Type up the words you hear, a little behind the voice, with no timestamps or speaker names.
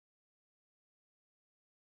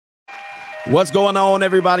What's going on,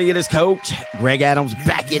 everybody? It is Coach Greg Adams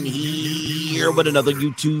back in here with another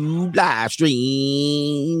YouTube live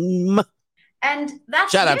stream. And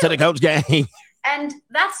that's Shout out to the Coach Gang. And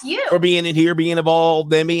that's you. For being in here, being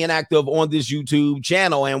involved, and being active on this YouTube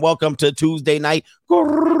channel. And welcome to Tuesday night.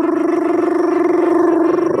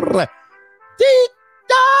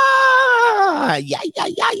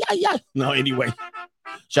 Yeah. No, anyway.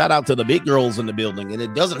 Shout out to the big girls in the building. And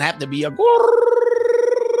it doesn't have to be a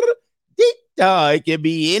it can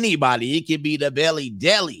be anybody. It can be the Belly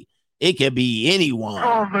Deli. It can be anyone.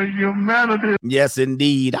 Oh, the humanity. Yes,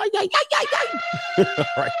 indeed. All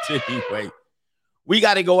right, anyway. We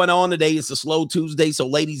got it going on today. It's a slow Tuesday. So,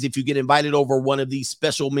 ladies, if you get invited over one of these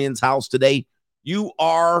special men's house today, you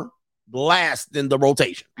are last in the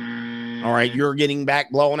rotation. All right, you're getting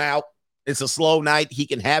back blown out. It's a slow night. He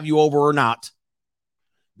can have you over or not.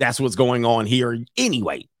 That's what's going on here.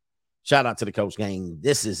 Anyway, shout out to the Coach Gang.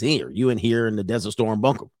 This is here. You in here in the Desert Storm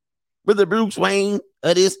bunker with the Bruce Wayne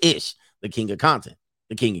of this ish, the king of content,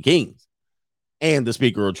 the king of kings, and the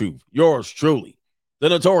speaker of truth. Yours truly, the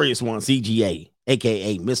notorious one, CGA,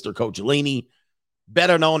 a.k.a. Mr. Coach Alini,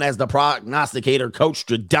 better known as the prognosticator, Coach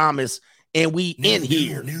Stradamus. And we in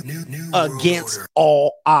here against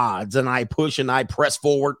all odds. And I push and I press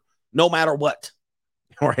forward no matter what.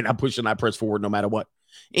 All right, I push and I press forward no matter what.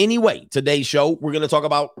 Anyway, today's show, we're going to talk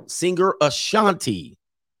about singer Ashanti.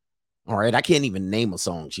 All right, I can't even name a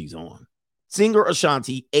song she's on. Singer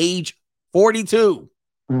Ashanti, age 42.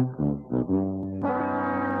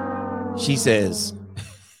 She says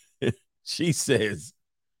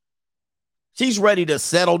she's ready to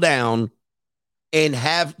settle down and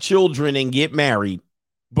have children and get married,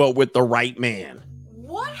 but with the right man.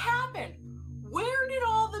 What happened? Where did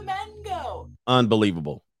all the men go?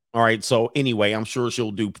 Unbelievable. All right, so anyway, I'm sure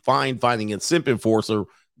she'll do fine finding a simp enforcer.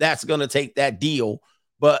 That's going to take that deal.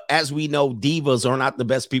 But as we know, divas are not the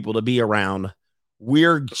best people to be around.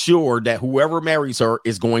 We're sure that whoever marries her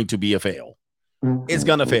is going to be a fail. It's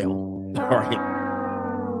going to fail. All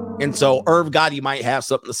right. And so Irv Gotti might have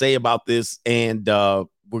something to say about this, and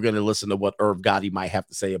we're going to listen to what Irv Gotti might have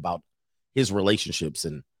to say about his relationships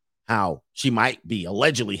and how she might be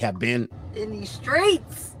allegedly have been In these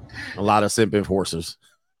streets. a lot of simp enforcers.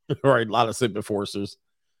 All right, a lot of simp enforcers.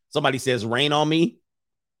 Somebody says rain on me.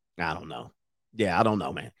 I don't know. Yeah, I don't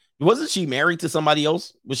know, man. Wasn't she married to somebody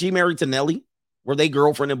else? Was she married to Nelly? Were they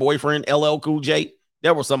girlfriend and boyfriend? LL Cool J?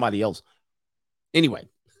 There was somebody else. Anyway,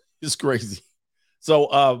 it's crazy.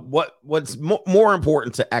 So what's more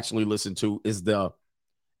important to actually listen to is the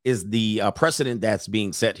precedent that's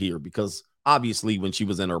being set here, because obviously when she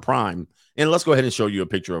was in her prime, and let's go ahead and show you a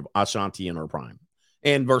picture of Ashanti in her prime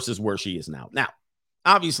and versus where she is now. Now,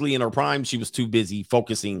 obviously in her prime, she was too busy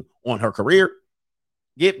focusing on her career.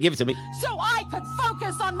 Give it to me. So I could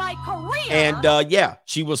focus on my career. And yeah,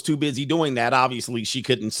 she was too busy doing that. Obviously, she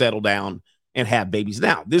couldn't settle down and have babies.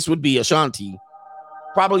 Now, this would be Ashanti,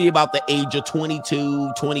 probably about the age of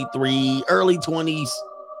 22, 23, early 20s,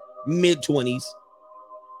 mid 20s.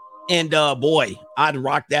 And boy, I'd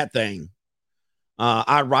rock that thing.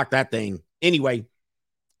 Anyway,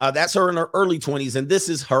 that's her in her early 20s, and this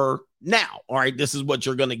is her now. All right, this is what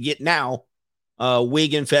you're going to get now.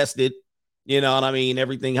 Wig infested. You know what I mean?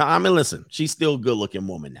 Everything. I mean, listen, she's still a good-looking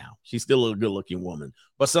woman now. She's still a good-looking woman.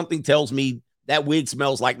 But something tells me that wig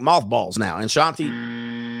smells like mothballs now. And Shanti,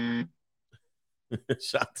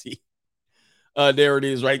 there it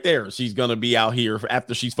is right there. She's going to be out here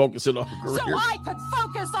after she's focusing on her career. So I could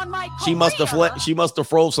focus on my career. She must have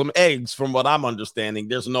froze some eggs from what I'm understanding.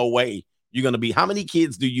 There's no way you're going to be. How many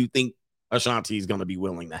kids do you think Ashanti is going to be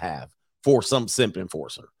willing to have for some simp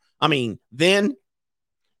enforcer? I mean,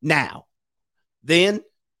 now, do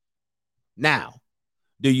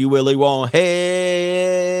you really want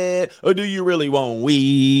hair, or do you really want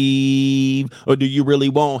weave, or do you really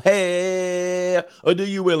want hair, or do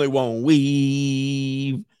you really want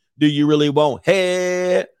weave? Do you really want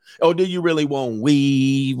hair, or do you really want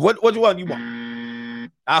weave? What one you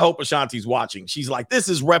want? I hope Ashanti's watching. She's like, this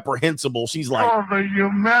is reprehensible. She's like, oh, the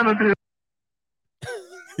humanity.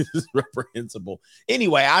 This is reprehensible.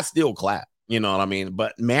 Anyway, I still clap. You know what I mean?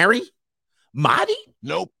 But Mary? Maddie?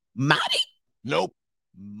 Nope. Maddie? Nope.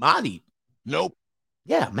 Maddie? Nope.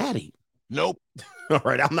 Yeah, Maddie. Nope. All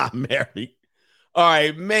right, I'm not married. All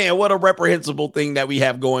right, man, what a reprehensible thing that we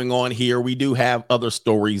have going on here. We do have other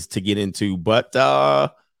stories to get into, but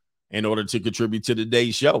in order to contribute to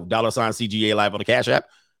today's show, $CGA Live on the Cash App,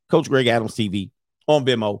 Coach Greg Adams TV, on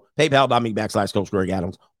Venmo, PayPal.me/Coach Greg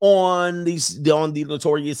Adams, on the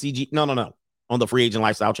notorious CG, on the Free Agent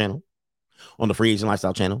Lifestyle channel. On the Free Agent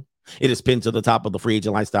Lifestyle channel, It is pinned to the top of the Free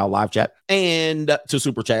Agent Lifestyle live chat. And to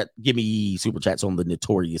super chat, give me super chats on the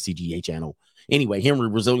notorious CGA channel. Anyway, Henry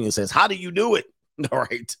Brazilian says, how do you do it? All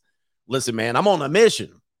right. Listen, man, I'm on a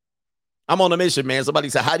mission. Man. Somebody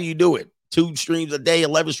said, how do you do it? 2 streams a day,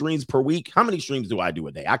 11 streams per week. How many streams do I do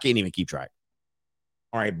a day? I can't even keep track.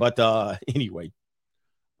 All right. But anyway,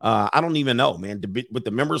 I don't even know, man. With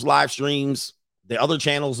the members live streams, the other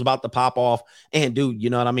channels about to pop off. And dude, you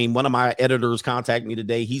know what I mean? One of my editors contacted me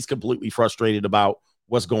today. He's completely frustrated about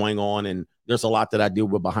what's going on. And there's a lot that I deal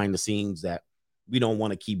with behind the scenes that we don't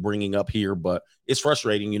want to keep bringing up here, but it's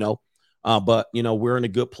frustrating, you know. But, you know, we're in a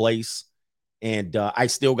good place. And I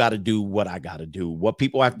still got to do what I got to do. What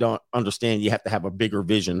people have to understand, you have to have a bigger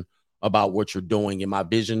vision about what you're doing. And my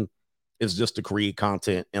vision is just to create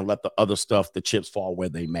content and let the other stuff, the chips fall where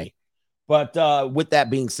they may. But with that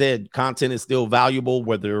being said, content is still valuable,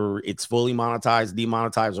 whether it's fully monetized,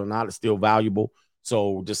 demonetized or not, it's still valuable.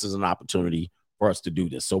 So this is an opportunity for us to do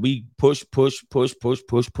this. So we push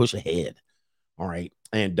ahead. All right.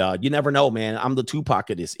 And you never know, man. I'm the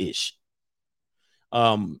Tupac of this ish.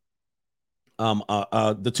 The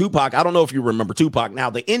Tupac, I don't know if you remember Tupac. Now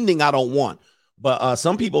the ending I don't want, but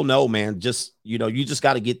some people know, man, just, you know, you just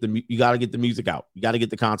got to get the music out. You got to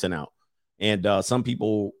get the content out. And some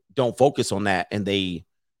people don't focus on that, and they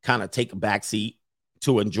kind of take a backseat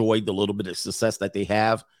to enjoy the little bit of success that they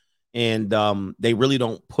have. And they really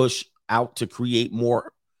don't push out to create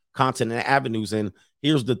more content and avenues. And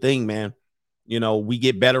here's the thing, man, you know, we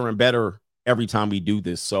get better and better every time we do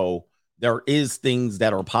this. So there is things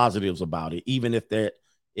that are positives about it, even if that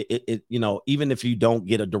you know, even if you don't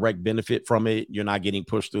get a direct benefit from it, you're not getting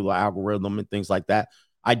pushed through the algorithm and things like that.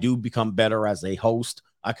 I do become better as a host.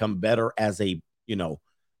 I come better as a, you know,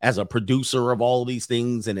 as a producer of all of these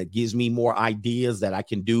things, and it gives me more ideas that I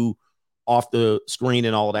can do off the screen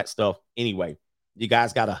and all of that stuff. Anyway, you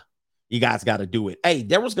guys gotta do it. Hey,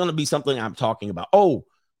 there was gonna be something I'm talking about. Oh,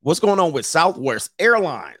 what's going on with Southwest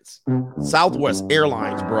Airlines? Southwest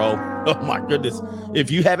Airlines, bro. Oh my goodness. If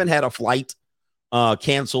you haven't had a flight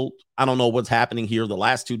canceled, I don't know what's happening here. The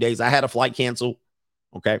last 2 days, I had a flight canceled.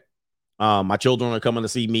 Okay. My children are coming to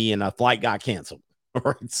see me, and a flight got canceled. All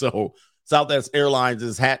right. So Southwest Airlines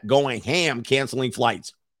is going ham, canceling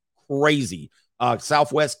flights. Crazy.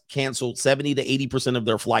 Southwest canceled 70 to 80% of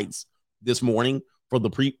their flights this morning for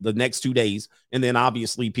the next 2 days. And then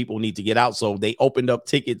obviously people need to get out. So they opened up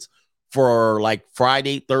tickets for like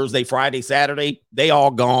Thursday, Friday, Saturday. They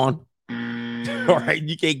all gone. All right.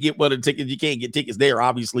 You can't get one of the tickets. You can't get tickets there.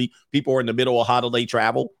 Obviously, people are in the middle of holiday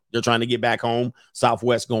travel. They're trying to get back home.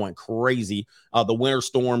 Southwest going crazy. The winter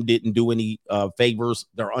storm didn't do any favors.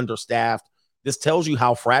 They're understaffed. This tells you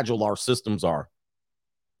how fragile our systems are.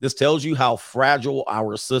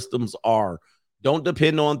 Don't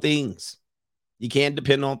depend on things. You can't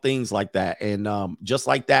depend on things like that. And just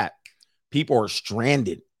like that, people are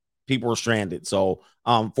stranded. So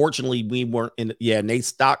fortunately, we weren't in. Yeah, and they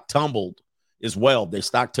stock tumbled as well. Their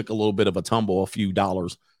stock took a little bit of a tumble, a few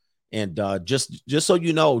dollars. And just so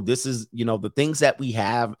you know, this is, you know, the things that we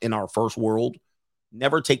have in our first world,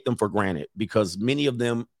 never take them for granted, because many of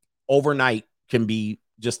them overnight can be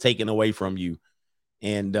just taken away from you.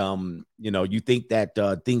 And, you know, you think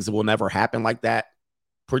that things will never happen like that.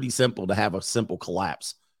 Pretty simple to have a simple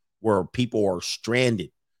collapse where people are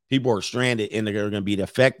stranded. And they're going to be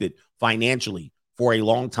affected financially for a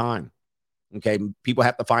long time. Okay. People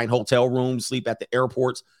have to find hotel rooms, sleep at the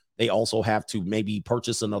airports. They also have to maybe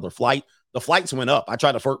purchase another flight. The flights went up. I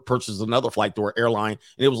tried to purchase another flight through an airline,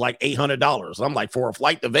 and it was like $800. I'm like, for a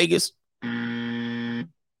flight to Vegas?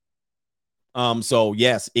 So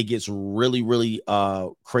yes, it gets really, really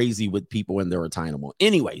crazy with people in their retirement.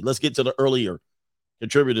 Anyway, let's get to the earlier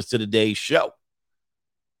contributors to today's show.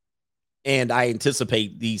 And I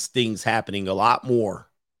anticipate these things happening a lot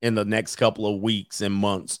more in the next couple of weeks and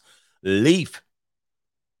months. Leaf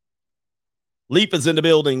is in the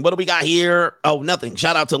building. What do we got here? Oh, nothing.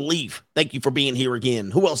 Shout out to Leaf. Thank you for being here again.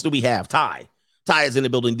 Who else do we have? Ty is in the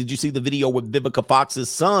building. Did you see the video with Vivica Fox's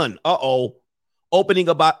son? Open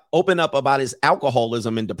up about his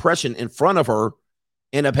alcoholism and depression in front of her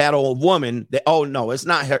in a panel of women. It's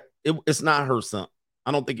not her. It's not her son.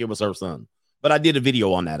 I don't think it was her son, but I did a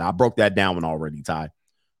video on that. I broke that down already, Ty.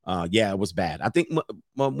 Yeah, it was bad. I think,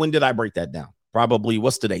 when did I break that down? Probably,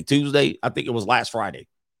 what's today? Tuesday? I think it was last Friday.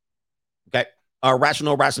 Okay.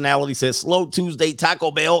 Rational Rationality says, slow Tuesday Taco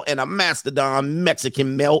Bell and a Mastodon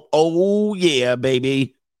Mexican melt. Oh, yeah,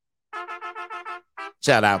 baby.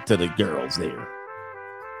 Shout out to the girls there.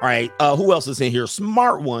 All right. Who else is in here?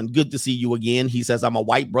 Smart One. Good to see you again. He says, I'm a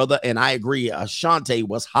white brother, and I agree. Ashante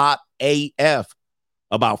was hot AF.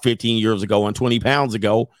 about 15 years ago and 20 pounds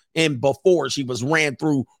ago, and before she was ran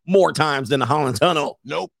through more times than the Holland Tunnel.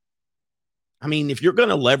 Nope. I mean, if you're going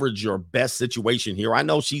to leverage your best situation here, I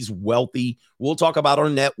know she's wealthy. We'll talk about her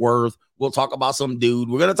net worth. We'll talk about some dude.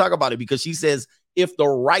 We're going to talk about it because she says if the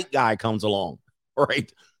right guy comes along,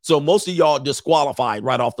 right? So most of y'all disqualified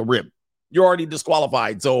right off the rip. You're already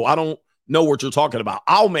disqualified. So I don't know what you're talking about.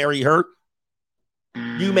 I'll marry her.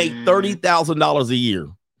 You make $30,000 a year.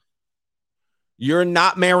 You're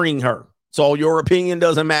not marrying her. So your opinion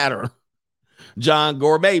doesn't matter. John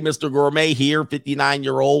Gourmet, Mr. Gourmet here,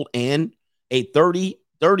 59-year-old, and a 30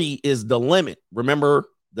 is the limit. Remember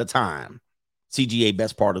the time. CGA,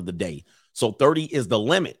 best part of the day. So 30 is the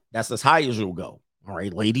limit. That's as high as you'll go. All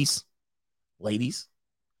right, ladies.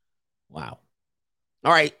 Wow.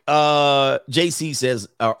 All right. JC says,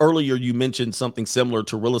 earlier you mentioned something similar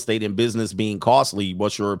to real estate and business being costly.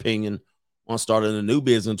 What's your opinion on starting a new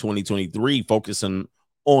business in 2023, focusing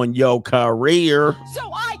on your career?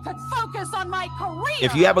 So I could focus on my career.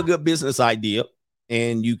 If you have a good business idea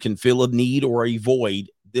and you can fill a need or a void,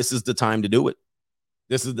 this is the time to do it.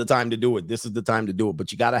 This is the time to do it. This is the time to do it.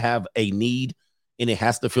 But you got to have a need, and it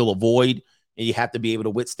has to fill a void, and you have to be able to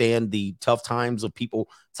withstand the tough times of people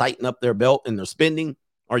tighten up their belt and their spending.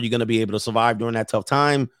 Are you going to be able to survive during that tough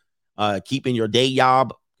time? Keeping your day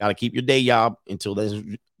job. Got to keep your day job until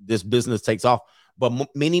this business takes off. But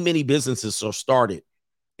many businesses are started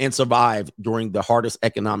and survived during the hardest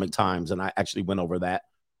economic times. And I actually went over that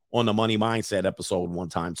on the Money Mindset episode one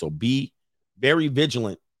time. So be very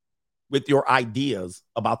vigilant with your ideas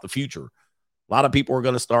about the future. A lot of people are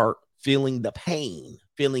going to start feeling the pain.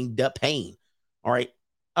 All right.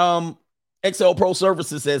 XL Pro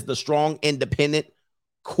Services says the strong, independent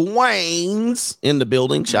queens in the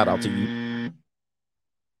building. Shout out to you.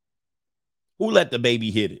 Who let the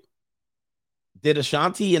baby hit it? Did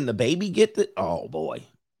Ashanti and the baby get the? Oh boy,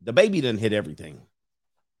 the baby done hit everything.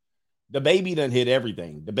 The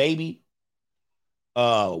baby,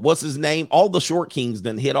 what's his name? All the short kings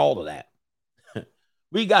done hit all of that.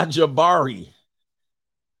 We got Jabari.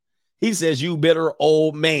 He says, you bitter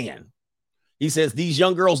old man. He says, these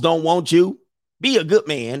young girls don't want you. Be a good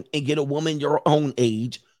man and get a woman your own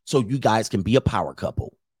age so you guys can be a power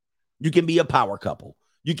couple. You can be a power couple.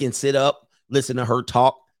 You can sit up, listen to her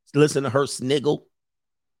talk, listen to her sniggle.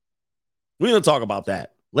 We're going to talk about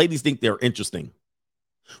that. Ladies think they're interesting.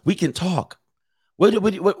 We can talk.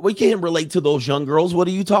 We can't relate to those young girls. What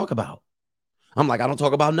do you talk about? I'm like, I don't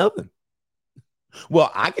talk about nothing.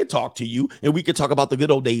 Well, I can talk to you and we can talk about the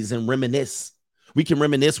good old days and reminisce. We can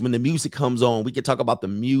reminisce when the music comes on. We can talk about the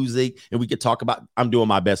music and we can talk about, I'm doing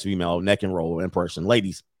my best female neck and roll impression.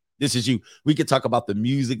 Ladies, this is you. We could talk about the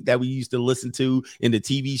music that we used to listen to in the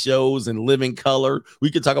TV shows and Living Color.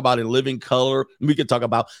 We could talk about in Living Color. We could talk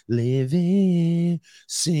about Living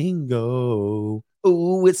Single.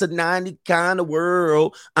 Ooh, it's a 90 kind of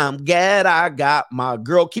world. I'm glad I got my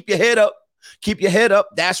girl. Keep your head up. Keep your head up.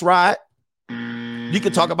 That's right. You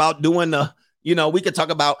could talk about doing we could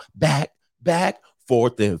talk about back,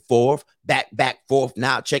 forth and forth, back, forth.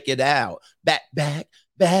 Now check it out. Back,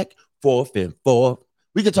 forth and forth.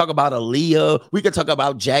 We could talk about Aaliyah. We could talk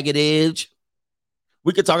about Jagged Edge.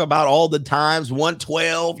 We could talk about all the times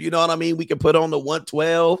 112. You know what I mean? We could put on the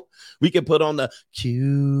 112. We could put on the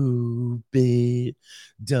Cupid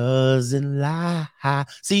doesn't lie.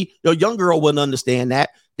 See, your young girl wouldn't understand that.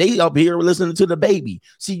 They up here listening to the baby.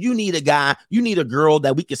 See, you need a guy, you need a girl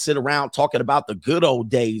that we could sit around talking about the good old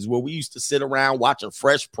days where we used to sit around watching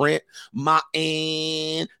Fresh Print, my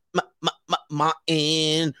end.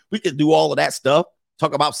 We could do all of that stuff.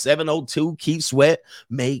 Talk about 702, Keith Sweat,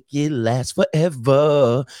 make it last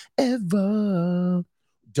forever, ever.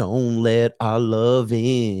 Don't let our love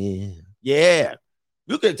in. Yeah,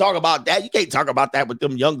 you can talk about that. You can't talk about that with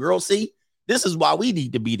them young girls. See, this is why we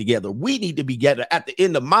need to be together. We need to be together at the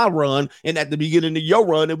end of my run and at the beginning of your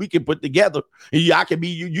run, and we can put together. And I can be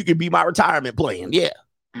you. You can be my retirement plan. Yeah,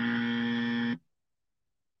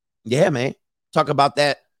 yeah, man. Talk about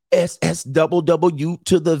that SSWW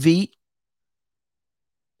to the V.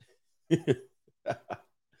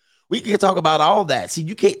 We can talk about all that. See,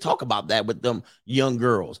 you can't talk about that with them young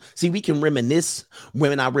girls. See, we can reminisce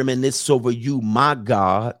when I reminisce over you, my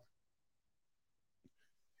God.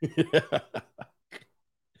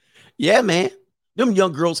 Yeah, man. Them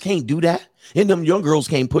young girls can't do that. And them young girls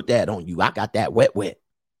can't put that on you. I got that wet.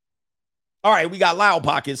 All right, we got Loud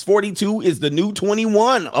Pockets. 42 is the new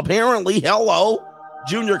 21. Apparently, hello.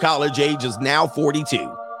 Junior college age is now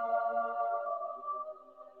 42.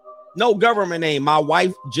 No government name. My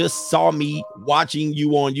wife just saw me watching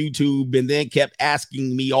you on YouTube and then kept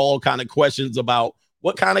asking me all kind of questions about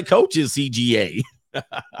what kind of coach is CGA.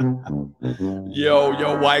 Yo,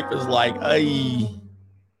 your wife is like, hey,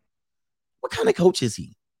 what kind of coach is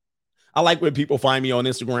he? I like when people find me on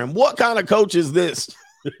Instagram. What kind of coach is this?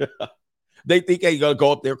 They think, hey, you're going to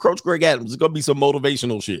go up there. Coach Greg Adams, it's going to be some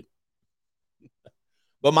motivational shit.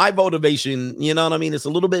 But my motivation, you know what I mean? It's a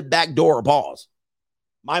little bit backdoor pause.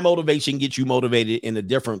 My motivation gets you motivated in a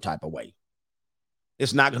different type of way.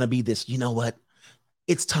 It's not going to be this, you know what?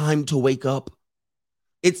 It's time to wake up.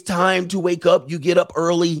 It's time to wake up. You get up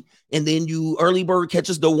early and then you early bird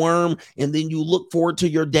catches the worm and then you look forward to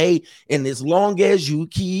your day. And as long as you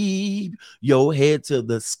keep your head to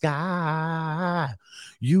the sky,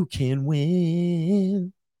 you can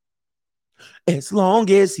win. As long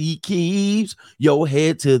as he keeps your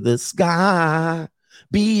head to the sky,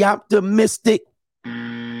 be optimistic.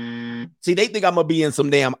 See, they think I'm going to be in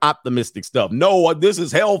some damn optimistic stuff. No, this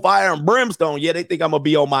is hellfire and brimstone. Yeah, they think I'm going to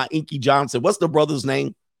be on my Inky Johnson. What's the brother's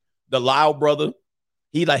name? The loud brother.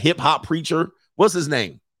 He the hip hop preacher. What's his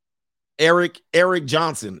name? Eric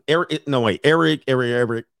Johnson. Eric. I'm going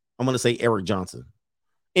to say Eric Johnson.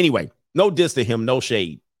 Anyway, no diss to him, no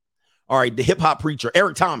shade. All right, the hip hop preacher,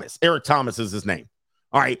 Eric Thomas. Eric Thomas is his name.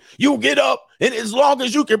 All right, you get up, and as long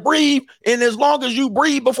as you can breathe, and as long as you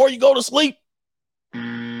breathe before you go to sleep.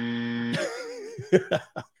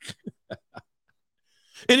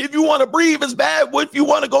 And if you want to breathe, it's bad. What if you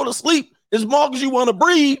want to go to sleep? As long as you want to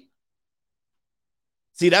breathe.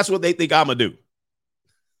 See, that's what they think I'm going to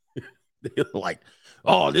do. They're like,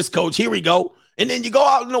 oh, this coach, here we go. And then you go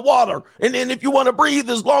out in the water. And then if you want to breathe,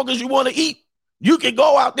 as long as you want to eat, you can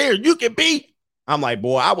go out there. You can be. I'm like,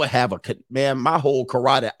 boy, I would have my whole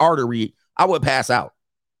carotid artery, I would pass out.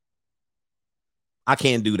 I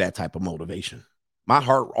can't do that type of motivation. My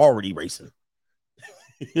heart already racing.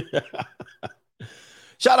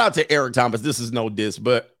 Shout out to Eric Thomas. This is no diss,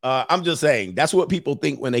 but I'm just saying that's what people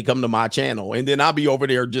think when they come to my channel. And then I'll be over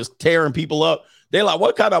there just tearing people up. They're like,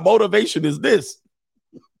 what kind of motivation is this?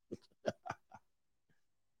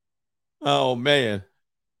 Oh, man.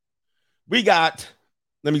 We got,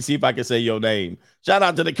 let me see if I can say your name. Shout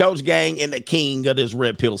out to the coach gang and the king of this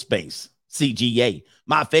red pill space, CGA.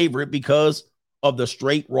 My favorite because of the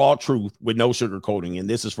straight raw truth with no sugarcoating. And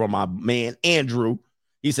this is from my man, Andrew.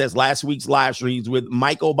 He says last week's live streams with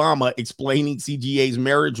Mike Obama explaining CGA's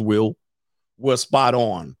marriage will was spot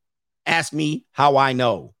on. Ask me how I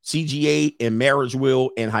know. CGA and marriage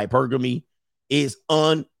will and hypergamy is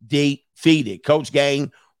undefeated. Coach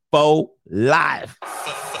gang, for life. For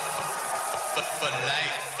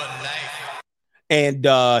life. And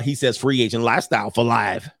he says free agent lifestyle for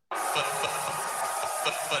life. For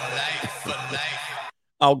life.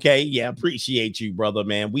 Okay, yeah, appreciate you, brother,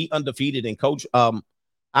 man. We undefeated. And coach,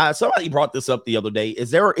 somebody brought this up the other day.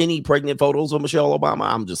 Is there any pregnant photos of Michelle Obama?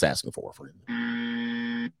 I'm just asking for a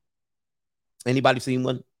friend. Anybody seen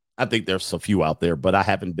one? I think there's a few out there, but I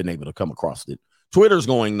haven't been able to come across it. Twitter's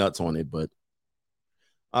going nuts on it, but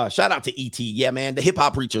shout out to ET. Yeah, man, the hip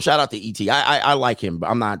hop preacher. Shout out to ET. I like him,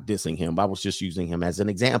 but I'm not dissing him. I was just using him as an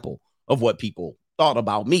example of what people thought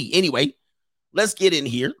about me. Anyway, let's get in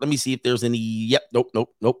here. Let me see if there's any. Yep.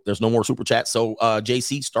 Nope. There's no more super chat. So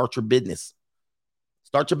JC, start your business.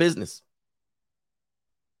 Start your business.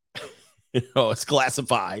 Oh, it's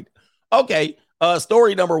classified. Okay.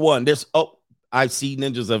 Story number one. I see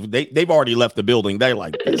ninjas of they've already left the building. They're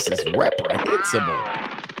like, this is reprehensible.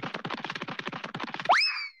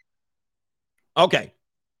 Okay.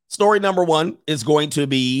 Story number one is going to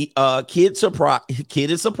be kid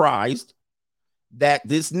is surprised that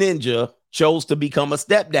this ninja chose to become a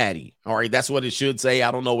stepdaddy. All right, that's what it should say.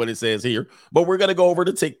 I don't know what it says here, but we're gonna go over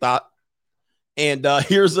to TikTok. And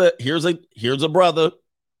here's a brother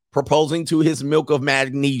proposing to his milk of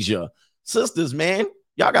magnesia. Sisters, man,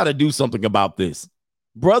 y'all got to do something about this.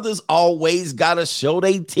 Brothers always got to show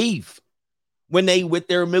their teeth when they with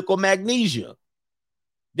their milk of magnesia.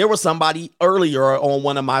 There was somebody earlier on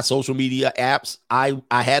one of my social media apps. I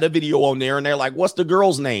had a video on there and they're like, what's the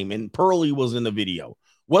girl's name? And Pearly was in the video.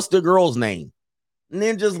 What's the girl's name?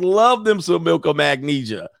 Ninjas love them some milk of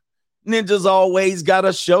magnesia. Ninjas always got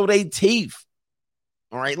to show their teeth.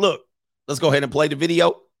 All right, look, let's go ahead and play the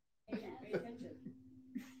video.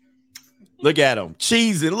 Look at him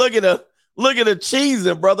cheesing. Look at her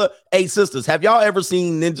cheesing, brother. Hey, sisters, have y'all ever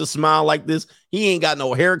seen Ninja smile like this? He ain't got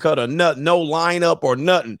no haircut or nothing, no lineup or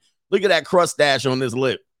nothing. Look at that crust dash on his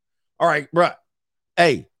lip. All right, bro.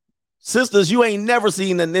 Hey, sisters, you ain't never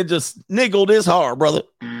seen a ninja niggle this hard, brother.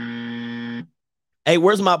 Hey,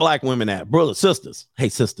 where's my black women at? Brother, sisters. Hey,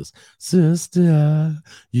 sisters. Sister,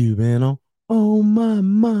 you been on my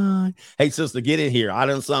mind. Hey, sister, get in here. I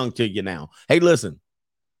done sung to you now. Hey, listen.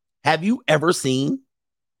 Have you ever seen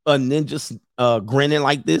a ninja grinning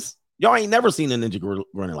like this? Y'all ain't never seen a ninja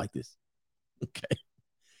grinning like this. Okay.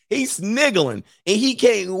 He's sniggling and he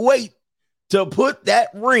can't wait to put that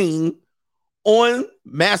ring on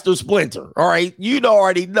Master Splinter. All right. You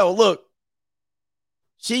already know. Look,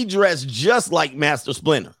 she dressed just like Master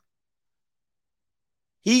Splinter.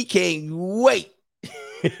 He can't wait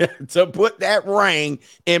to put that ring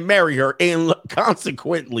and marry her. And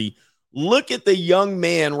consequently, look at the young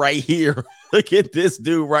man right here. Look at this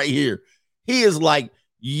dude right here. He is like,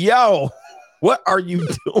 yo, what are you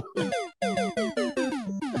doing?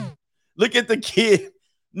 Look at the kid.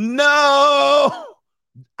 No,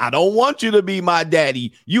 I don't want you to be my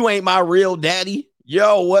daddy. You ain't my real daddy.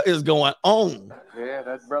 Yo, what is going on? Yeah,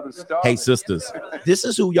 that brother's starving. Hey, sisters, this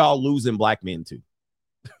is who y'all losing black men to.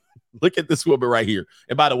 Look at this woman right here.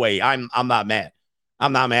 And by the way, I'm not mad.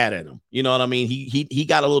 I'm not mad at him. You know what I mean? He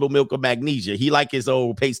got a little milk of magnesia. He like his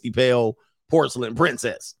old pasty pale porcelain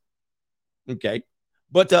princess. Okay.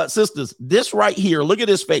 But sisters, this right here, look at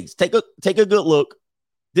his face. Take a good look.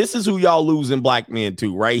 This is who y'all losing black men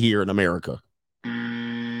to right here in America.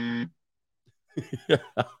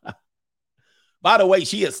 By the way,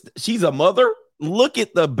 she's a mother. Look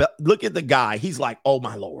at the guy. He's like, oh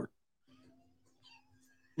my Lord.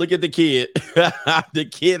 Look at the kid. The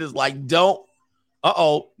kid is like, don't.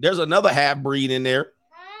 There's another half breed in there.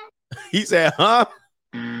 He said, huh?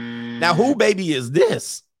 Now, who baby is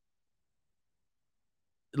this?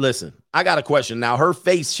 Listen, I got a question. Now, her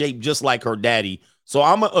face shaped just like her daddy. So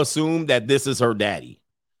I'm going to assume that this is her daddy.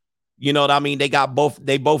 You know what I mean? They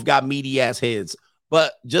both got meaty ass heads.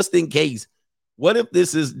 But just in case, what if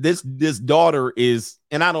this daughter is,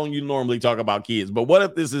 and I don't normally talk about kids, but what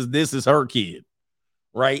if this is her kid?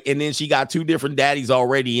 Right. And then she got two different daddies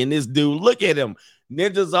already. And this dude, look at him.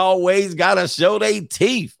 Ninjas always got to show their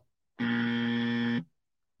teeth.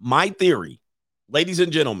 My theory, ladies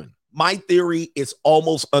and gentlemen, my theory is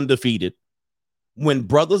almost undefeated. When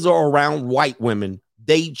brothers are around white women,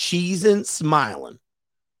 they cheesing, smiling.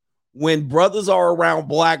 When brothers are around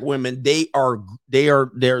black women, they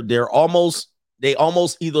almost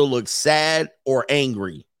either look sad or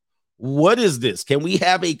angry. What is this? Can we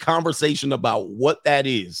have a conversation about what that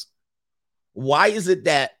is? Why is it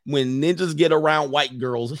that when ninjas get around white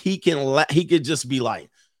girls, he could just be like,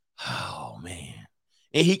 oh man,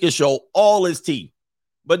 and he can show all his teeth.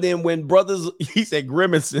 But then when brothers, he said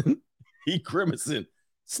grimacing,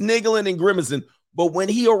 sniggling and grimacing. But when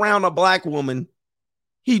he around a black woman,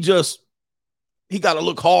 he got to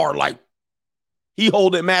look hard, like he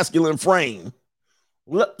hold a masculine frame.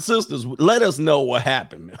 Sisters, let us know what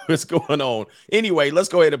happened. What's going on? Anyway, let's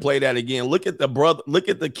go ahead and play that again. Look at the brother. Look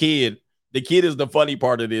at the kid. The kid is the funny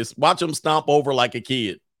part of this. Watch him stomp over like a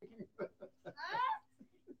kid.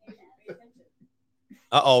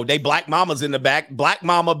 They black mama's in the back. Black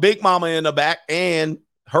mama, big mama in the back, and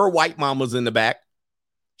her white mama's in the back.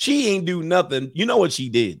 She ain't do nothing. You know what she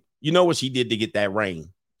did? You know what she did to get that ring?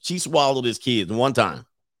 She swallowed his kids one time.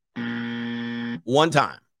 One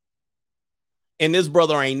time. And this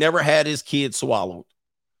brother ain't never had his kids swallowed.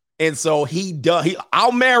 And so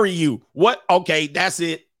I'll marry you. What? Okay, that's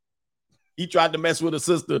it. He tried to mess with a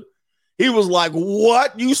sister. He was like,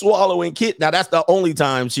 what? You swallowing kid? Now, that's the only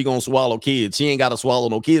time she gonna swallow kids. She ain't got to swallow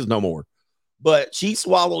no kids no more. But she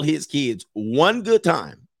swallowed his kids one good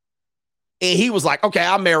time. And he was like, okay,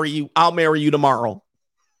 I'll marry you. I'll marry you tomorrow.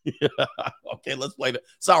 Okay, let's play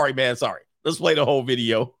sorry, man. Sorry. Let's play the whole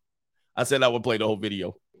video. I said I would play the whole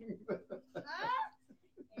video.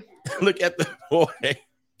 Look at the boy.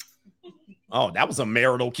 Oh, that was a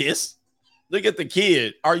marital kiss. Look at the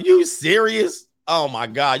kid. Are you serious? Oh my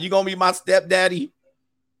God. You gonna be my stepdaddy?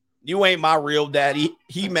 You ain't my real daddy.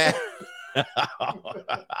 He mad.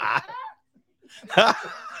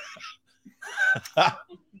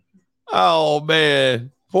 Oh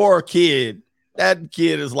man. Poor kid. That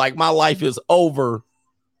kid is like, my life is over.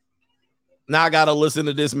 Now I gotta listen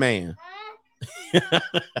to this man.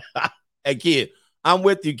 Hey kid, I'm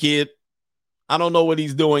with you, kid. I don't know what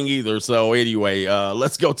he's doing either. So anyway,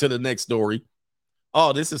 let's go to the next story.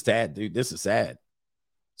 Oh, this is sad, dude. This is sad.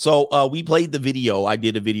 So we played the video. I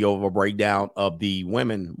did a video of a breakdown of the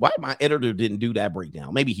women. Why my editor didn't do that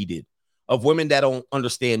breakdown? Maybe he did. Of women that don't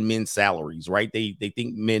understand men's salaries, right? They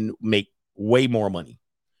think men make way more money.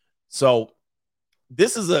 So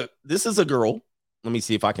this is a girl. Let me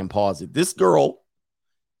see if I can pause it. This girl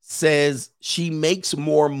says she makes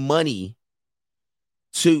more money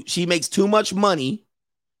she makes too much money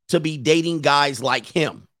to be dating guys like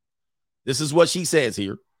him. This is what she says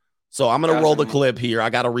here. So I'm going to roll the clip here. I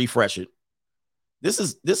got to refresh it. This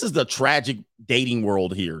is the tragic dating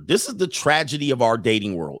world here. This is the tragedy of our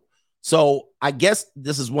dating world. So I guess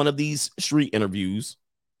this is one of these street interviews.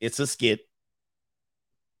 It's a skit.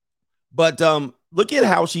 But look at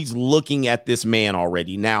how she's looking at this man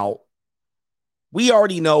already. Now, we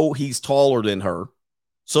already know he's taller than her.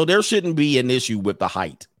 So there shouldn't be an issue with the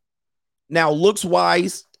height. Now, looks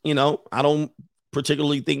wise, I don't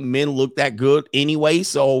particularly think men look that good anyway.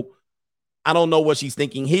 So I don't know what she's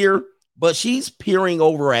thinking here, but she's peering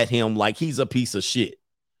over at him like he's a piece of shit.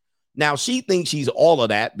 Now, she thinks she's all of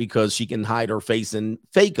that because she can hide her face in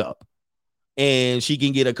fake up and she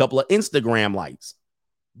can get a couple of Instagram likes.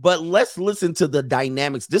 But let's listen to the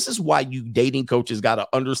dynamics. This is why you dating coaches got to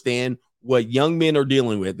understand what young men are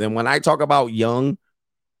dealing with. And when I talk about young,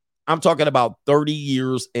 I'm talking about 30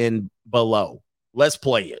 years and below. Let's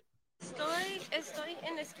play it.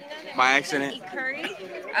 By accident.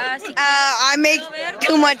 I make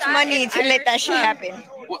too much money to let that shit happen.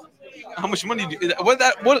 How much money do you, how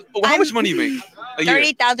much money you make a year?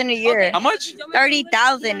 30,000 a year. How much?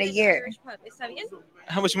 30,000 a year.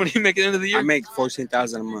 How much money you make at the end of the year? I make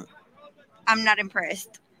 14,000 a month. I'm not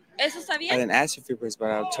impressed. I didn't ask you for your price,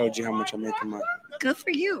 but I told you how much I make a month. Good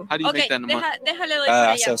for you. How do you make that in a month?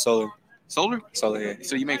 I sell solar. Solar? Solar, yeah.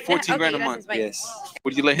 So you make 14 grand a month. Yes.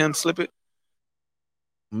 Would you let him slip it?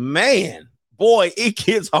 Man, boy, it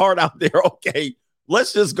gets hard out there. Okay,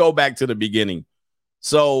 let's just go back to the beginning.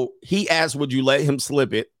 So he asked, would you let him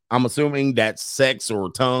slip it? I'm assuming that's sex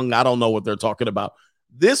or tongue. I don't know what they're talking about.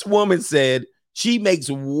 This woman said she makes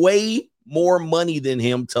way more money than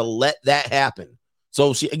him to let that happen.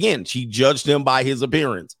 So she judged him by his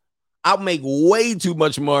appearance. I'll make way too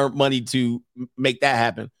much more money to make that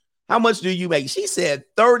happen. How much do you make? She said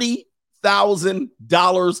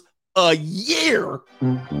 $30,000 a year.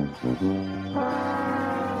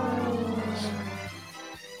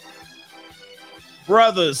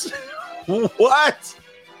 Brothers, what?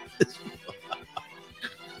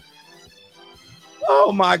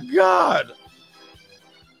 Oh my God.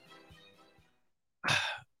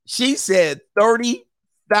 She said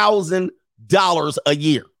 $30,000 a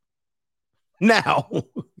year. Now,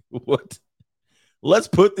 what? Let's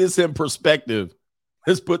put this in perspective.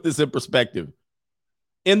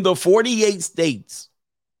 In the 48 states,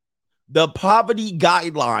 the poverty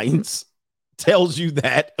guidelines tells you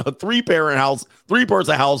that a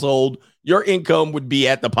three-person household, your income would be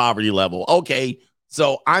at the poverty level. Okay,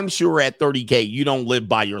 so I'm sure at 30K, you don't live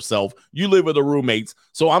by yourself. You live with the roommates.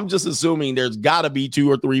 So I'm just assuming there's got to be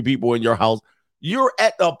 2 or 3 people in your house. You're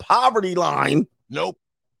at the poverty line. Nope.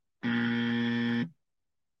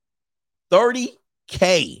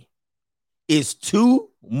 30K is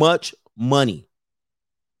too much money.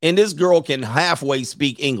 And this girl can halfway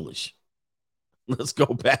speak English. Let's go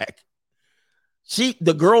back.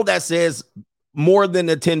 The girl that says more than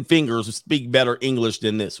the 10 fingers speak better English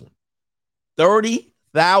than this one.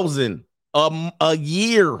 30,000 a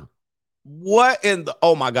year. What in the,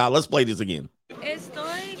 oh my God, let's play this again.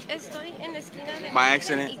 By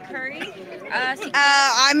accident.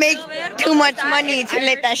 I make too much money to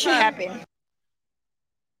let that shit happen.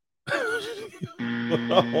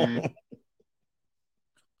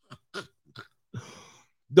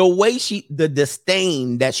 The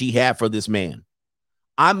disdain that she had for this man.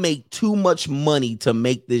 I make too much money to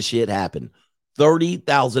make this shit happen.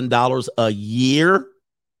 $30,000 a year?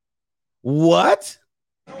 What?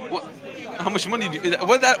 How much money do you,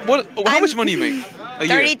 how much money you make a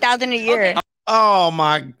year? 30,000 a year. Oh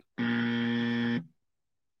my.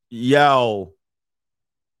 Yo.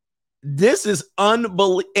 This is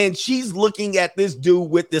unbelievable. And she's looking at this dude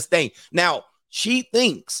with disdain. Now, she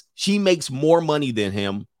thinks she makes more money than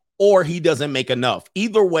him or he doesn't make enough.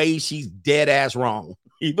 Either way, she's dead ass wrong.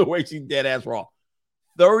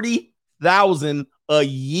 30,000 a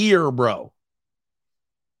year, bro.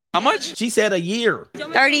 How much? She said a year.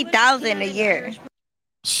 30,000 a year.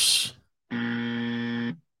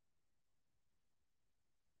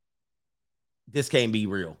 This can't be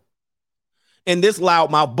real. And this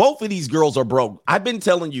loudmouth, both of these girls are broke. I've been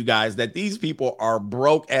telling you guys that these people are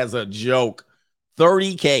broke as a joke.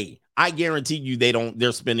 30K. I guarantee you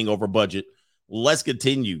they're spending over budget. Let's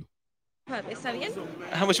continue. How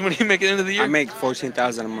much money you make at the end of the year? I make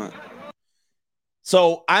 14,000 a month.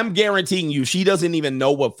 So I'm guaranteeing you, she doesn't even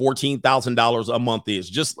know what $14,000 a month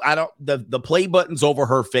is. The play button's over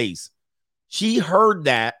her face. She heard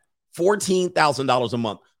that $14,000 a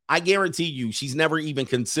month. I guarantee you, she's never even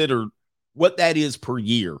considered what that is per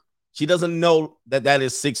year. She doesn't know that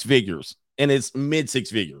is 6 figures and it's mid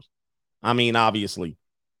 6 figures. I mean, obviously.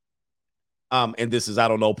 And this is, I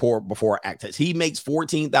don't know, poor before act test. He makes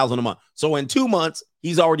 $14,000 a month. So in 2 months,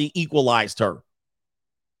 he's already equalized her.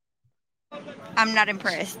 I'm not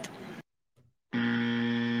impressed.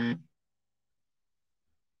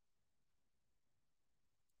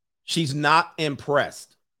 She's not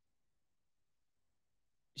impressed.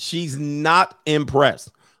 She's not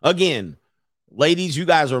impressed. Again, ladies, you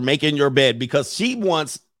guys are making your bed because she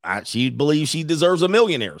believes she deserves a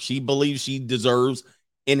millionaire. She believes she deserves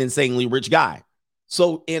an insanely rich guy.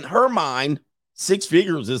 So in her mind, 6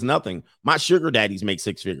 figures is nothing. My sugar daddies make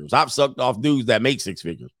 6 figures. I've sucked off dudes that make 6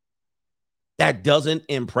 figures. That doesn't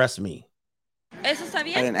impress me. Eso está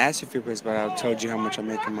bien. I didn't ask you for your price, but I told you how much I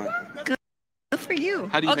make a month. Good for you.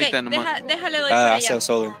 How do you make that in a month? Déjale doy I para sell allá.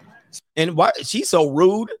 solar. And why she's so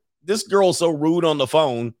rude? This girl's so rude on the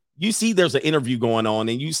phone. You see there's an interview going on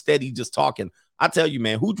and you steady just talking. I tell you,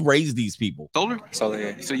 man, who raised these people? Solar,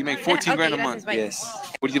 yeah. So you make 14 grand a month.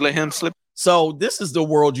 Yes. Would you let him slip? So this is the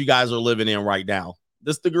world you guys are living in right now.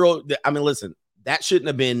 This the girl. Listen, that shouldn't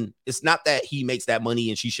have been. It's not that he makes that money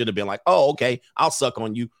and she should have been like, oh, okay, I'll suck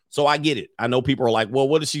on you. So I get it. I know people are like, well,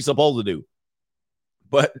 what is she supposed to do?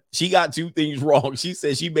 But she got 2 things wrong. She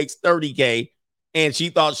said she makes 30K and she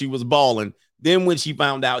thought she was balling. Then when she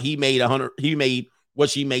found out he made what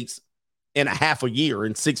she makes in a half a year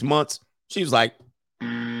in 6 months, she was like,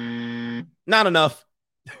 not enough.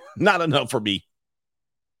 Not enough for me.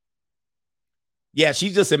 Yeah,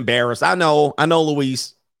 she's just embarrassed. I know,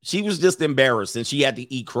 Luis. She was just embarrassed and she had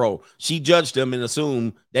to eat crow. She judged him and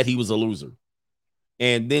assumed that he was a loser.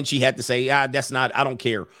 And then she had to say, I don't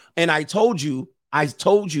care. And I told you,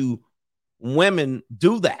 women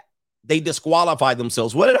do that. They disqualify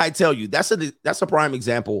themselves. What did I tell you? That's a prime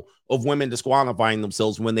example of women disqualifying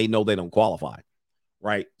themselves when they know they don't qualify.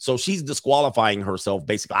 Right. So she's disqualifying herself.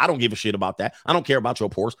 Basically, I don't give a shit about that. I don't care about your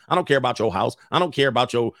Porsche. I don't care about your house. I don't care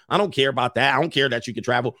about that. I don't care that you can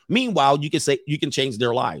travel. Meanwhile, you can change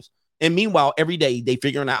their lives. And meanwhile, every day they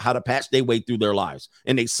figuring out how to patch their way through their lives.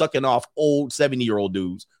 And they sucking off old 70-year-old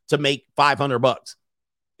dudes to make $500.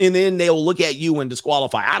 And then they'll look at you and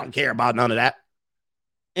disqualify. I don't care about none of that.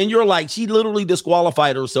 And you're like, she literally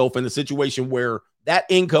disqualified herself in a situation where that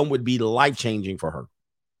income would be life-changing for her.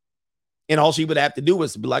 And all she would have to do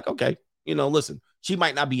is be like, okay, listen, she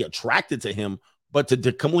might not be attracted to him, but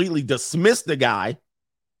to completely dismiss the guy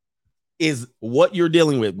is what you're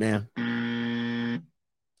dealing with, man.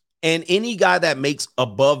 And any guy that makes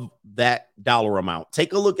above that dollar amount,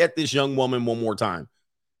 take a look at this young woman one more time.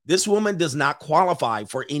 This woman does not qualify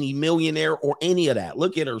for any millionaire or any of that.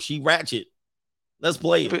 Look at her. She ratchet. Let's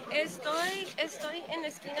play it.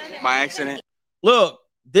 My accident. Look,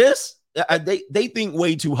 this... They think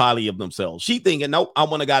way too highly of themselves. She thinking, nope, I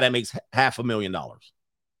want a guy that makes $500,000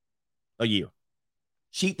 a year.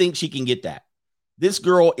 She thinks she can get that. This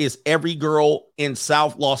girl is every girl in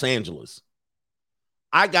South Los Angeles.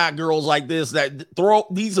 I got girls like this that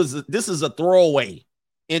this is a throwaway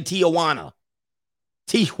in Tijuana.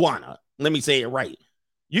 Let me say it right.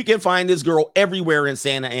 You can find this girl everywhere in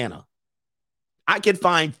Santa Ana. I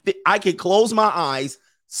can close my eyes,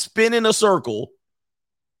 spin in a circle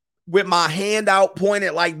with my hand out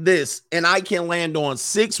pointed like this, and I can land on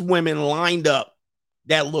 6 women lined up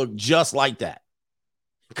that look just like that.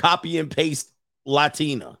 Copy and paste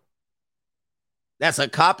Latina. That's a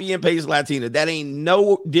copy and paste Latina. That ain't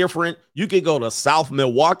no different. You could go to South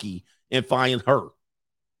Milwaukee and find her.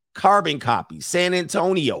 Carbon copies, San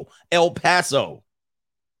Antonio, El Paso.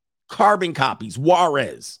 Carbon copies,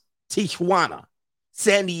 Juarez, Tijuana,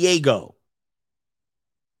 San Diego.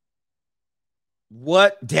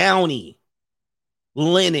 What? Downey,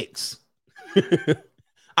 Lenox.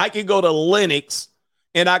 I can go to Lenox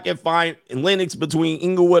and I can find Lenox between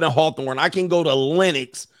Inglewood and Hawthorne. I can go to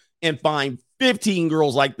Lenox and find 15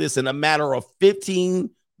 girls like this in a matter of 15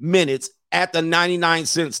 minutes at the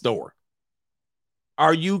 99-cent store.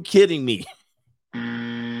 Are you kidding me?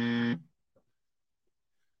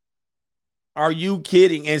 Are you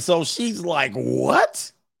kidding? And so she's like,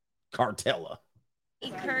 what? Cartella.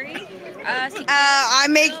 Curry. I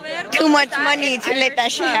make too much money to let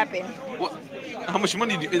that shit happen. How much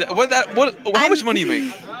money do you? How much money you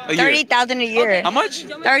make a year? 30,000 a year. How much?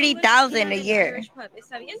 30,000 a year.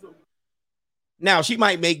 Now, she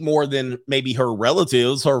might make more than maybe her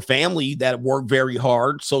relatives, her family that work very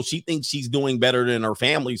hard. So she thinks she's doing better than her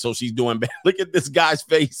family. So she's doing better. Look at this guy's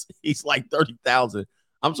face. He's like 30,000.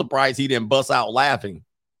 I'm surprised he didn't bust out laughing.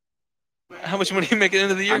 How much money you make at the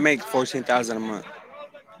end of the year? I make 14,000 a month.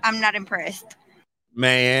 I'm not impressed.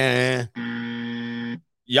 Man,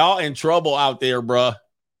 y'all in trouble out there, bruh.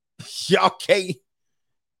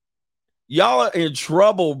 Y'all are in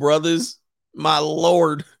trouble, brothers. My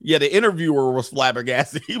Lord. Yeah, the interviewer was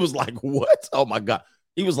flabbergasted. He was like, what? Oh my God.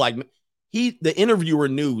 He was like, the interviewer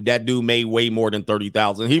knew that dude made way more than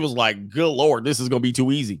 30,000. He was like, good Lord, this is going to be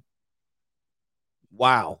too easy.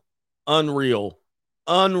 Wow. Unreal.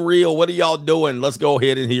 Unreal. What are y'all doing? Let's go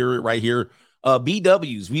ahead and hear it right here.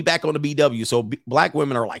 BWs. We back on the BW. So black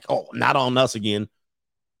women are like, oh, not on us again.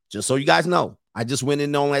 Just so you guys know, I just went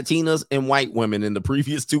in on Latinas and white women in the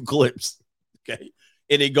previous 2 clips. Okay.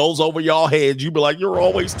 And it goes over y'all heads. You be like, you're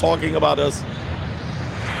always talking about us.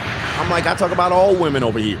 I'm like, I talk about all women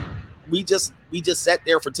over here. We just sat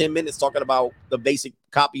there for 10 minutes talking about the basic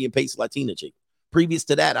copy and paste Latina chick. Previous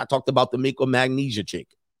to that, I talked about the Miko Magnesia chick.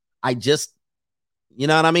 You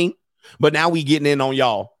know what I mean? But now we getting in on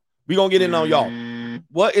y'all. We gonna get in on y'all.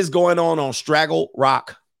 What is going on Straggle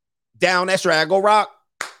Rock? Down that Straggle Rock.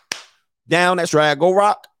 Down that Straggle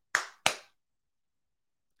Rock.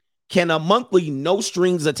 Can a monthly no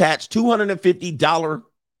strings attached $250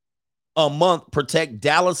 a month protect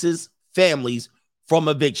Dallas's families from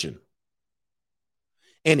eviction?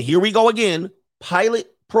 And here we go again. Pilot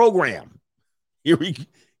program. Here we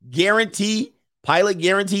pilot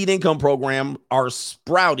guaranteed income program are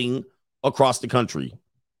sprouting across the country.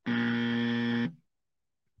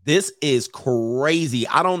 This is crazy.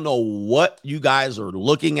 I don't know what you guys are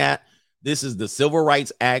looking at. This is the Civil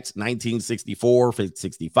Rights Act 1964,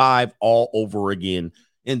 65 all over again.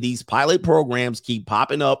 And these pilot programs keep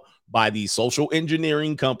popping up by these social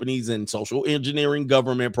engineering companies and social engineering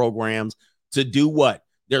government programs to do what?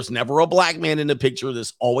 There's never a black man in the picture.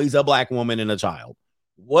 There's always a black woman and a child.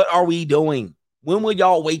 What are we doing? When will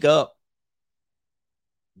y'all wake up?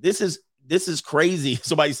 This is crazy.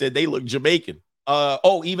 Somebody said they look Jamaican.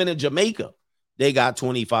 Even in Jamaica, they got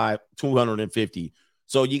 250.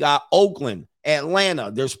 So you got Oakland,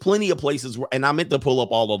 Atlanta. There's plenty of places and I meant to pull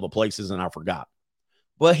up all of the places and I forgot.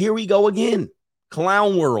 But here we go again.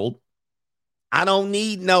 Clown world. I don't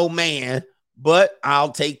need no man, but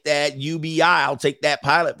I'll take that UBI. I'll take that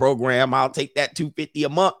pilot program. I'll take that $250 a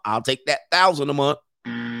month. I'll take that $1,000 a month.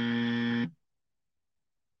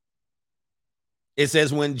 It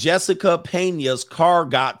says when Jessica Pena's car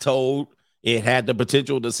got towed, it had the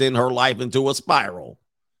potential to send her life into a spiral.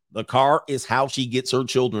 The car is how she gets her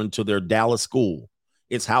children to their Dallas school.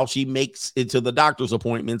 It's how she makes it to the doctor's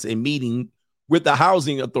appointments and meeting with the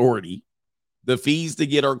housing authority. The fees to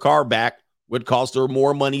get her car back would cost her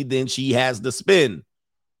more money than she has to spend.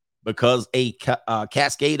 Because a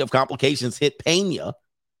cascade of complications hit Pena,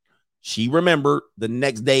 she remembered the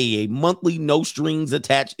next day a monthly no strings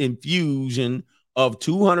attached infusion of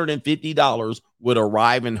 $250 would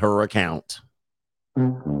arrive in her account.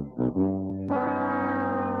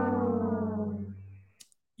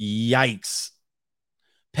 Yikes.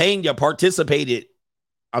 Pena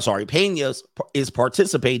is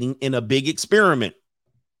participating in a big experiment.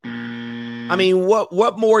 I mean,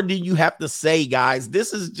 what more do you have to say, guys?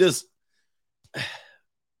 This is just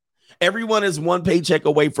everyone is one paycheck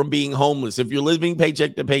away from being homeless. If you're living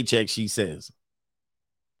paycheck to paycheck, she says.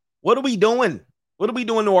 What are we doing? What are we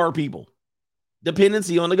doing to our people?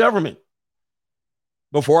 Dependency on the government.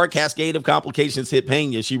 Before a cascade of complications hit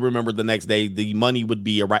Pena, she remembered the next day the money would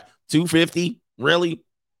be around $250. Really?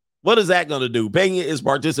 What is that going to do? Pena is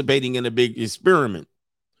participating in a big experiment.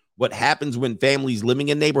 What happens when families living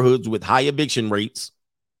in neighborhoods with high eviction rates,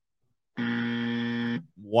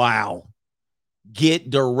 wow,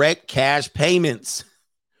 get direct cash payments?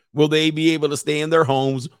 Will they be able to stay in their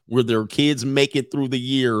homes where their kids make it through the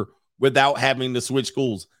year without having to switch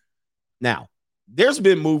schools? Now, there's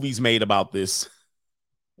been movies made about this.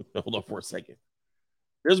 Hold on for a second.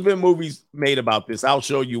 There's been movies made about this. I'll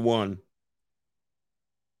show you one.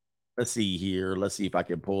 Let's see here. Let's see if I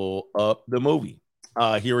can pull up the movie.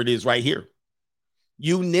 Here it is right here.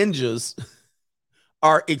 You ninjas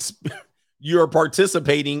are you're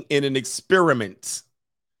participating in an experiment.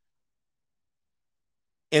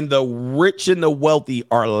 And the rich and the wealthy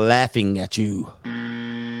are laughing at you.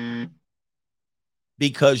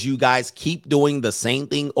 Because you guys keep doing the same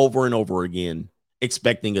thing over and over again,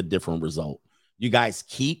 expecting a different result. You guys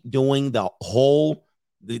keep doing the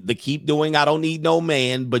keep doing, I don't need no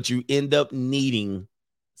man, but you end up needing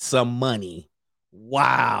some money.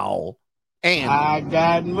 Wow. And I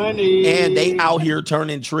got money. And they out here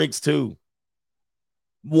turning tricks too.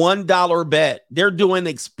 $1 bet. They're doing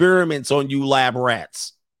experiments on you lab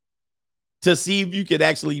rats to see if you can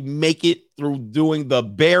actually make it through doing the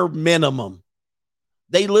bare minimum.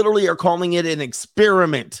 They literally are calling it an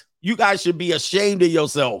experiment. You guys should be ashamed of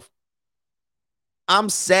yourself. I'm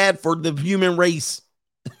sad for the human race.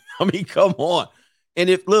 I mean, come on. And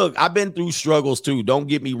I've been through struggles too. Don't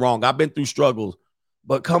get me wrong. I've been through struggles.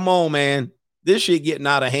 But come on, man. This shit getting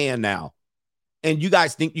out of hand now. And you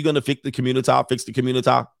guys think you're going to fix the community?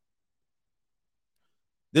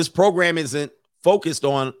 This program isn't focused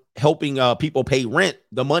on helping people pay rent.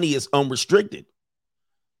 The money is unrestricted.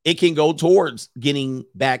 It can go towards getting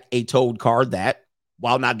back a towed car that,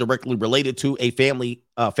 while not directly related to a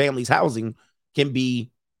family's housing, can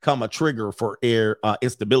become a trigger for air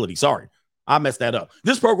instability. Sorry, I messed that up.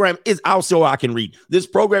 This program is also I can read. This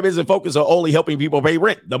program isn't focused on only helping people pay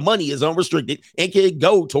rent. The money is unrestricted and can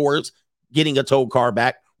go towards getting a towed car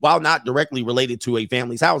back, while not directly related to a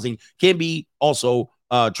family's housing, can be also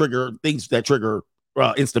trigger things that trigger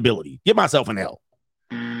instability. Give myself an L.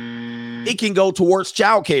 It can go towards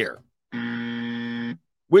childcare,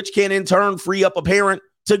 which can in turn free up a parent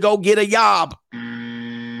to go get a job.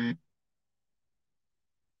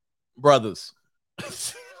 Brothers,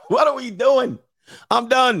 what are we doing? I'm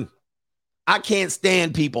done. I can't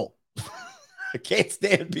stand people. I can't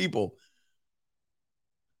stand people.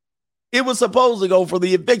 It was supposed to go for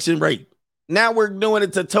the eviction rate. Now we're doing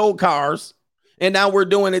it to tow cars, and now we're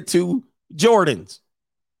doing it to Jordans.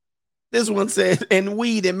 This one says, and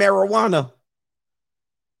weed and marijuana.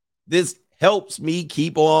 This helps me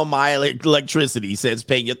keep on my electricity, says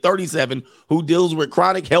Pena, 37, who deals with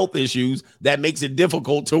chronic health issues that makes it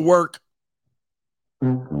difficult to work.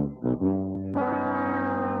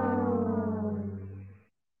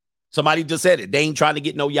 Somebody just said it. They ain't trying to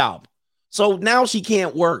get no job. So now she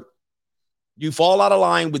can't work. You fall out of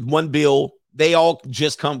line with one bill, they all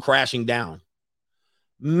just come crashing down.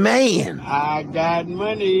 Man, I got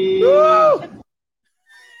money.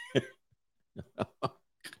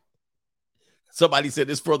 Somebody said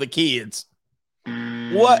it's for the kids.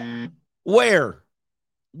 What? Where?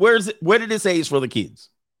 Where's it? Where did it say it's for the kids?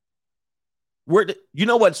 You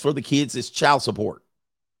know what's for the kids? It's child support.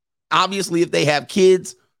 Obviously, if they have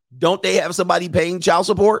kids, don't they have somebody paying child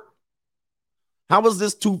support? How was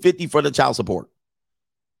this $250 for the child support?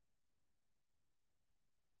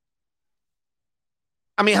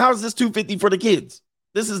 I mean, how is this $250 for the kids?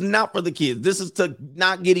 This is not for the kids. This is to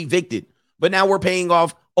not get evicted. But now we're paying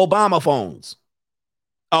off Obama phones.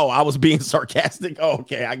 Oh, I was being sarcastic. Oh,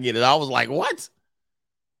 okay, I get it. I was like, what?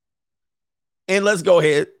 And let's go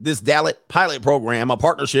ahead. This Dallas pilot program, a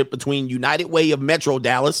partnership between United Way of Metro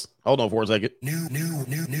Dallas. Hold on for a second. New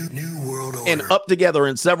world order. And Up Together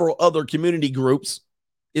and several other community groups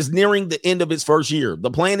is nearing the end of its first year.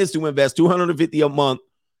 The plan is to invest $250 a month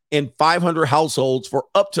in 500 households for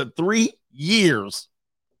up to 3 years.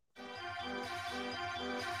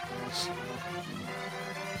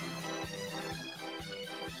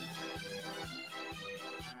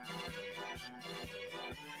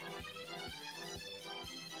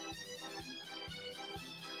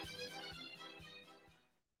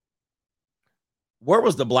 Where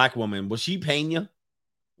was the black woman? Was she Pena?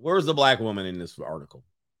 Where's the black woman in this article?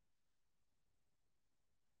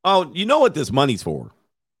 Oh, you know what this money's for?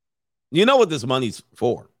 You know what this money's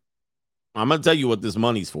for? I'm going to tell you what this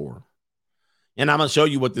money's for. And I'm going to show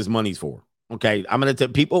you what this money's for. Okay. I'm going to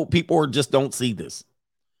tell people just don't see this.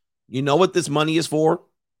 You know what this money is for?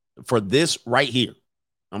 For this right here.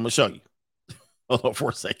 I'm going to show you. Hold on for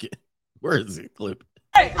a second. Where is it, clip?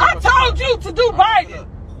 Hey, I told you to do Biden.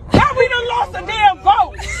 Now we done lost a damn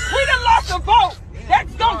vote. We done lost a vote.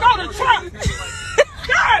 That's gonna go to Trump.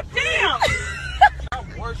 God damn.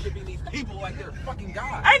 I'm worshiping these people like they're fucking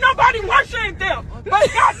God. Ain't nobody worshiping them.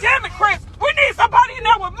 But God damn it, Chris, we need somebody in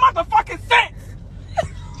there with motherfucking sense.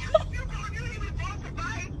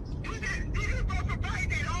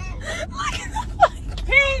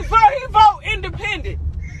 He vote independent.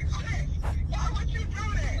 Why would you do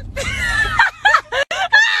that?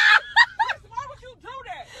 Why would you do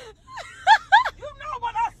that? You know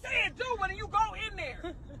what I said do when you go in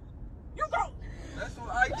there. You go. That's what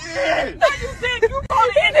I did. No, you said you go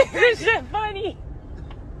in there. This shit funny.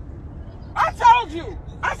 I told you.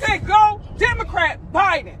 I said go Democrat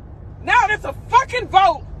Biden. Now there's a fucking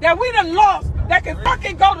vote that we done lost that can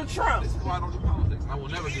fucking go to Trump. This is why I don't do politics. I will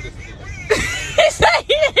never do this again. He said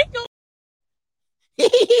he ain't going.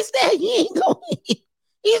 He said he ain't going.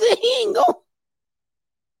 He said he ain't going.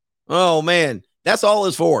 Oh, man. That's all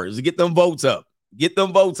it's for, is to get them votes up. Get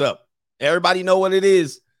them votes up. Everybody know what it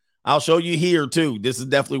is. I'll show you here, too. This is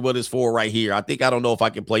definitely what it's for right here. I don't know if I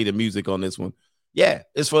can play the music on this one. Yeah,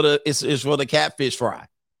 it's for the catfish fry.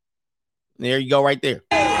 There you go right there.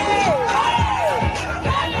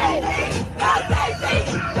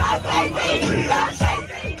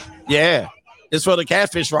 Yeah, it's for the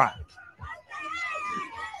catfish fry.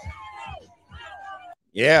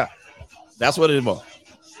 Yeah, that's what it's for.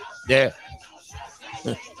 Yeah.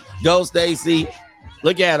 Go, Stacy.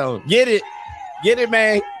 Look at him. Get it. Get it,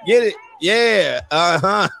 man. Get it. Yeah.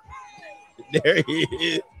 Uh-huh. There he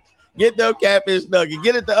is. Get the catfish nugget.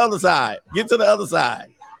 Get it the other side. Get to the other side.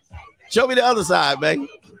 Show me the other side, man.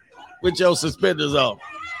 With your suspenders on.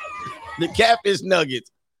 The catfish nuggets.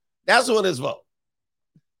 That's what it's for.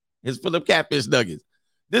 It's for the catfish nuggets.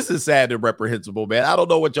 This is sad and reprehensible, man. I don't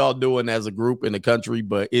know what y'all doing as a group in the country,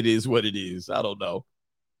 but it is what it is. I don't know.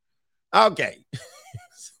 Okay.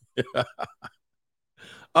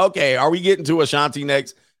 Okay, are we getting to Ashanti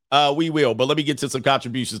next? We will, but let me get to some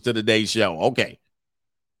contributions to today's show. Okay.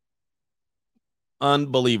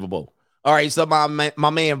 Unbelievable. All right, so my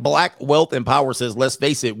man Black Wealth and Power says, let's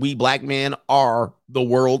face it, we black men are the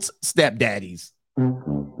world's stepdaddies.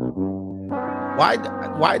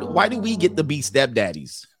 Why do we get to be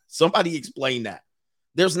stepdaddies? Somebody explain that.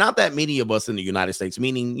 There's not that many of us in the United States,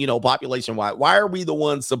 meaning, population-wide. Why are we the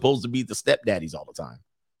ones supposed to be the stepdaddies all the time?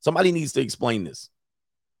 Somebody needs to explain this.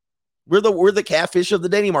 We're the catfish of the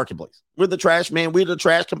dating marketplace. We're the trash man. We're the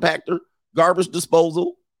trash compactor, garbage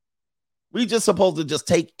disposal. We just supposed to just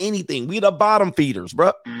take anything. We the bottom feeders,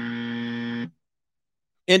 bro. And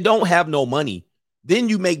don't have no money. Then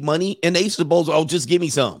you make money and they supposed to, just give me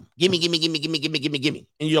some. Give me.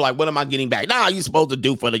 And you're like, what am I getting back? Nah, you supposed to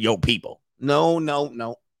do for your people.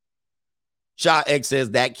 No. Shaw X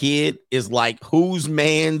says that kid is like, whose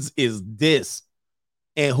man's is this?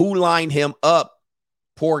 And who lined him up?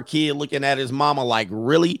 Poor kid looking at his mama like,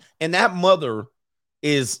 really? And that mother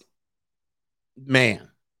is, man,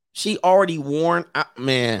 she already warned,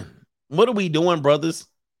 man, what are we doing, brothers?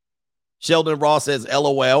 Sheldon Ross says,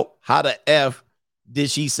 LOL, how the F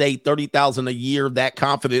did she say 30,000 a year that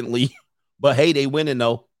confidently? But hey, they winning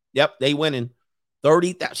though. Yep, they winning.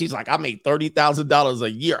 30,000. She's like, I made $30,000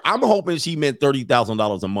 a year. I'm hoping she meant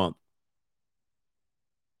 $30,000 a month.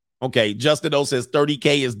 Okay, Justin O says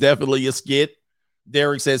 30K is definitely a skit.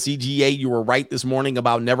 Derek says, CGA, you were right this morning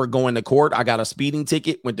about never going to court. I got a speeding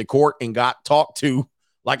ticket, went to court, and got talked to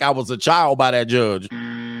like I was a child by that judge.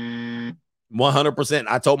 100%.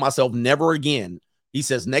 I told myself never again. He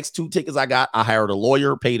says, next 2 tickets I got, I hired a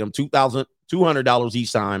lawyer, paid him $2,200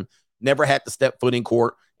 each time, never had to step foot in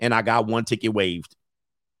court, and I got 1 ticket waived.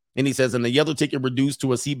 And he says, and the other ticket reduced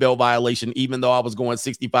to a seatbelt violation, even though I was going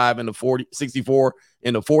 64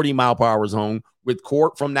 in the 40 mile per hour zone. With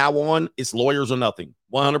court from now on, it's lawyers or nothing.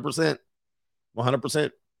 100%.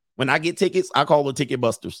 100%. When I get tickets, I call the ticket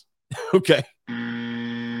busters. Okay.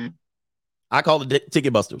 I call the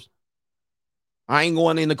ticket busters. I ain't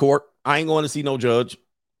going into court. I ain't going to see no judge.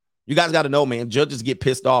 You guys got to know, man, judges get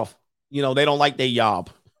pissed off. They don't like their job.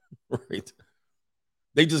 Right?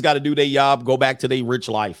 They just got to do their job, go back to their rich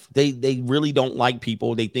life. They really don't like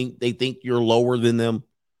people. They think you're lower than them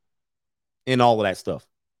and all of that stuff.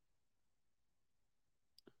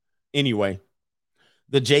 Anyway,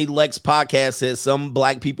 the J Lex podcast says some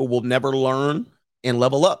black people will never learn and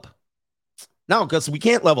level up. No, because we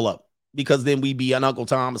can't level up, because then we be an Uncle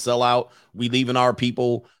Tom, a sellout. We leaving our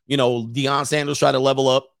people. Deion Sanders try to level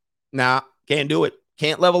up. Nah, can't do it.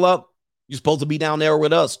 Can't level up. You're supposed to be down there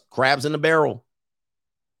with us. Crabs in the barrel.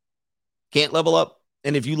 Can't level up.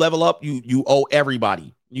 And if you level up, you owe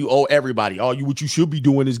everybody. You owe everybody. What you should be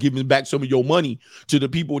doing is giving back some of your money to the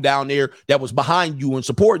people down there that was behind you and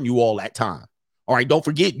supporting you all that time. All right, don't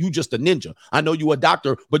forget, you just a ninja. I know you a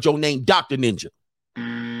doctor, but your name Dr. Ninja.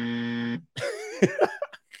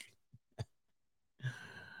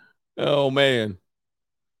 Oh, man.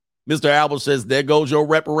 Mr. Albert says, there goes your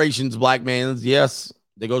reparations, black man. Yes,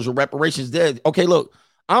 there goes your reparations. There. Okay, look,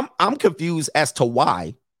 I'm confused as to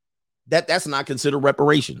why that's not considered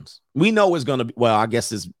reparations. We know it's going to be, well, I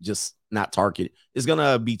guess it's just not targeted. It's going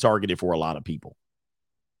to be targeted for a lot of people.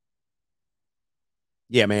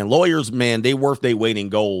 Yeah, man, lawyers, man, they worth their weight in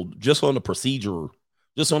gold just on the procedure.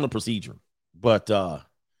 But,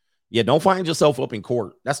 yeah, don't find yourself up in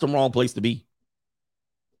court. That's the wrong place to be.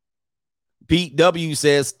 Pete W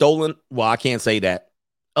says stolen. Well, I can't say that.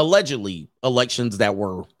 Allegedly, elections that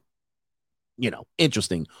were,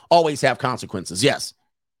 interesting always have consequences. Yes.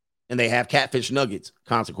 And they have catfish nuggets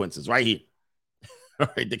consequences right here. All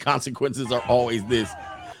right. The consequences are always this.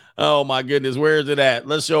 Oh, my goodness. Where is it at?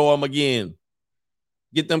 Let's show them again.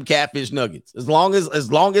 Get them catfish nuggets. As long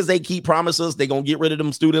as they keep promising us they're going to get rid of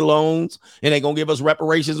them student loans and they're going to give us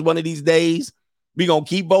reparations one of these days, we're going to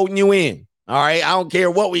keep voting you in. All right. I don't care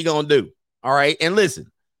what we're going to do. All right. And listen,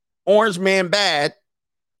 Orange Man bad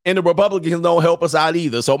and the Republicans don't help us out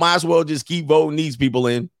either. So might as well just keep voting these people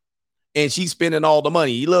in. And she's spending all the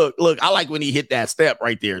money. Look, I like when he hit that step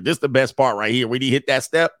right there. This is the best part right here. When he hit that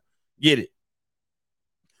step, get it.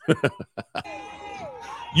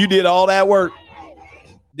 You did all that work.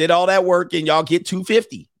 And y'all get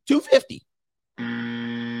 $250.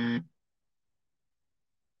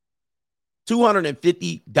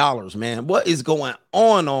 $250, man. What is going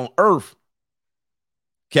on earth?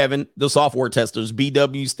 Kevin, the software testers,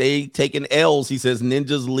 BW stay taking L's. He says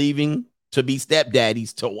ninjas leaving to be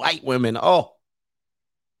stepdaddies to white women. Oh,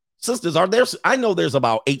 sisters, I know there's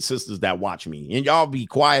about 8 sisters that watch me, and y'all be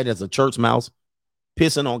quiet as a church mouse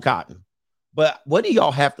pissing on cotton. But what do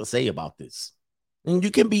y'all have to say about this? And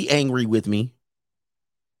you can be angry with me.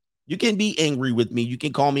 You can be angry with me. You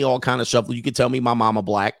can call me all kind of shuffle. You can tell me my mama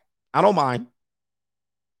black. I don't mind.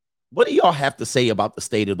 What do y'all have to say about the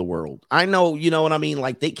state of the world? I know, you know what I mean?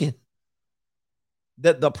 Like they can,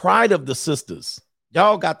 the pride of the sisters,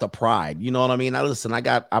 y'all got the pride. You know what I mean? Now listen,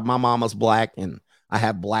 my mama's black and I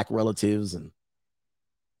have black relatives, and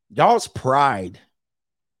y'all's pride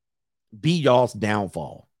be y'all's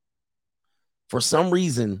downfall. For some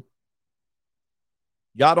reason,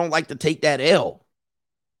 y'all don't like to take that L.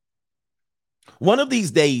 One of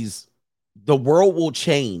these days, the world will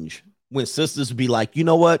change when sisters be like, you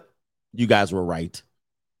know what? You guys were right.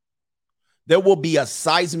 There will be a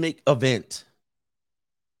seismic event.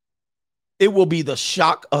 It will be the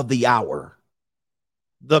shock of the hour.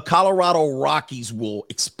 The Colorado Rockies will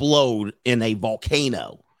explode in a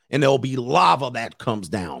volcano, and there'll be lava that comes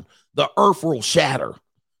down. The earth will shatter.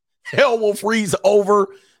 Hell will freeze over.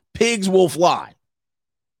 Pigs will fly.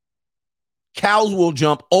 Cows will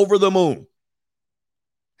jump over the moon.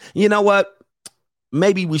 You know what?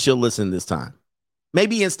 Maybe we should listen this time.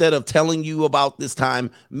 Maybe instead of telling you about this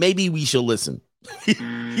time, maybe we should listen.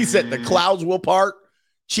 He said the clouds will part.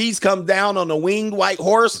 Cheese comes down on a winged white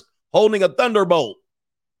horse holding a thunderbolt.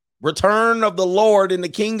 Return of the Lord and the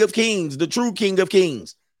King of Kings, the true King of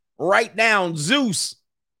Kings. Right down, Zeus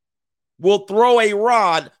will throw a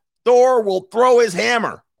rod. Thor will throw his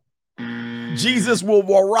hammer. Jesus will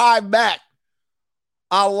arrive back.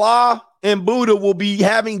 Allah and Buddha will be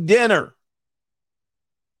having dinner.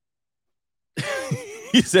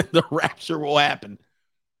 He said the rapture will happen.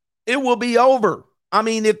 It will be over. I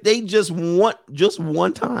mean, if they just want just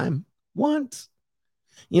one time, once,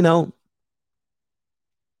 you know,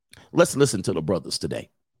 let's listen to the brothers today.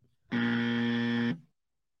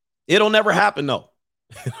 It'll never happen, though.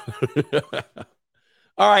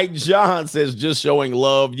 All right, John says, just showing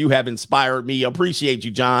love. You have inspired me. Appreciate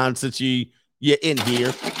you, John, since you're in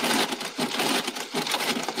here.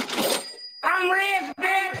 I'm rich,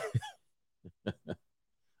 bitch.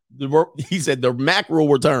 He said the Mac will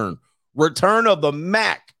return. Return of the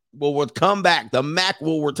Mac will come back. The Mac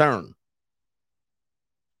will return.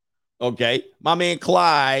 Okay. My man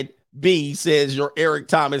Clyde B says your Eric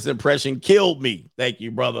Thomas impression killed me. Thank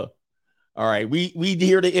you, brother. All right. We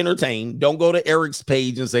here to entertain. Don't go to Eric's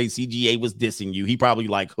page and say CGA was dissing you. He probably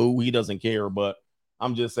like who? He doesn't care, but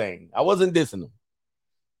I'm just saying. I wasn't dissing him.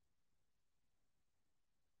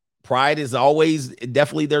 Pride is always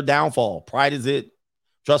definitely their downfall. Pride is it.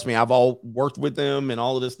 Trust me, I've all worked with them and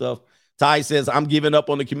all of this stuff. Ty says, I'm giving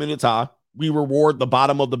up on the community. We reward the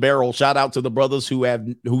bottom of the barrel. Shout out to the brothers who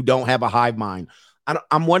don't have a hive mind.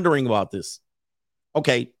 I'm wondering about this.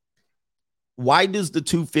 Okay. Why does the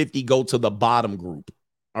 250 go to the bottom group?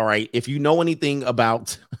 All right. If you know anything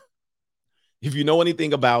about doing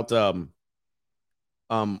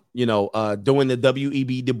the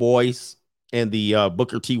W.E.B. Du Bois and the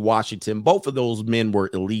Booker T. Washington, both of those men were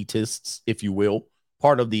elitists, if you will,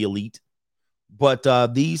 part of the elite.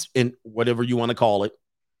 But these, and whatever you want to call it,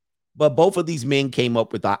 but both of these men came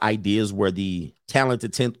up with the ideas where the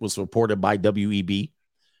Talented 10th was supported by W.E.B.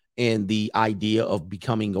 and the idea of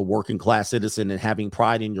becoming a working class citizen and having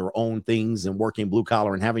pride in your own things and working blue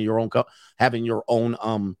collar and having your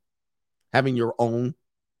own,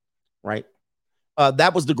 right?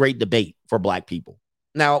 That was the great debate for black people.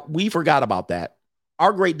 Now, we forgot about that.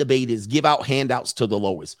 Our great debate is give out handouts to the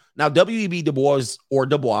lowest. Now, W.E.B. Du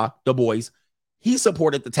Bois, he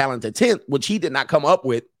supported the Talented 10th, which he did not come up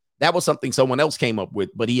with. That was something someone else came up with,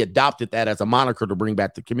 but he adopted that as a moniker to bring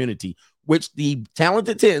back the community, which the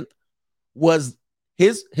Talented 10th was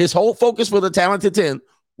his whole focus for the Talented 10th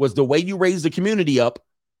was the way you raise the community up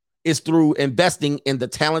is through investing in the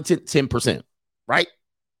talented 10%, right?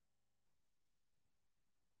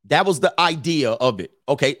 That was the idea of it.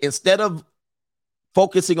 Okay. Instead of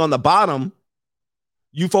focusing on the bottom,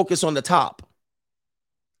 you focus on the top.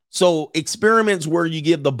 So experiments where you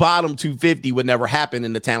give the bottom 250 would never happen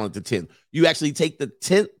in the Talented 10. You actually take the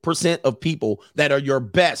 10% of people that are your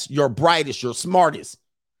best, your brightest, your smartest,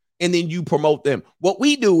 and then you promote them. What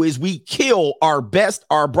we do is we kill our best,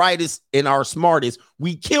 our brightest, and our smartest.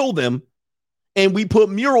 We kill them and we put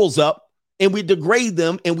murals up and we degrade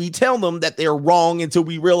them and we tell them that they're wrong until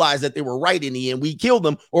we realize that they were right in the end. We kill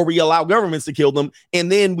them or we allow governments to kill them,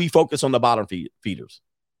 and then we focus on the bottom feeders.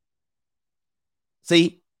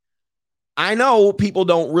 See? I know people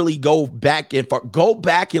don't really go back and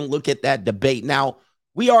look at that debate. Now,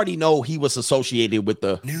 We already know he was associated with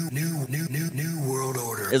the new world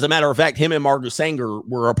order. As a matter of fact, him and Margaret Sanger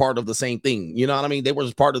were a part of the same thing. You know what I mean? They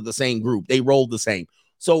were part of the same group. They rolled the same.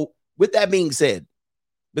 So with that being said,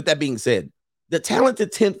 the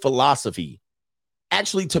talented 10th philosophy,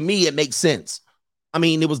 actually, to me, it makes sense. I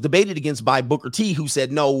mean, it was debated against by Booker T, who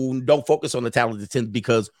said, no, don't focus on the talented 10th,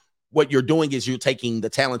 because what you're doing is you're taking the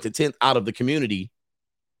talented 10th out of the community.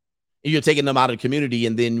 You're taking them out of the community,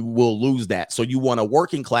 and then we'll lose that. So you want a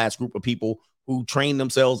working class group of people who train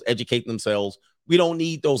themselves, educate themselves. We don't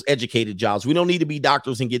need those educated jobs. We don't need to be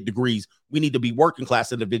doctors and get degrees. We need to be working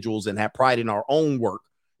class individuals and have pride in our own work.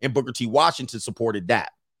 And Booker T. Washington supported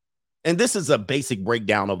that. And this is a basic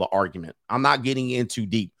breakdown of the argument. I'm not getting in too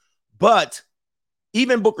deep. But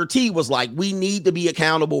even Booker T was like, we need to be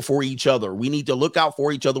accountable for each other. We need to look out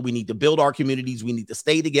for each other. We need to build our communities. We need to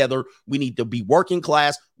stay together. We need to be working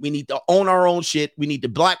class. We need to own our own shit. We need to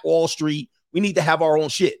Black Wall Street. We need to have our own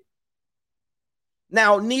shit.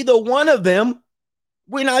 Now, neither one of them,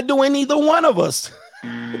 we're not doing neither one of us.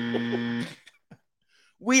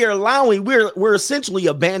 We're essentially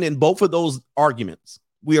abandoning both of those arguments.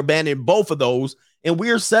 We are abandoning both of those, and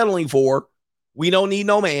we're settling for, we don't need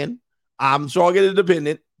no man. I'm strong and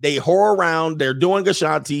independent. They whore around. They're doing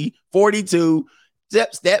Ashanti, 42,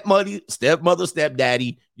 stepmother,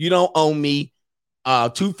 stepdaddy. You don't own me.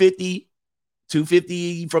 250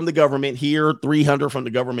 from the government here, 300 from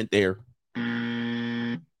the government there.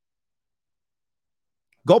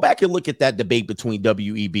 Go back and look at that debate between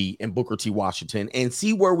WEB and Booker T. Washington and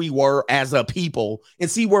see where we were as a people and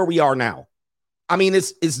see where we are now. I mean,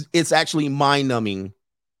 it's actually mind-numbing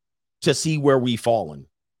to see where we've fallen.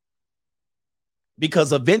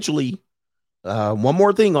 Because eventually, one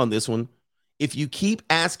more thing on this one, if you keep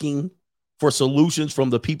asking for solutions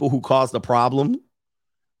from the people who caused the problem,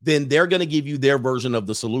 then they're going to give you their version of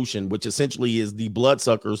the solution, which essentially is the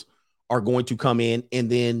bloodsuckers are going to come in and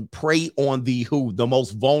then prey on the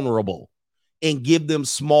most vulnerable, and give them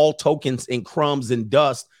small tokens and crumbs and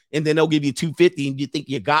dust. And then they'll give you 250 and you think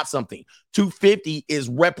you got something. 250 is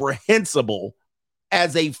reprehensible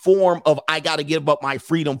as a form of, I got to give up my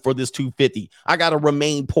freedom for this 250. I got to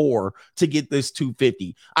remain poor to get this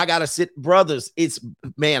 250. I got to sit, brothers.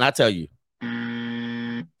 Man, I tell you,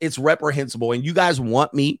 it's reprehensible. And you guys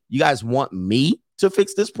want me to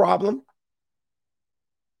fix this problem?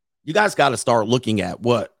 You guys got to start looking at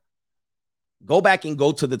what? Go back and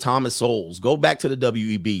go to the Thomas Sowells. Go back to the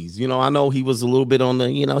WEBs. You know, I know he was a little bit on the,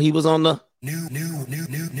 he was on the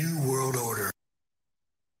new world order.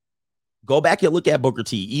 Go back and look at Booker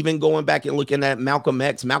T. Even going back and looking at Malcolm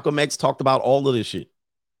X. Malcolm X talked about all of this shit.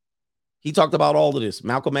 He talked about all of this.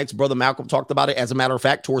 Malcolm X, brother Malcolm, talked about it. As a matter of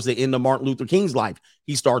fact, towards the end of Martin Luther King's life,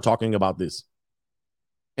 he started talking about this.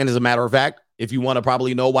 And as a matter of fact, if you want to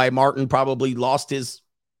probably know why Martin probably lost his,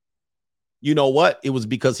 you know what? It was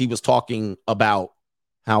because he was talking about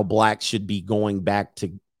how blacks should be going back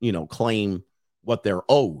to, claim what they're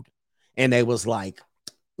owed. And they was like,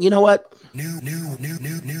 you know what? New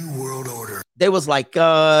world order. They was like,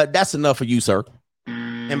 that's enough for you, sir.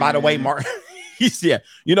 And by the way, Martin, yeah,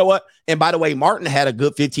 you know what? And by the way, Martin had a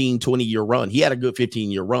good 15, 20-year run. He had a good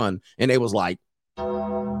 15-year run. And they was like,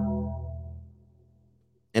 and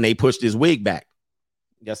they pushed his wig back.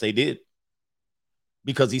 Yes, they did.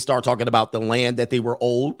 Because he started talking about the land that they were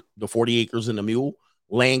owed, the 40 acres and a mule,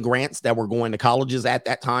 land grants that were going to colleges at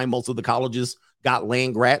that time. Most of the colleges got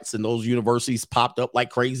land grants, and those universities popped up like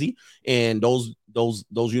crazy. And those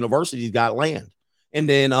universities got land. And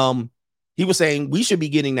then he was saying we should be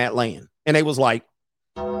getting that land. And they was like,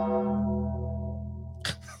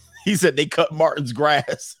 he said they cut Martin's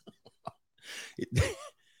grass.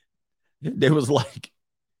 They was like,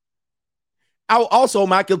 also,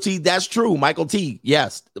 Michael T., that's true. Michael T.,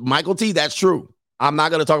 yes. Michael T., that's true. I'm not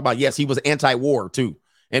going to talk about, yes, he was anti-war, too.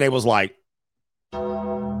 And it was like,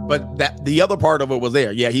 but that the other part of it was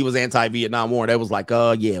there. Yeah, he was anti-Vietnam War. That was like,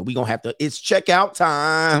 yeah, we going to have to, it's checkout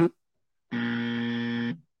time.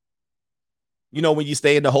 You know, when you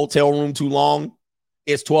stay in the hotel room too long,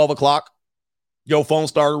 it's 12 o'clock. Your phone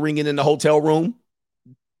started ringing in the hotel room.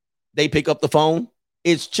 They pick up the phone.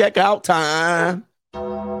 It's checkout time.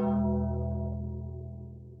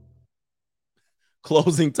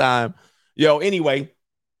 Closing time. Anyway,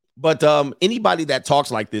 but anybody that talks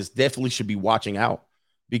like this definitely should be watching out,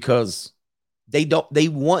 because they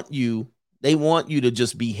want you to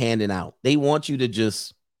just be handing out. They want you to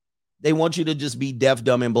just be deaf,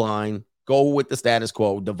 dumb, and blind. Go with the status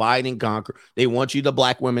quo, divide and conquer. They want you to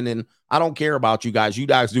black women, and I don't care about you guys. You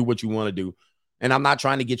guys do what you want to do. And I'm not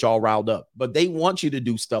trying to get y'all riled up, but they want you to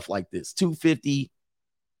do stuff like this. 250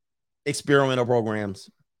 experimental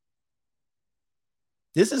programs.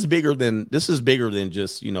 This is bigger than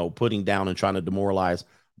just, putting down and trying to demoralize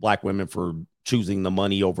black women for choosing the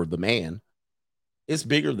money over the man. It's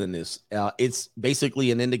bigger than this. It's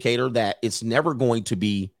basically an indicator that it's never going to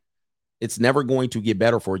get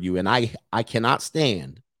better for you. And I cannot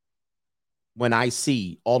stand when I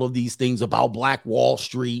see all of these things about Black Wall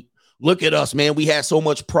Street. Look at us, man. We had so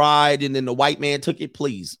much pride, and then the white man took it.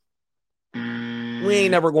 Please. We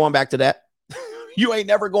ain't never going back to that. You ain't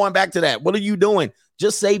never going back to that. What are you doing?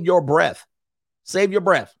 Just save your breath. Save your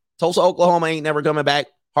breath. Tulsa, Oklahoma ain't never coming back.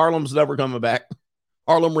 Harlem's never coming back.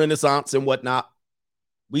 Harlem Renaissance and whatnot.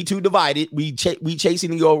 We too divided.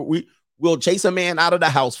 We'll chase a man out of the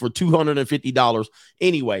house for $250.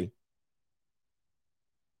 Anyway,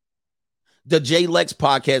 the Jay Lex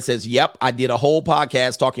podcast says, yep, I did a whole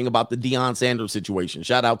podcast talking about the Deion Sanders situation.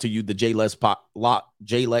 Shout out to you, the Jay Lex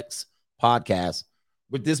podcast.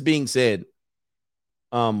 With this being said,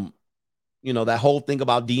 that whole thing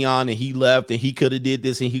about Deion and he left and he could have did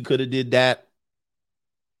this and he could have did that.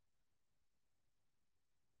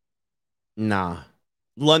 Nah.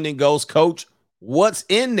 London Ghost, coach, what's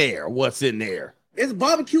in there? What's in there? It's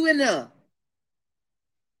barbecue in there.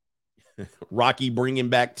 Rocky bringing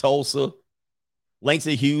back Tulsa.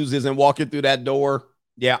 Langston Hughes isn't walking through that door.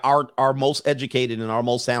 Yeah, our most educated and our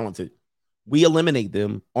most talented. We eliminate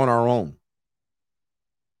them on our own.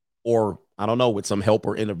 Or, I don't know, with some help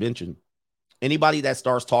or intervention. Anybody that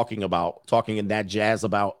starts talking in that jazz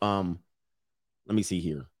about, let me see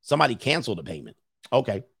here. Somebody canceled a payment.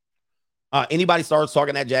 Okay. Anybody starts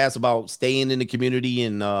talking that jazz about staying in the community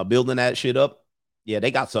and building that shit up, yeah,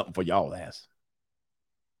 they got something for y'all ass.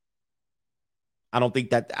 I don't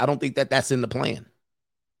think that that's in the plan.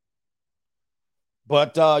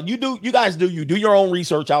 But you guys do your own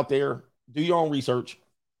research out there. Do your own research.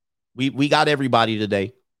 We got everybody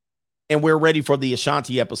today. And we're ready for the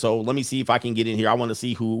Ashanti episode. Let me see if I can get in here. I want to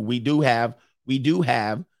see who we do have. We do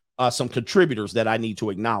have some contributors that I need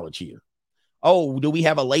to acknowledge here. Oh, do we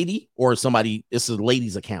have a lady or somebody? This is a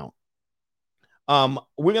lady's account.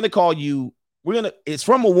 We're going to call you. It's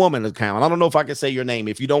from a woman account. I don't know if I can say your name.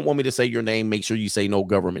 If you don't want me to say your name, make sure you say no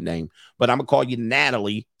government name. But I'm going to call you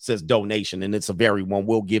Natalie, says donation. And it's a very one.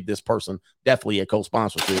 We'll give this person definitely a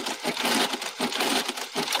co-sponsorship.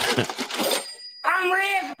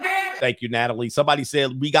 Thank you, Natalie. Somebody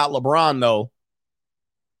said we got LeBron, though.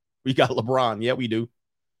 We got LeBron. Yeah, we do.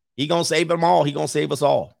 He going to save them all. He going to save us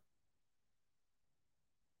all.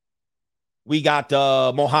 We got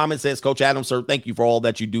Mohammed says, Coach Adams, sir, thank you for all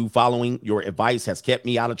that you do. Following your advice has kept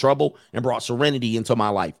me out of trouble and brought serenity into my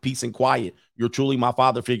life. Peace and quiet. You're truly my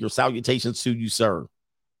father figure. Salutations to you, sir.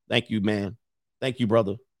 Thank you, man. Thank you,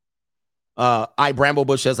 brother. I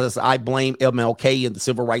Bramblebush says, I blame MLK and the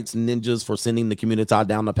civil rights ninjas for sending the community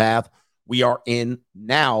down the path we are in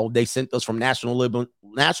now. They sent us from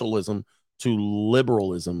nationalism to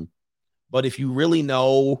liberalism. But if you really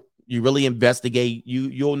know, you really investigate,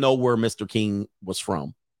 you'll know where Mr. King was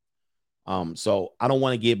from. So I don't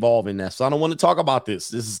want to get involved in that. So I don't want to talk about this.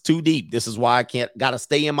 This is too deep. This is why I got to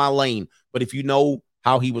stay in my lane. But if you know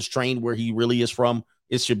how he was trained, where he really is from,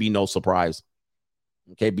 it should be no surprise.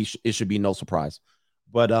 Okay, it should be no surprise.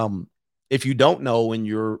 But if you don't know and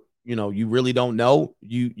you really don't know,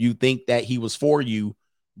 you think that he was for you.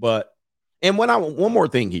 But one more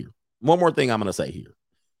thing I'm going to say here.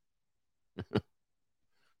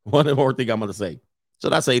 One more thing I'm going to say.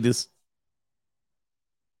 Should I say this?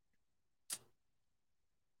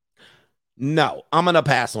 No, I'm going to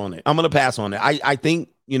pass on it. I think,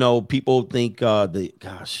 people think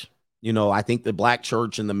I think the black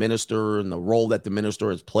church and the minister and the role that the minister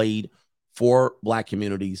has played for black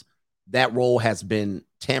communities, that role has been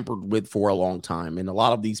tampered with for a long time. And a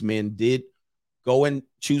lot of these men did go and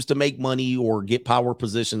choose to make money or get power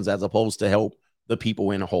positions as opposed to help the people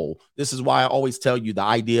in a whole. This is why I always tell you the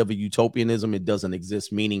idea of a utopianism, it doesn't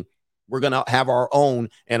exist, meaning we're going to have our own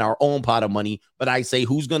pot of money. But I say,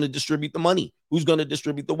 who's going to distribute the money? Who's going to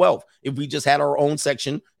distribute the wealth? If we just had our own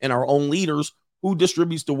section and our own leaders, who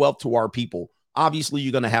distributes the wealth to our people? Obviously,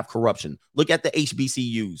 you're going to have corruption. Look at the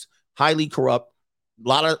HBCUs, highly corrupt, a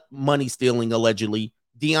lot of money stealing, allegedly.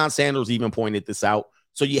 Deion Sanders even pointed this out.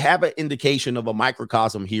 So you have an indication of a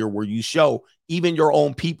microcosm here where you show even your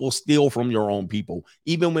own people steal from your own people.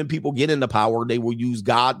 Even when people get into power, they will use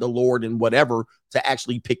God, the Lord, and whatever to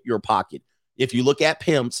actually pick your pocket. If you look at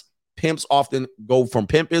pimps often go from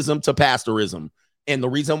pimpism to pastorism. And the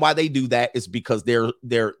reason why they do that is because their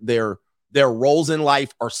roles in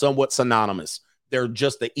life are somewhat synonymous. They're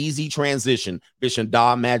just the easy transition. Vision,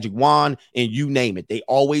 Da, Magic Wand, and you name it. They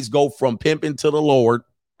always go from pimping to the Lord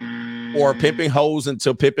or pimping hoes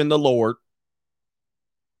into pimping the Lord.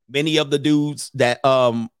 Many of the dudes that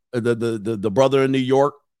the brother in New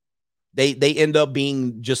York, they end up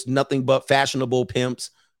being just nothing but fashionable pimps,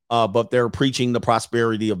 but they're preaching the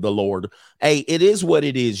prosperity of the Lord. Hey, it is what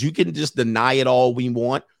it is. You can just deny it all we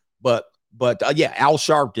want, but yeah, Al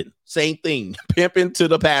Sharpton, same thing. Pimping to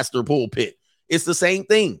the pastor pulpit. It's the same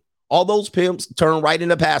thing. All those pimps turn right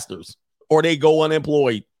into pastors, or they go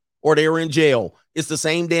unemployed, or they're in jail. It's the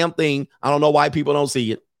same damn thing. I don't know why people don't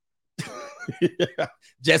see it.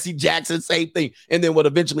 Jesse Jackson, same thing. And then what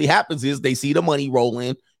eventually happens is they see the money roll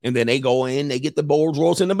in, and then they go in, they get the Rolls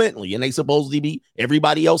Royce and the Bentley, and they supposedly be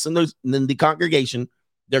everybody else in the congregation.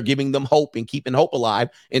 They're giving them hope and keeping hope alive,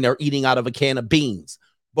 and they're eating out of a can of beans.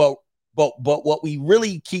 But what we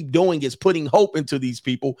really keep doing is putting hope into these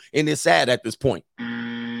people, and it's sad at this point.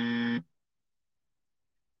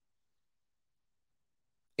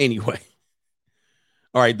 Anyway.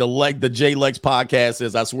 All right, the J Lex podcast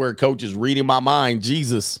says, I swear coach is reading my mind.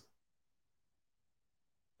 Jesus.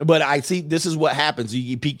 But I see this is what happens.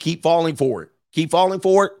 You keep falling for it. Keep falling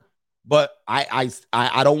for it. But I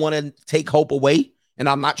don't want to take hope away, and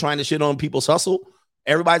I'm not trying to shit on people's hustle.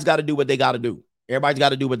 Everybody's got to do what they got to do. Everybody's got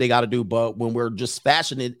to do what they got to do. But when we're just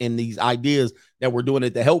passionate in these ideas that we're doing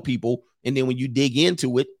it to help people, and then when you dig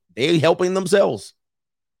into it, they're helping themselves.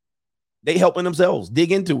 They helping themselves.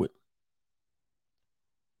 Dig into it.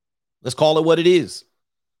 Let's call it what it is.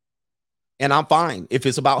 And I'm fine. If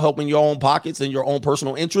it's about helping your own pockets and your own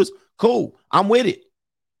personal interests, cool. I'm with it.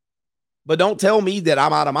 But don't tell me that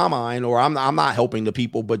I'm out of my mind, or I'm not helping the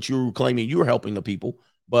people, but you're claiming you're helping the people,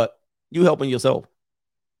 but you helping yourself.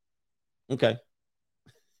 Okay.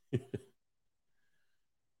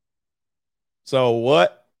 So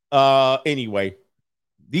what? Anyway,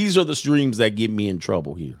 these are the streams that get me in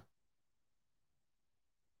trouble here.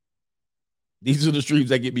 These are the streams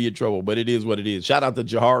that get me in trouble, but it is what it is. Shout out to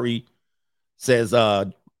Jahari. Says,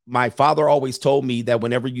 my father always told me that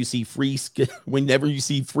whenever you see free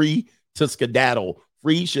to skedaddle,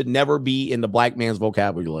 free should never be in the black man's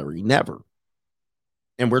vocabulary. Never.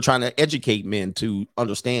 And we're trying to educate men to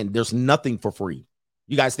understand there's nothing for free.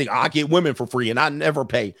 You guys think, I get women for free and I never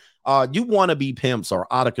pay. You want to be pimps are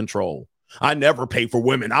out of control. I never pay for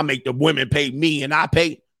women. I make the women pay me and I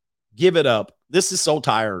pay. Give it up. This is so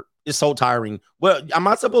tired. It's so tiring. Well, am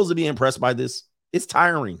I supposed to be impressed by this? It's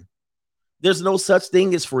tiring. There's no such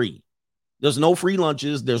thing as free. There's no free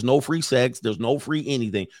lunches. There's no free sex. There's no free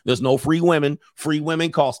anything. There's no free women. Free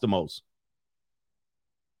women cost the most.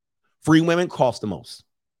 Free women cost the most.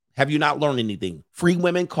 Have you not learned anything? Free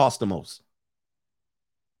women cost the most.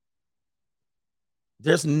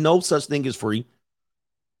 There's no such thing as free.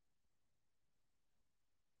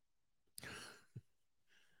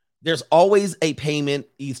 There's always a payment.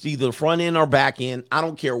 It's either front end or back end. I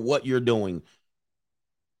don't care what you're doing.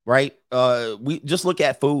 Right? We just look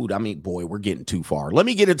at food. I mean, boy, we're getting too far. Let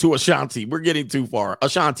me get into Ashanti. We're getting too far.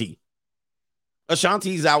 Ashanti's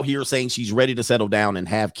out here saying she's ready to settle down and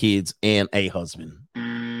have kids and a husband.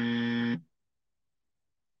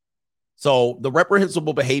 So the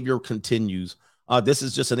reprehensible behavior continues. This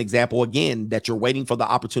is just an example, again, that you're waiting for the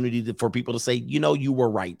opportunity for people to say, you were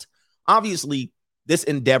right. Obviously, this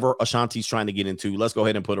endeavor Ashanti's trying to get into, let's go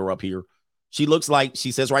ahead and put her up here. She looks like,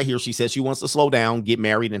 she says right here, she says she wants to slow down, get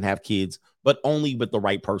married, and have kids, but only with the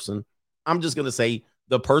right person. I'm just going to say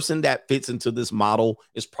the person that fits into this model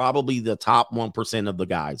is probably the top 1% of the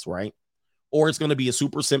guys, right? Or it's going to be a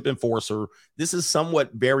super simp enforcer. This is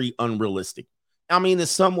somewhat very unrealistic. I mean,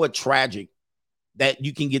 it's somewhat tragic that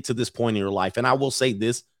you can get to this point in your life. And I will say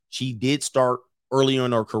this, she did start earlier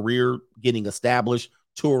in her career, getting established,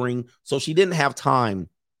 touring. So she didn't have time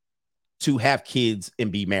to have kids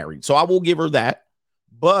and be married. So I will give her that.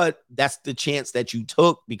 But that's the chance that you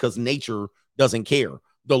took because nature doesn't care.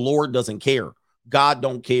 The Lord doesn't care. God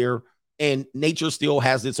don't care. And nature still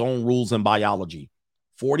has its own rules in biology.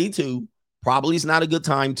 42 probably is not a good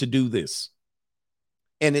time to do this.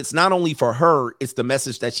 And it's not only for her, it's the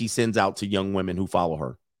message that she sends out to young women who follow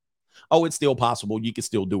her. Oh, it's still possible. You can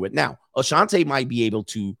still do it. Now, Ashanti might be able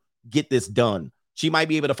to get this done. She might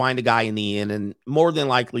be able to find a guy in the end, and more than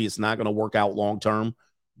likely it's not going to work out long term,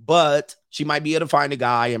 but she might be able to find a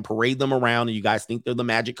guy and parade them around, and you guys think they're the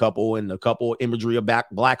magic couple and the couple imagery of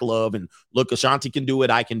black love, and look, Ashanti can do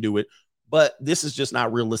it, I can do it. But this is just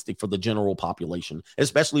not realistic for the general population,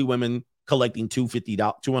 especially women collecting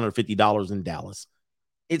 $250 in Dallas.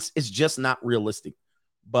 It's just not realistic.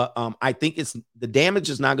 But I think the damage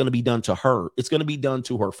is not going to be done to her. It's going to be done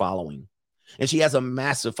to her following. And she has a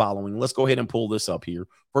massive following. Let's go ahead and pull this up here.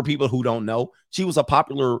 For people who don't know, she was a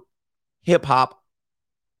popular hip hop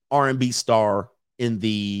R&B star in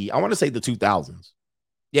I want to say the 2000s.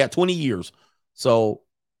 Yeah, 20 years. So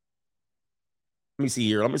me see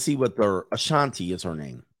here. Let me see what their Ashanti is her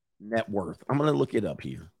name. Net worth. I'm going to look it up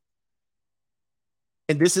here.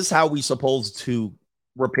 And this is how we're supposed to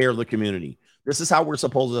repair the community. This is how we're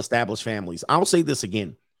supposed to establish families. I'll say this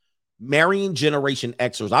again. Marrying Generation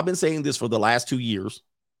Xers. I've been saying this for the last 2 years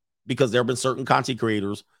because there have been certain content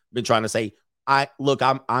creators been trying to say,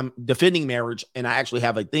 I'm defending marriage, and I actually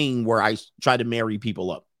have a thing where I try to marry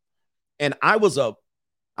people up. And I was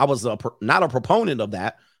not a proponent of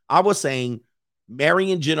that. I was saying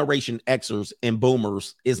marrying Generation Xers and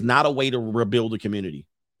boomers is not a way to rebuild a community.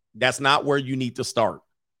 That's not where you need to start.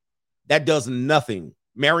 That does nothing.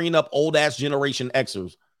 Marrying up old ass Generation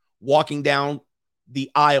Xers, walking down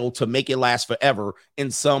the aisle to make it last forever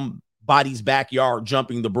in somebody's backyard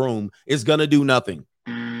jumping the broom is going to do nothing.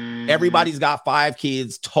 Everybody's got 5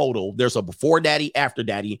 kids total. There's a before daddy, after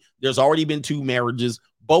daddy. There's already been 2 marriages.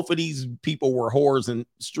 Both of these people were whores and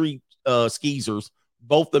street skeezers,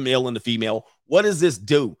 both the male and the female. What does this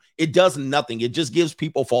do? It does nothing. It just gives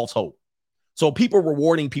people false hope. So people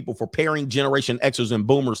rewarding people for pairing Generation Xers and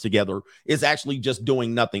boomers together is actually just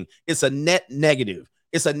doing nothing. It's a net negative.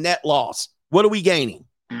 It's a net loss. What are we gaining?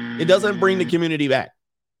 It doesn't bring the community back.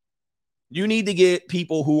 You need to get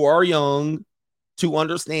people who are young to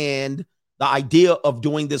understand the idea of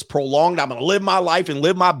doing this prolonged. I'm going to live my life and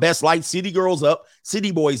live my best life. City girls up,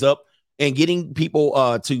 city boys up, and getting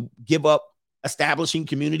people to give up establishing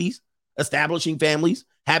communities, establishing families,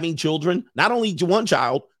 having children, not only 1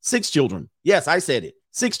 child, 6 children. Yes, I said it.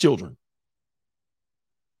 6 children.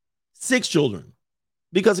 6 children.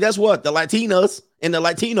 Because guess what? The Latinas and the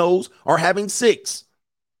Latinos are having 6.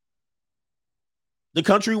 The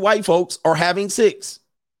country white folks are having 6.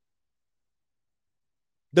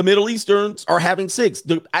 The Middle Easterns are having 6.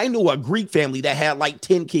 I knew a Greek family that had like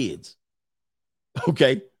 10 kids.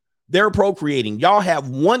 Okay. They're procreating. Y'all have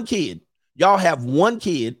 1 kid. Y'all have 1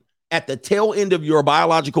 kid at the tail end of your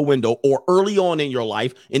biological window or early on in your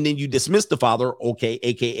life. And then you dismiss the father, okay,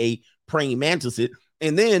 AKA praying mantis it.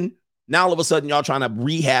 And then now all of a sudden y'all trying to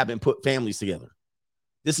rehab and put families together.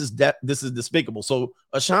 This is despicable. So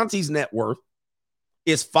Ashanti's net worth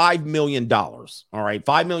is $5 million. All right.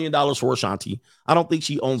 $5 million for Ashanti. I don't think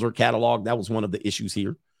she owns her catalog. That was one of the issues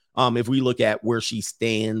here. If we look at where she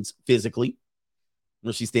stands physically,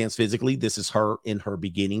 this is her in her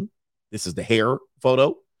beginning. This is the hair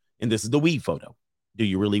photo, and this is the weave photo. Do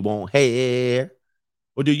you really want hair,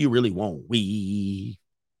 or do you really want weave?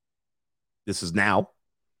 This is now.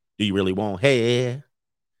 Do you really want hair?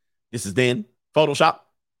 This is then. Photoshop.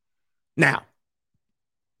 Now.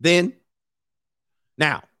 Then.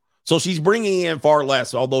 Now. So she's bringing in far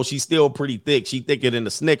less, although she's still pretty thick. She thicker than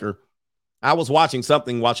the Snicker. I was watching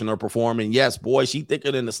her perform, and yes, boy, she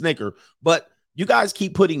thicker than the Snicker. But you guys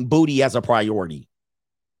keep putting booty as a priority.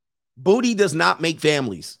 Booty does not make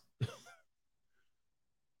families.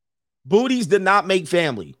 Booties did not make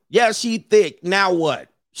family. Yeah, she thick. Now what?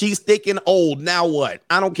 She's thick and old. Now what?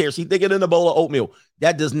 I don't care. She's thicker than a bowl of oatmeal.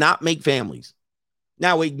 That does not make families.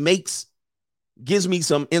 Now it gives me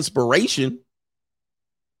some inspiration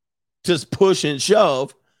to push and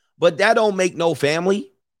shove, but that don't make no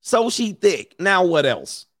family. So she thick. Now what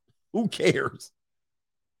else? Who cares?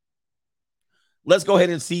 Let's go ahead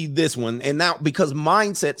and see this one. And now, because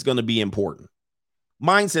mindset's going to be important.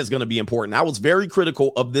 Mindset's going to be important. I was very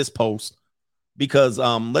critical of this post because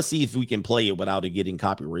let's see if we can play it without it getting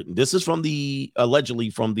copywritten. This is allegedly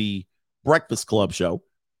from the Breakfast Club show.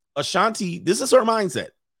 Ashanti, this is her mindset.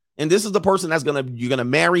 And this is the person you're going to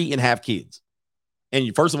marry and have kids.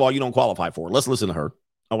 And first of all, you don't qualify for it. Let's listen to her.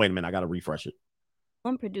 Oh, wait a minute. I got to refresh it.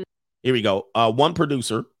 One producer. Here we go. One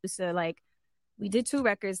producer. Like, we did 2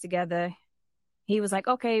 records together. He was like,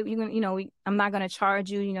 okay, I'm not going to charge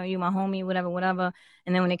you. You my homie, whatever.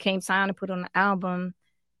 And then when it came time to put on the album,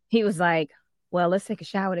 he was like, well, let's take a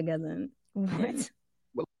shower together. What?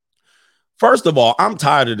 First of all, I'm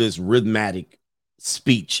tired of this rhythmic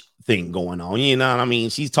speech thing going on. You know what I mean?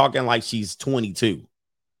 She's talking like she's 22.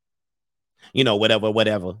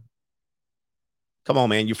 Whatever. Come on,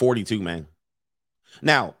 man. You're 42, man.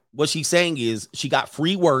 Now, what she's saying is she got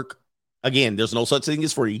free work. Again, there's no such thing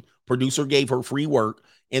as free. Producer gave her free work,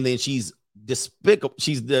 and then she's despicable.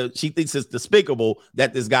 She thinks it's despicable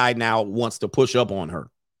that this guy now wants to push up on her.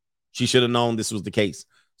 She should have known this was the case.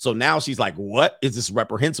 So now she's like, what is this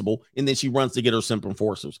reprehensible? And then she runs to get her simp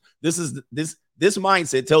enforcers. This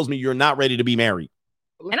mindset tells me you're not ready to be married.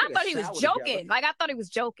 And I thought he was joking. Like, I thought he was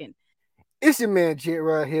joking. It's your man Jet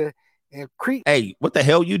right here. And Creek. Hey, what the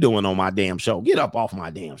hell you doing on my damn show? Get up off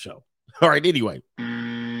my damn show. All right, anyway.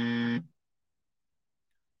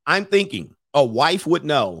 I'm thinking a wife would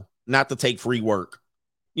know not to take free work.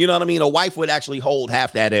 You know what I mean? A wife would actually hold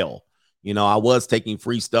half that L. You know, I was taking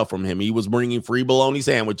free stuff from him. He was bringing free bologna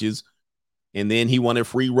sandwiches, and then he wanted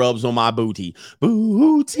free rubs on my booty.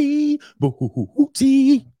 Booty,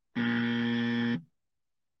 booty. And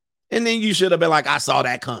then you should have been like, I saw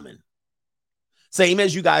that coming. Same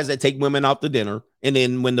as you guys that take women out to dinner, and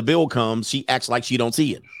then when the bill comes, she acts like she don't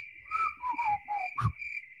see it.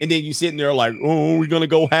 And then you sitting there like, oh, we're going to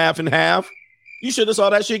go half and half. You should have saw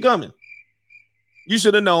that shit coming. You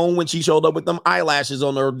should have known when she showed up with them eyelashes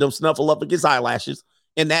on her, them snuffleupagus eyelashes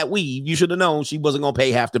and that weave. You should have known she wasn't going to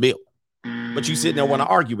pay half the bill. But you sitting there want to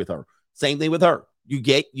argue with her. Same thing with her. You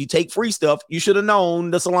take free stuff. You should have known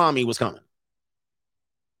the salami was coming.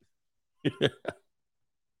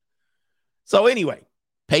 So anyway,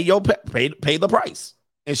 pay the price.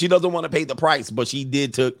 And she doesn't want to pay the price, but she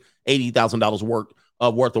did took $80,000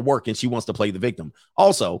 worth of work, and she wants to play the victim.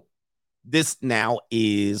 Also, this now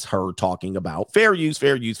is her talking about fair use.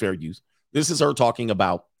 This is her talking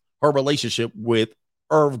about her relationship with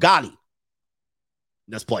Irv Gotti.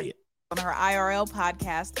 Let's play it. On her IRL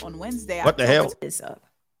podcast on Wednesday. What the hell? This up.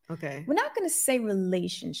 Okay. We're not going to say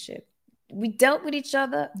relationship. We dealt with each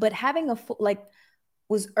other, but having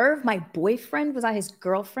was Irv my boyfriend? Was I his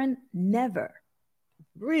girlfriend? Never.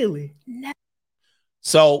 Really? Never.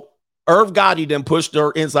 So Irv Gotti then pushed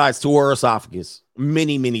her insides to her esophagus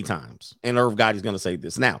many, many times. And Irv Gotti's going to say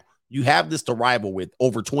this. Now, you have this to rival with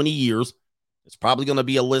over 20 years. It's probably going to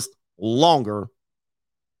be a list longer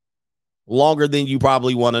than you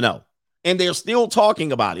probably want to know. And they're still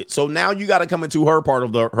talking about it. So now you got to come into her part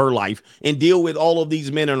of her life and deal with all of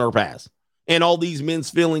these men in her past and all these men's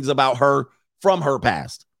feelings about her from her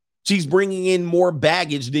past. She's bringing in more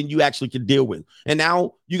baggage than you actually can deal with. And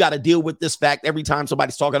now you got to deal with this fact every time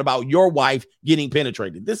somebody's talking about your wife getting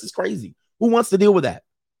penetrated. This is crazy. Who wants to deal with that?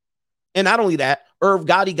 And not only that, Irv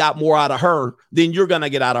Gotti got more out of her than you're going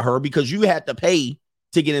to get out of her because you had to pay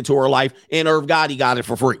to get into her life, and Irv Gotti got it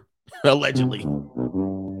for free, allegedly.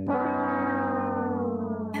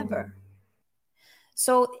 Ever.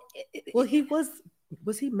 So, well,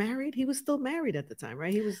 was he married? He was still married at the time,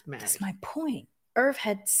 right? He was married. That's my point. Irv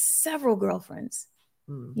had several girlfriends,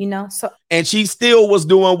 you know? And she still was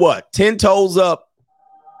doing what? 10 toes up.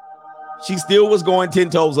 She still was going 10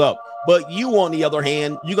 toes up. But you, on the other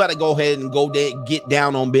hand, you got to go ahead and get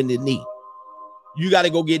down on bended knee. You got to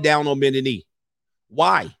go get down on bended knee.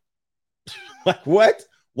 Why? Like what?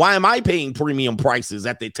 Why am I paying premium prices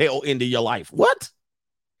at the tail end of your life? What?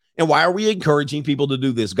 And why are we encouraging people to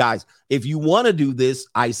do this? Guys, if you want to do this,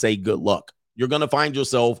 I say good luck. You're going to find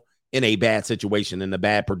yourself in a bad situation, in a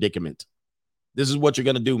bad predicament. This is what you're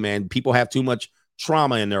going to do, man. People have too much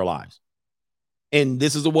trauma in their lives. And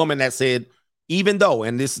this is a woman that said, even though,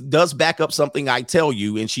 and this does back up something I tell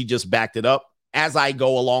you, and she just backed it up. As I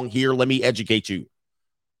go along here, let me educate you.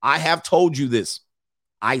 I have told you this.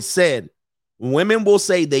 I said, women will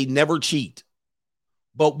say they never cheat.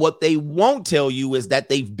 But what they won't tell you is that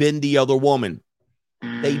they've been the other woman.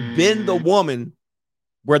 They've been the woman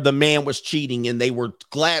where the man was cheating and they were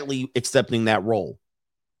gladly accepting that role.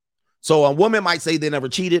 So a woman might say they never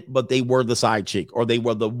cheated, but they were the side chick, or they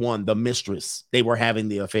were the one, the mistress. They were having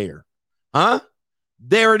the affair. Huh?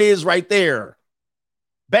 There it is right there.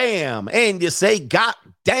 Bam. And you say, God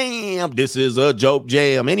damn, this is a joke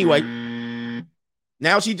jam. Anyway,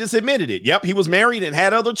 now she just admitted it. Yep, he was married and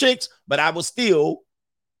had other chicks, but I was still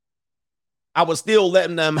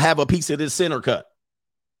letting them have a piece of this center cut.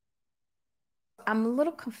 I'm a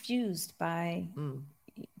little confused by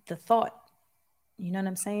the thought, you know what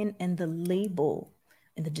I'm saying? And the label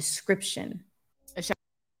and the description.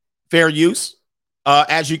 Fair use.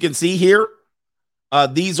 As you can see here,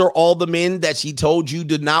 these are all the men that she told you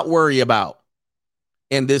did not worry about.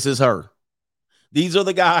 And this is her. These are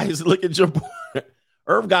the guys. Look at your boy.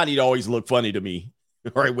 Irv Gotti always looked funny to me,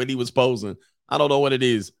 right? When he was posing. I don't know what it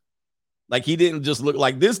is. Like, he didn't just look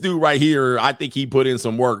like this dude right here. I think he put in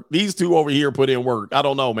some work. These two over here put in work. I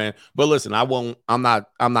don't know, man. But listen, I'm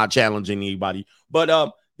not challenging anybody.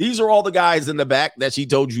 But these are all the guys in the back that she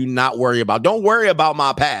told you not worry about. Don't worry about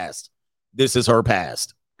my past. This is her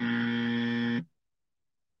past. Don't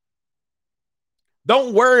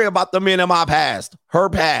worry about the men in my past. Her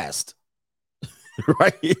past.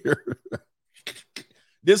 Right here.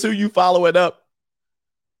 This who you follow it up.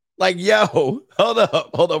 Like, yo, hold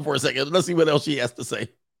up for a second. Let's see what else she has to say.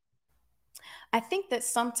 I think that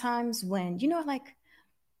sometimes when, like,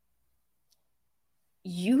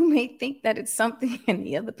 you may think that it's something and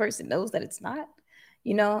the other person knows that it's not,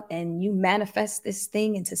 and you manifest this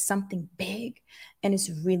thing into something big and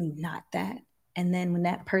it's really not that. And then when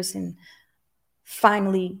that person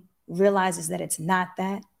finally realizes that it's not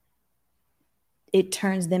that, it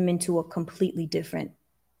turns them into a completely different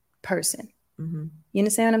person. Mm-hmm. You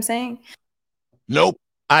understand what I'm saying? Nope.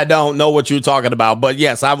 I don't know what you're talking about, but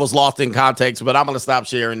yes, I was lost in context, but I'm going to stop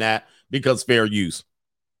sharing that because fair use.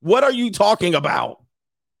 What are you talking about?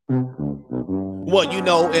 Well,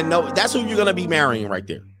 that's who you're going to be marrying right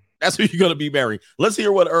there. That's who you're going to be marrying. Let's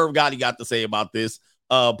hear what Irv Gotti got to say about this.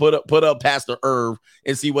 Put up Pastor Irv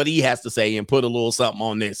and see what he has to say and put a little something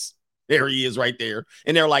on this. There he is right there.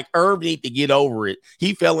 And they're like, Irv need to get over it.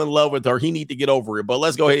 He fell in love with her. He need to get over it. But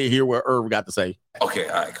let's go ahead and hear what Irv got to say. Okay,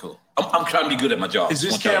 all right, cool. I'm trying to be good at my job. Is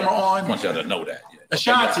this camera on? I want y'all to know that. Yeah.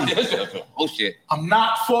 Ashanti. Oh, shit. I'm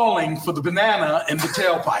not falling for the banana in the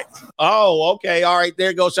tailpipe. Oh, okay. All right. There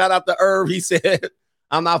you go. Shout out to Irv. He said,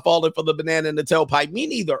 I'm not falling for the banana in the tailpipe. Me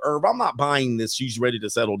neither, Irv. I'm not buying this. She's ready to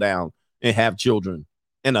settle down and have children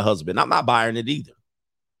and a husband. I'm not buying it either.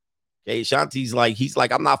 Okay. Shanti's like, he's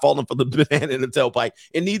like, I'm not falling for the banana in the tailpipe.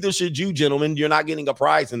 And neither should you, gentlemen. You're not getting a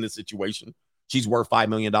prize in this situation. She's worth $5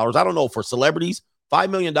 million. I don't know. For celebrities, $5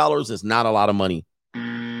 million is not a lot of money.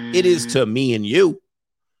 It is to me and you.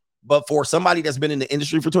 But for somebody that's been in the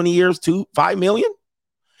industry for 20 years, $5 million,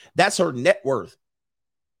 that's her net worth.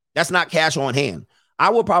 That's not cash on hand. I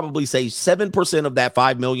would probably say 7% of that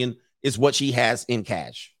 $5 million is what she has in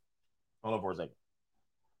cash. Hold on for a second.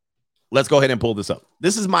 Let's go ahead and pull this up.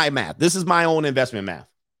 This is my math. This is my own investment math.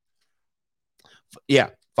 Yeah,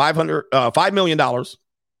 $5 million. All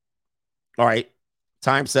right,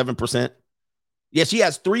 times 7%. Yeah, she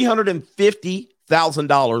has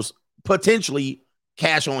 $350,000 potentially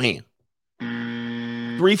cash on hand.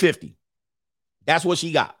 $350,000. That's what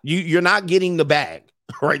she got. You're not getting the bag,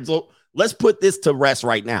 right? So let's put this to rest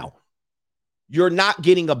right now. You're not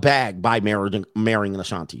getting a bag by marrying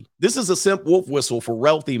Ashanti. This is a simp wolf whistle for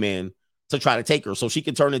wealthy men to try to take her so she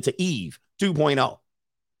can turn into Eve 2.0.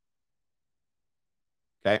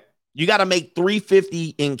 Okay. You got to make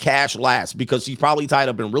 $350,000 in cash last because she's probably tied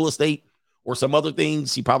up in real estate or some other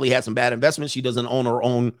things. She probably had some bad investments. She doesn't own her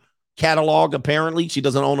own catalog. Apparently she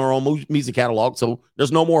doesn't own her own music catalog. So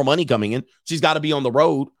there's no more money coming in. She's got to be on the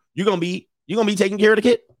road. You're going to be taking care of the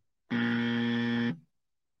kid.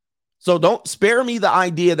 So don't spare me the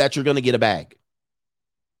idea that you're going to get a bag.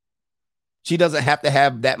 She doesn't have to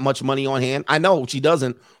have that much money on hand. I know she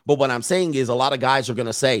doesn't. But what I'm saying is a lot of guys are going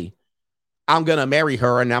to say, I'm going to marry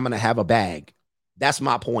her and I'm going to have a bag. That's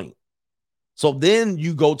my point. So then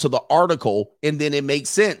you go to the article and then it makes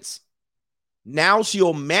sense. Now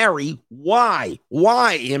she'll marry. Why?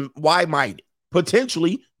 And why might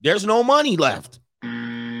potentially there's no money left.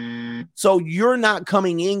 So you're not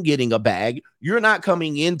coming in getting a bag. You're not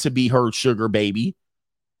coming in to be her sugar baby.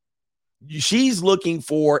 She's looking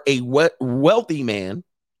for a wealthy man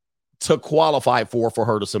to qualify for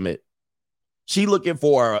her to submit. She's looking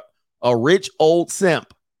for a rich old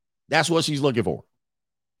simp. That's what she's looking for.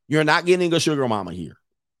 You're not getting a sugar mama here.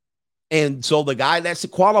 And so the guy that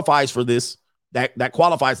qualifies for this, that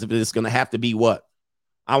qualifies for this is going to have to be what?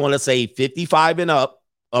 I want to say 55 and up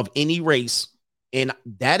of any race. And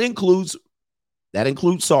that includes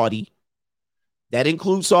Saudi. That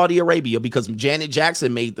includes Saudi Arabia because Janet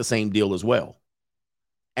Jackson made the same deal as well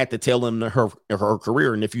at the tail end of her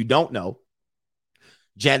career. And if you don't know,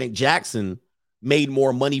 Janet Jackson made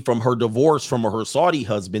more money from her divorce from her Saudi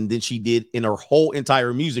husband than she did in her whole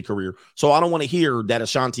entire music career. So I don't want to hear that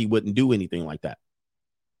Ashanti wouldn't do anything like that.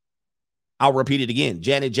 I'll repeat it again.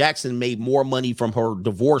 Janet Jackson made more money from her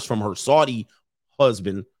divorce from her Saudi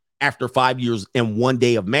husband after 5 years and 1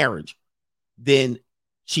 day of marriage than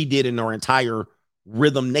she did in her entire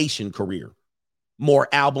Rhythm Nation career. More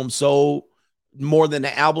albums sold, more than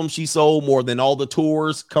the album she sold, more than all the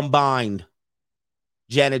tours combined.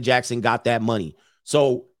 Janet Jackson got that money.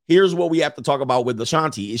 So here's what we have to talk about with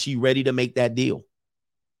Ashanti. Is she ready to make that deal?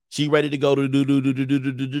 She ready to go to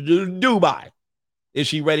Dubai? Is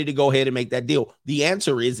she ready to go ahead and make that deal? The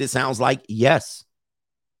answer is, it sounds like yes.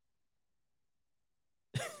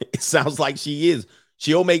 It sounds like she is.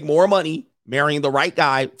 She'll make more money marrying the right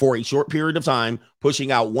guy for a short period of time,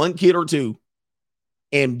 pushing out one kid or two,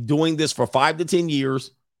 and doing this for 5 to 10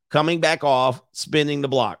 years, coming back off, spinning the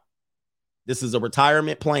block. This is a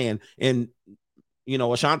retirement plan. And, you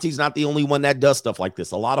know, Ashanti's not the only one that does stuff like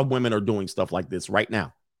this. A lot of women are doing stuff like this right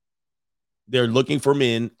now. They're looking for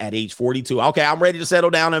men at age 42. Okay, I'm ready to settle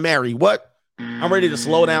down and marry. What? I'm ready to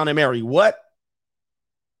slow down and marry. What?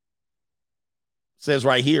 Says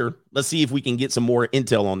right here. Let's see if we can get some more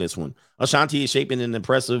intel on this one. Ashanti is shaping an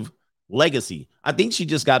impressive legacy. I think she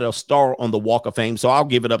just got a star on the Walk of Fame, so I'll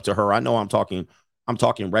give it up to her. I know I'm talking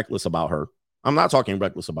reckless about her. I'm not talking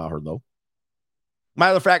reckless about her, though.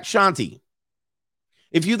 Matter of fact, Shanti,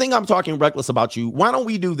 If you think I'm talking reckless about you, why don't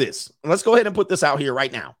we do this? Let's go ahead and put this out here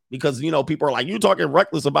right now because, people are like, you're talking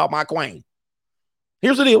reckless about my queen.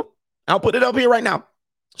 Here's the deal. I'll put it up here right now.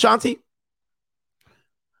 Shanti,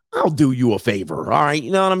 I'll do you a favor. All right.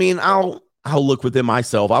 You know what I mean? I'll look within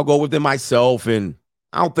myself. I'll go within myself and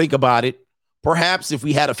I'll think about it. Perhaps if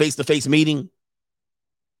we had a face-to-face meeting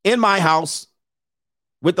in my house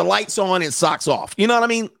with the lights on and socks off, you know what I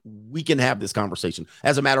mean? We can have this conversation.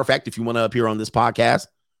 As a matter of fact, if you want to appear on this podcast,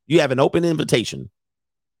 you have an open invitation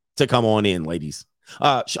to come on in, ladies.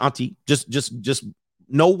 Shanti, just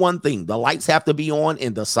know one thing. The lights have to be on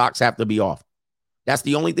and the socks have to be off. That's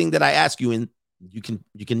the only thing that I ask you, and you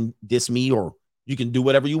can diss me or you can do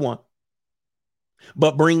whatever you want.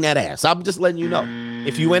 But bring that ass. I'm just letting you know.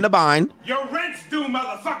 If you in a bind, Your rent's due,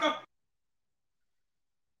 motherfucker.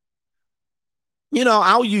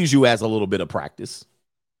 I'll use you as a little bit of practice.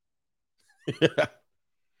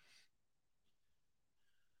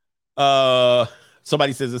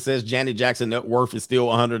 Somebody says Janet Jackson net worth is still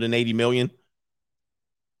 180 million.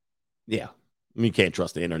 Yeah. You can't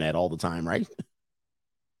trust the internet all the time, right?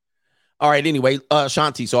 All right. Anyway,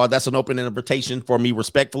 Shanti, so that's an open invitation for me.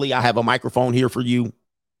 Respectfully, I have a microphone here for you.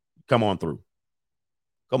 Come on through.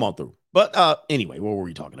 But anyway, what were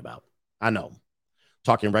we talking about? I know.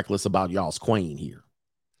 Talking reckless about y'all's queen here.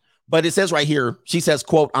 But it says right here, she says,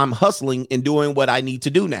 quote, I'm hustling and doing what I need to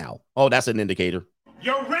do now. Oh, that's an indicator.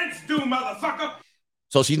 Your rent's due, motherfucker.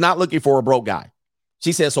 So she's not looking for a broke guy.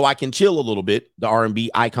 She says, so I can chill a little bit. The R&B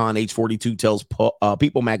icon age 42 tells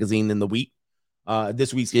People magazine in the week.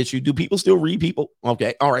 This week's issue. Do people still read People?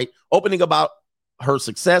 Okay. All right. Opening about her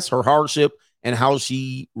success, her hardship, and how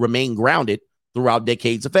she remained grounded throughout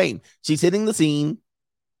decades of fame. She's hitting the scene.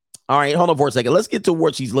 All right. Hold on for a second. Let's get to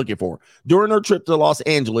what she's looking for. During her trip to Los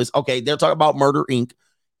Angeles. Okay. They're talking about Murder, Inc.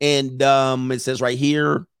 And it says right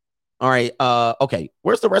here. All right. Okay.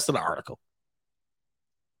 Where's the rest of the article?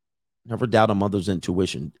 Never doubt a mother's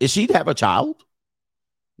intuition. Is she to have a child?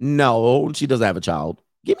 No, she doesn't have a child.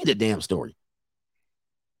 Give me the damn story.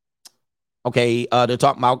 Okay, they're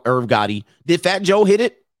talking about Irv Gotti. Did Fat Joe hit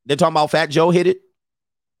it? They're talking about Fat Joe hit it?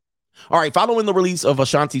 All right, following the release of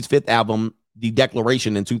Ashanti's fifth album, The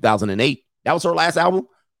Declaration, in 2008. That was her last album?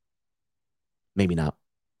 Maybe not.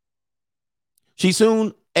 She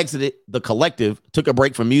soon exited The Collective, took a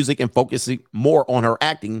break from music and focusing more on her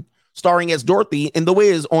acting, starring as Dorothy in The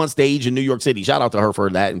Wiz on stage in New York City. Shout out to her for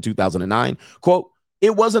that in 2009. Quote,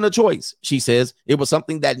 it wasn't a choice, she says. It was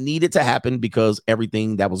something that needed to happen because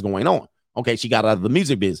everything that was going on. Okay, she got out of the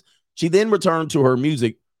music biz. She then returned to her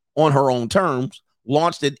music on her own terms,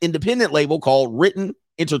 launched an independent label called Written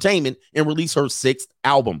Entertainment, and released her sixth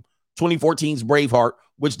album, 2014's Braveheart,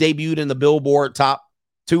 which debuted in the Billboard Top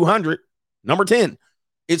 200, number 10.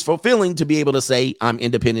 It's fulfilling to be able to say I'm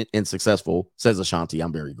independent and successful, says Ashanti.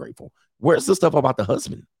 I'm very grateful. Where's the stuff about the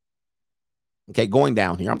husband? Okay, going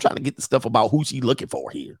down here. I'm trying to get the stuff about who she's looking for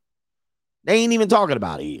here. They ain't even talking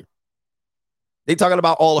about it here. They talking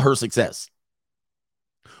about all of her success.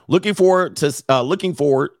 Looking forward,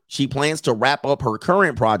 she plans to wrap up her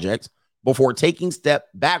current projects before taking step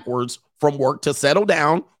backwards from work to settle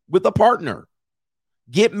down with a partner,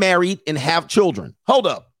 get married, and have children. Hold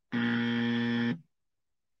up.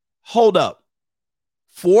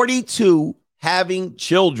 42 having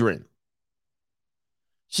children.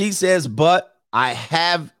 She says, but I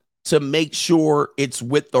have to make sure it's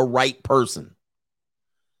with the right person.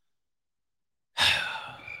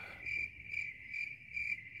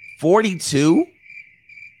 42?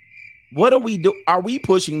 What are we doing? Are we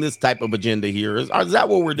pushing this type of agenda here? Is that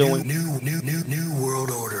what we're doing? New world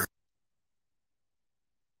order.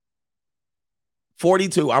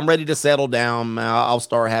 42. I'm ready to settle down. I'll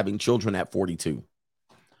start having children at 42.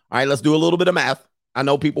 All right, let's do a little bit of math. I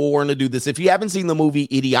know people want to do this. If you haven't seen the movie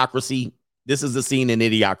Idiocracy, this is the scene in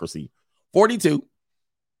Idiocracy. 42.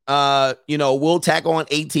 We'll tack on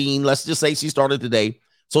 18. Let's just say she started today.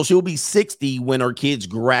 So she'll be 60 when her kids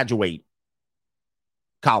graduate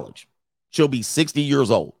college. She'll be 60 years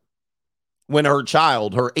old. When her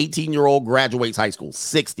 18-year-old graduates high school,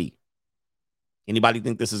 60. Anybody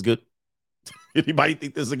think this is good? Anybody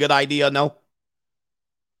think this is a good idea? No?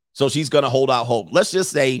 So she's going to hold out hope. Let's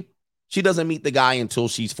just say she doesn't meet the guy until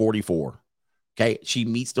she's 44. Okay? She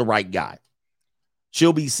meets the right guy.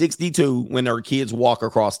 She'll be 62 when her kids walk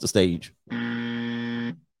across the stage.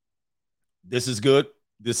 This is good.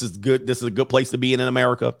 This is good. This is a good place to be in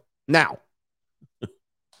America. Now,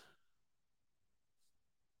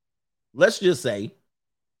 let's just say,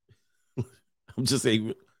 I'm just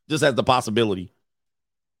saying, just as the possibility.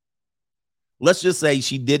 Let's just say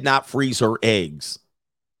she did not freeze her eggs.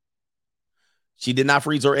 She did not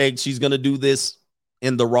freeze her eggs. She's going to do this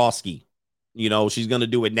in the Roski. You know, she's going to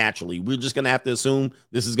do it naturally. We're just going to have to assume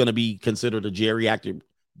this is going to be considered a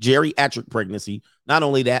geriatric pregnancy. Not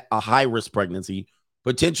only that, a high-risk pregnancy,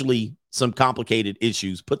 potentially some complicated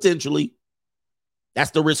issues. Potentially.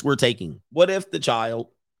 That's the risk we're taking. What if the child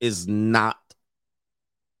is not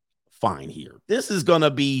fine here? This is going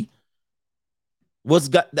to be, was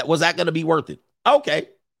that going to be worth it? Okay.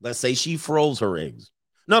 Let's say she froze her eggs.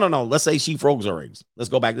 No. Let's say she froze her eggs. Let's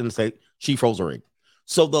go back and say she froze her egg.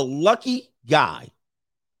 So the lucky guy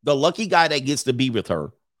that gets to be with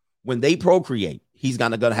her, when they procreate, he's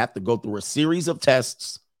gonna have to go through a series of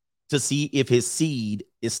tests to see if his seed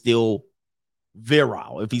is still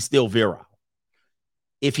virile, if he's still virile,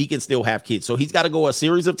 if he can still have kids. So he's got to go a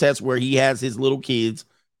series of tests where he has his little kids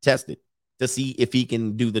tested to see if he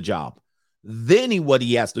can do the job. Then what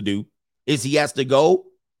he has to do is he has to go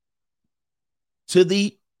to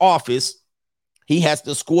the office. He has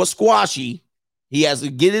to score squashy. He has to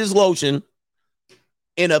get his lotion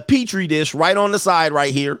in a Petri dish right on the side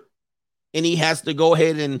right here. And he has to go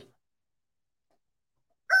ahead and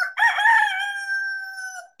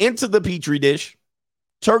into the Petri dish,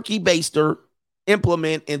 turkey baster,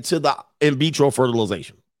 implement into the in vitro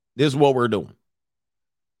fertilization. This is what we're doing.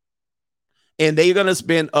 And they're going to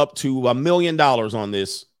spend up to $1 million on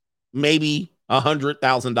this, maybe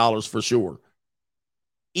 $100,000 for sure.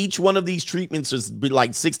 Each one of these treatments is be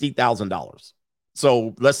like $60,000.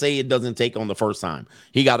 So let's say it doesn't take on the first time.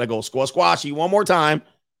 He got to go squashy one more time.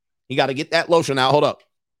 He got to get that lotion out. Hold up.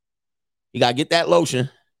 He got to get that lotion.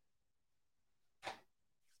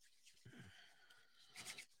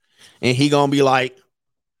 And he going to be like,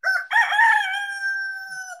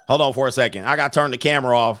 hold on for a second. I got to turn the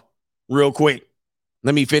camera off real quick.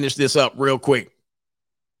 Let me finish this up real quick.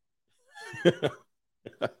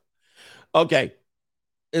 Okay.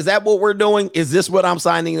 Is that what we're doing? Is this what I'm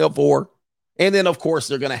signing up for? And then, of course,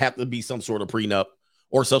 they're going to have to be some sort of prenup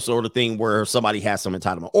or some sort of thing where somebody has some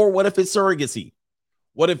entitlement. Or what if it's surrogacy?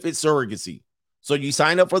 What if it's surrogacy? So you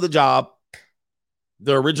sign up for the job.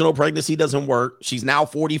 The original pregnancy doesn't work. She's now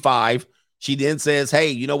 45. She then says, hey,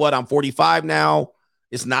 you know what? I'm 45 now.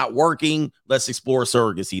 It's not working. Let's explore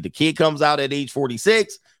surrogacy. The kid comes out at age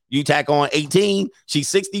 46. You tack on 18. She's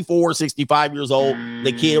 64, 65 years old.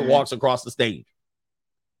 The kid walks across the stage.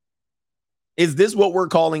 Is this what we're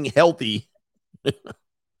calling healthy?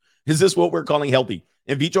 Is this what we're calling healthy?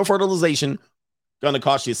 In vitro fertilization going to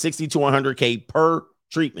cost you $60 to $100K per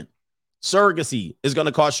treatment. Surrogacy is going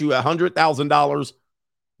to cost you $100,000,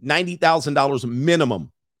 $90,000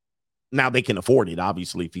 minimum. Now they can afford it,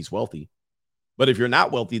 obviously, if he's wealthy. But if you're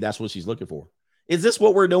not wealthy, that's what she's looking for. Is this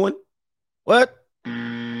what we're doing? What?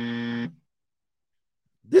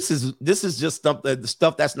 This is just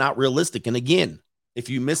stuff that's not realistic. And again, if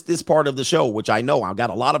you missed this part of the show, which I know I've got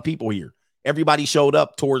a lot of people here, everybody showed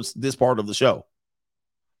up towards this part of the show.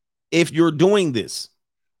 If you're doing this,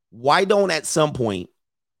 why don't at some point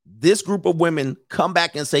this group of women come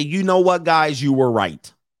back and say, you know what, guys, you were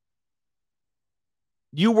right.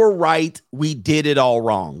 You were right. We did it all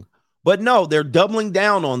wrong. But no, they're doubling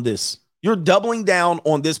down on this. You're doubling down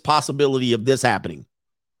on this possibility of this happening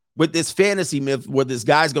with this fantasy myth where this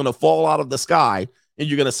guy's going to fall out of the sky and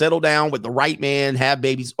you're going to settle down with the right man, have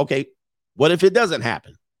babies. Okay, what if it doesn't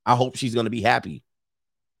happen? I hope she's going to be happy.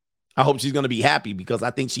 I hope she's going to be happy because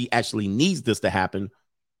I think she actually needs this to happen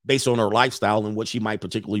based on her lifestyle and what she might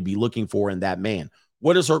particularly be looking for in that man.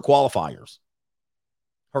 What is her qualifiers?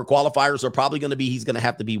 Her qualifiers are probably going to be he's going to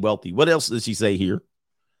have to be wealthy. What else does she say here?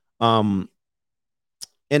 And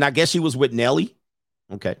I guess she was with Nelly.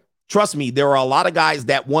 Okay. Trust me, there are a lot of guys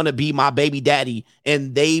that want to be my baby daddy,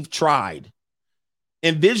 and they've tried.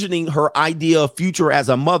 Envisioning her idea of future as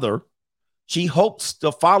a mother, she hopes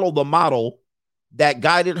to follow the model that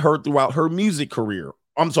guided her throughout her music career.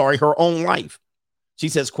 I'm sorry, her own life. She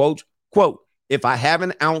says, quote, if I have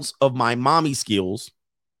an ounce of my mommy skills,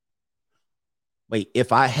 I'm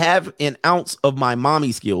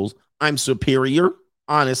superior,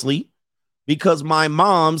 honestly, because my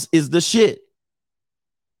mom's is the shit.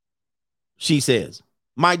 She says,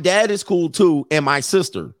 my dad is cool too, and my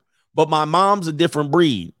sister, but my mom's a different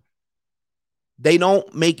breed. They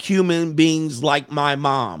don't make human beings like my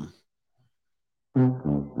mom.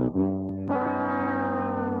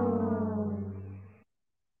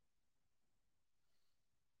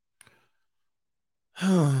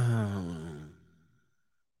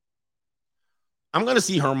 I'm going to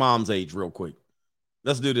see her mom's age real quick.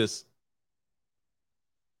 Let's do this.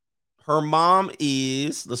 Her mom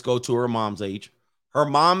is, let's go to her mom's age. Her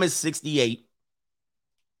mom is 68.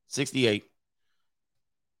 68.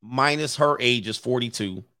 Minus her age is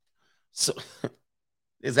 42. So,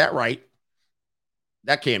 is that right?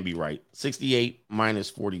 That can't be right. 68 minus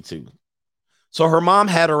 42. So her mom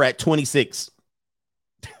had her at 26.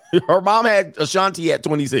 Her mom had Ashanti at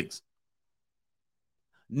 26.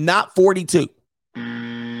 Not 42.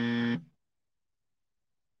 Mm.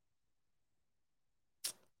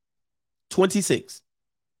 26.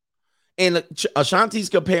 And Ashanti's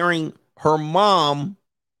comparing her mom,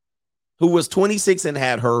 who was 26 and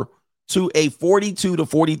had her, to a 42 to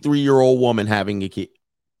 43-year-old woman having a kid.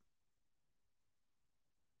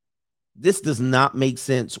 This does not make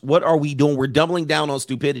sense. What are we doing? We're doubling down on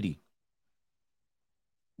stupidity.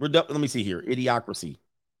 Let me see here. Idiocracy.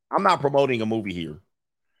 I'm not promoting a movie here.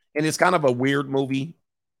 And it's kind of a weird movie.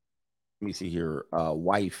 Let me see here.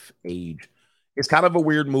 Wife, age. It's kind of a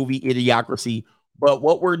weird movie, Idiocracy. But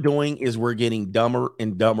what we're doing is we're getting dumber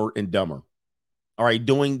and dumber and dumber. All right,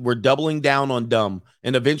 we're doubling down on dumb,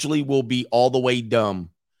 and eventually we'll be all the way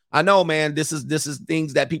dumb. I know, man. This is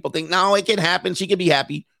things that people think, no, it can happen. She can be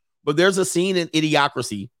happy. But there's a scene in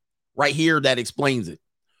Idiocracy right here that explains it.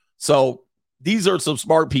 So these are some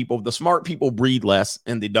smart people. The smart people breed less,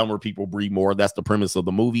 and the dumber people breed more. That's the premise of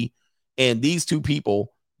the movie. And these two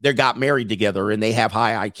people, they got married together, and they have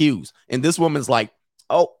high IQs. And this woman's like,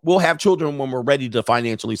 oh, we'll have children when we're ready to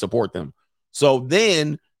financially support them. So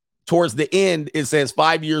then towards the end, it says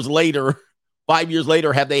 5 years later,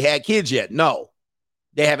 have they had kids yet? No,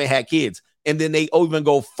 they haven't had kids. And then they even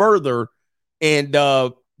go further, and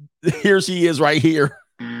here she is right here.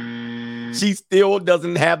 She still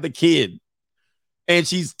doesn't have the kid. And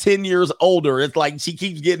she's 10 years older. It's like she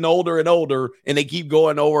keeps getting older and older, and they keep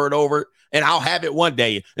going over and over. And I'll have it one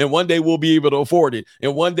day, and one day we'll be able to afford it,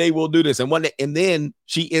 and one day we'll do this, and one day, and then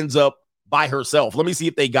she ends up by herself. Let me see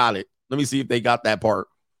if they got it. Let me see if they got that part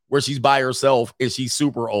where she's by herself and she's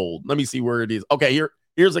super old. Let me see where it is. Okay,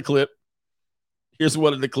 here's a clip. Here's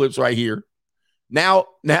one of the clips right here. Now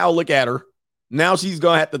look at her. Now she's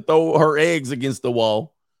gonna have to throw her eggs against the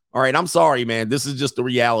wall. All right, I'm sorry, man. This is just the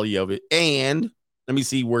reality of it. And let me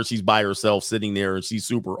see where she's by herself sitting there, and she's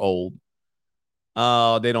super old.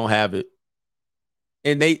 They don't have it.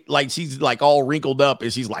 And she's like all wrinkled up,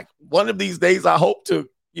 and she's like, one of these days I hope to,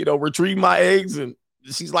 retrieve my eggs. And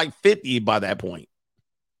she's like 50 by that point.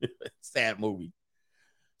 Sad movie.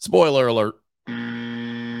 Spoiler alert.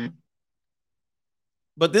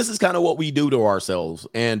 But this is kind of what we do to ourselves.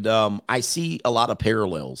 And I see a lot of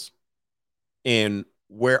parallels in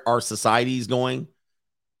where our society is going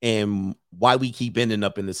and why we keep ending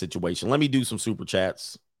up in this situation. Let me do some super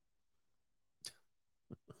chats.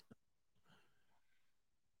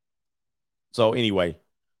 So anyway,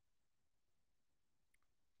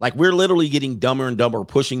 like we're literally getting dumber and dumber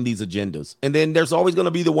pushing these agendas. And then there's always going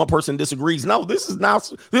to be the one person disagrees. No, this is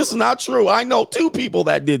not true. I know 2 people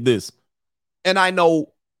that did this. And I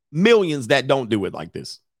know millions that don't do it like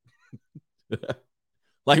this.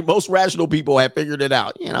 Like most rational people have figured it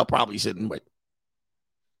out. Probably shouldn't wait.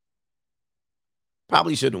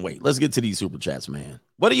 Let's get to these super chats, man.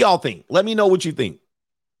 What do y'all think? Let me know what you think.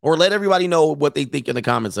 Or let everybody know what they think in the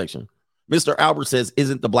comment section. Mr. Albert says,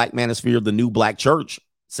 isn't the Black Manosphere the new black church?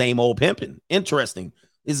 Same old pimping. Interesting.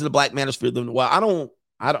 Is the Black Manosphere the... Well, I don't,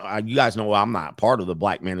 you guys know I'm not part of the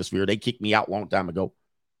Black Manosphere. They kicked me out a long time ago.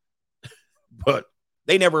 But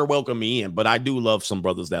they never welcomed me in. But I do love some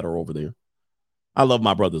brothers that are over there. I love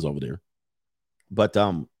my brothers over there. But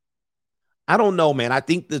I don't know, man. I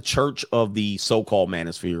think the church of the so-called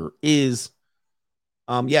manosphere is...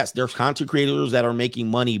 yes, there's content creators that are making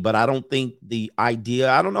money, but I don't think the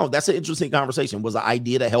idea, I don't know. That's an interesting conversation. Was the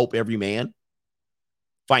idea to help every man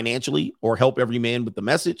financially or help every man with the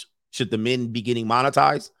message? Should the men be getting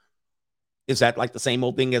monetized? Is that like the same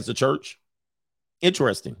old thing as the church?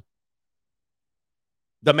 Interesting.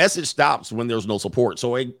 The message stops when there's no support.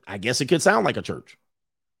 So I guess it could sound like a church.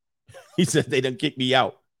 He said they didn't kick me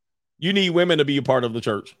out. You need women to be a part of the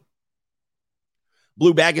church.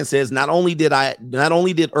 Blue Baggins says, not only did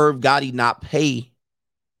Irv Gotti not pay,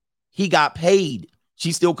 he got paid.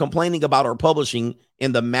 She's still complaining about her publishing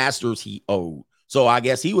and the masters he owed. So I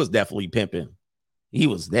guess he was definitely pimping. He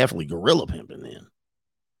was definitely gorilla pimping then.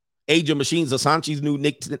 Age of Machines, Ashanti's new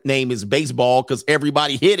nickname is baseball because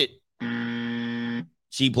everybody hit it.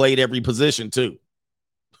 She played every position too.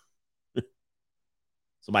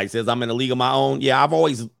 Somebody says, I'm in a league of my own. Yeah, I've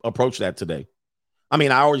always approached that today. I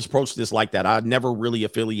mean, I always approached this like that. I never really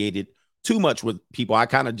affiliated too much with people. I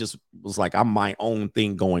kind of just was like, I'm my own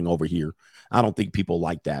thing going over here. I don't think people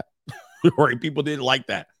like that. Right? People didn't like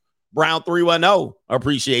that. Brown 310,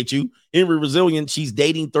 appreciate you. Henry Resilient, she's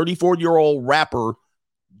dating 34-year-old rapper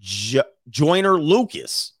Joyner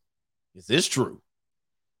Lucas. Is this true?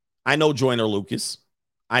 I know Joyner Lucas.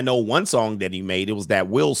 I know one song that he made. It was that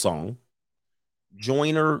Will song.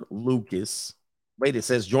 Joyner Lucas. Wait, it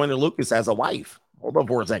says Joyner Lucas has a wife. Hold on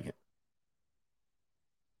for a second.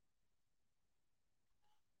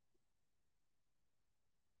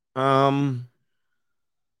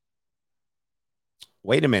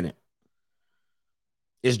 Wait a minute.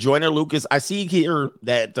 Is Joyner Lucas? I see here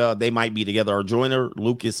that they might be together. Are Joyner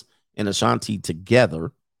Lucas and Ashanti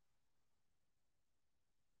together?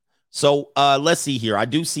 So let's see here. I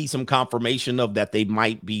do see some confirmation of that they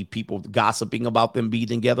might be people gossiping about them being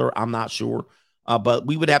together. I'm not sure. But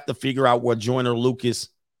we would have to figure out what Joyner Lucas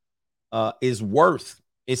is worth.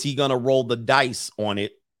 Is he going to roll the dice on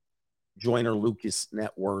it? Joyner Lucas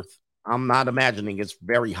net worth. I'm not imagining it's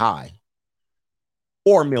very high.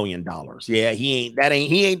 $4 million. Yeah, he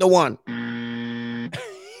ain't the one.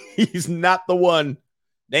 He's not the one.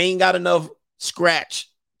 They ain't got enough scratch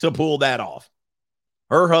to pull that off.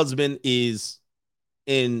 Her husband is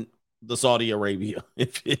in the Saudi Arabia.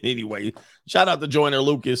 Anyway, shout out to Joyner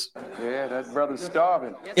Lucas. Yeah, that brother's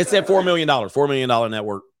starving. It's at $4 million. $4 million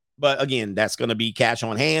network. But again, that's going to be cash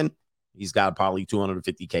on hand. He's got probably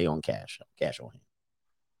 $250K on cash on hand.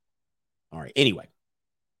 All right. Anyway,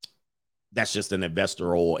 that's just an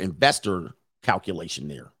investor calculation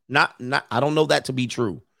there. Not. I don't know that to be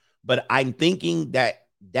true, but I'm thinking that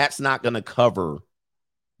that's not going to cover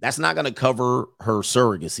her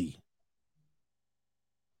surrogacy.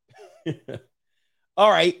 All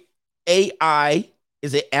right. AI,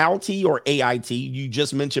 is it ALT or AIT? You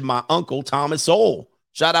just mentioned my uncle, Thomas Sowell.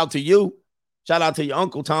 Shout out to you. Shout out to your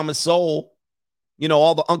uncle, Thomas Sowell. You know,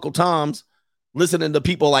 all the Uncle Toms listening to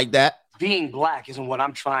people like that. Being black isn't what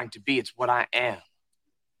I'm trying to be. It's what I am.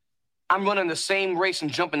 I'm running the same race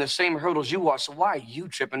and jumping the same hurdles you are, so why are you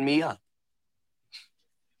tripping me up?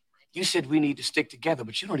 You said we need to stick together,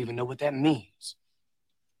 but you don't even know what that means.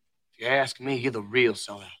 If you ask me, you're the real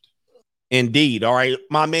sellout. Indeed. All right,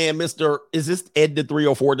 my man, Mr. Is this Ed the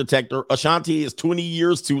 304 detector? Ashanti is 20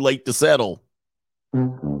 years too late to settle.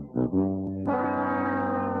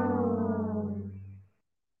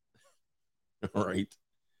 All right.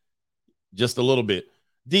 Just a little bit.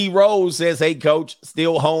 D Rose says, hey, coach,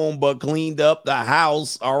 still home, but cleaned up the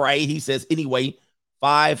house. All right. He says, anyway,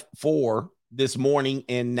 5-4 this morning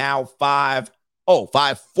and now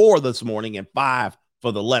 5-4 this morning and 5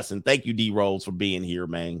 for the lesson. Thank you, D Rose, for being here,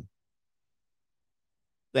 man.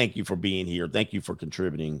 Thank you for being here. Thank you for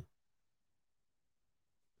contributing.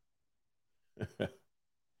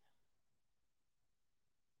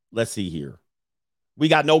 Let's see here. We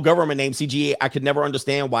got no government name, CGA. I could never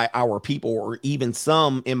understand why our people or even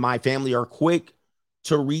some in my family are quick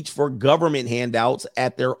to reach for government handouts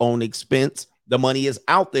at their own expense. The money is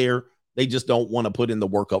out there. They just don't want to put in the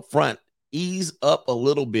work up front. Ease up a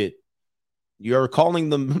little bit. You're calling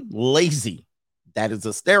them lazy. That is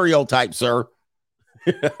a stereotype, sir.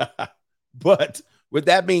 But with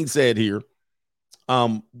that being said here,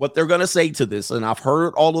 what they're going to say to this, and I've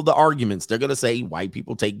heard all of the arguments, they're going to say white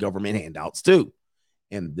people take government handouts too.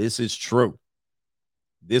 And this is true.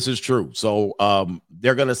 This is true. So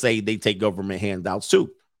they're going to say they take government handouts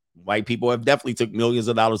too. White people have definitely took millions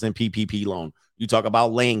of dollars in PPP loan. You talk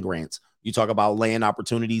about land grants. You talk about land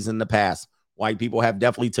opportunities in the past. White people have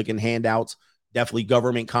definitely taken handouts, definitely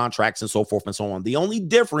government contracts and so forth and so on. The only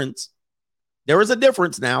difference, there is a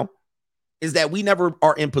difference now, is that we never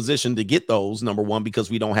are in position to get those, number one, because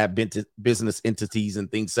we don't have business entities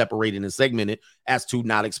and things separated and segmented as to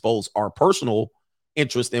not expose our personal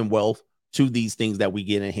interest and wealth to these things that we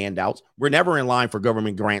get in handouts. We're never in line for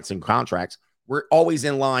government grants and contracts. We're always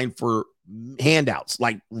in line for handouts,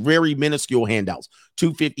 like very minuscule handouts,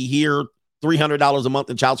 $250 here, $300 a month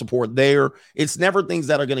in child support there. It's never things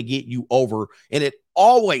that are going to get you over. And it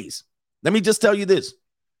always, let me just tell you this.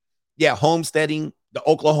 Yeah, homesteading, the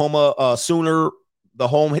Oklahoma Sooner, the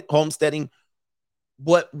homesteading.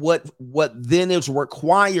 What then is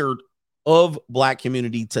required of Black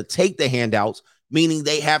community to take the handouts, meaning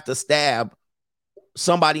they have to stab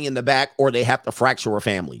somebody in the back or they have to fracture a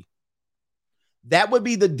family. That would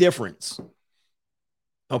be the difference.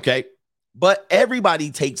 Okay. But everybody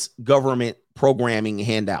takes government programming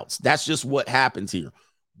handouts. That's just what happens here.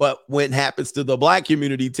 But what happens to the Black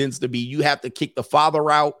community tends to be you have to kick the father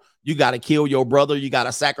out. You got to kill your brother. You got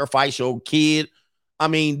to sacrifice your kid. I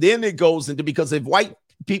mean, then it goes into, because if white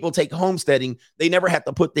people take homesteading, they never have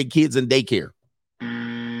to put their kids in daycare.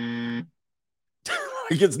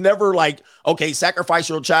 It's never like, okay, sacrifice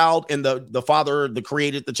your child and the father that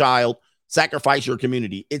created the child, sacrifice your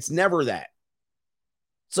community. It's never that.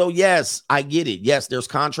 So yes, I get it. Yes, there's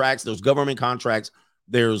contracts, there's government contracts,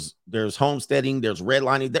 there's homesteading, there's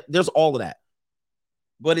redlining, there's all of that.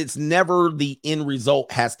 But it's never the end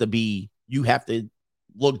result has to be you have to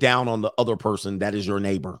look down on the other person that is your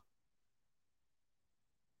neighbor.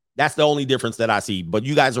 That's the only difference that I see. But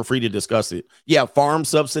you guys are free to discuss it. Yeah, farm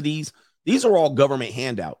subsidies. These are all government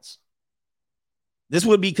handouts. This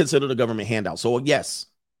would be considered a government handout. So, yes,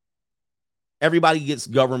 everybody gets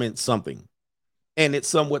government something. And it's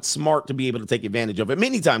somewhat smart to be able to take advantage of it.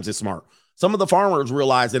 Many times it's smart. Some of the farmers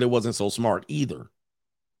realized that it wasn't so smart either.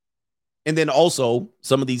 And then also,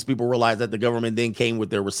 some of these people realized that the government then came with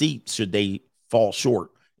their receipts should they fall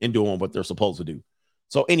short in doing what they're supposed to do.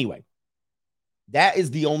 So anyway, that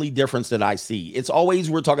is the only difference that I see. It's always,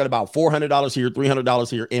 we're talking about $400 here, $300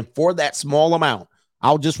 here. And for that small amount,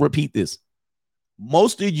 I'll just repeat this.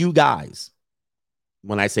 Most of you guys,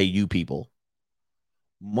 when I say you people,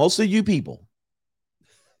 most of you people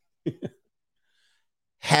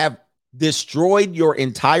have destroyed your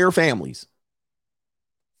entire families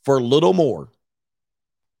for little more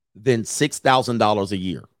than $6,000 a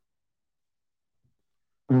year.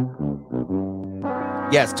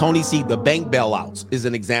 Yes, Tony C., the bank bailouts is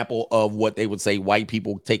an example of what they would say white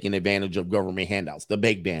people taking advantage of government handouts, the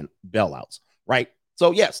bank bailouts, right?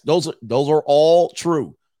 So yes, those are all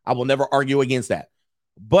true. I will never argue against that.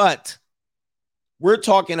 But we're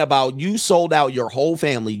talking about you sold out your whole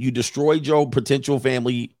family. You destroyed your potential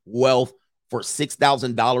family wealth for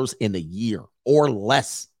 $6,000 in a year or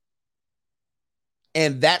less.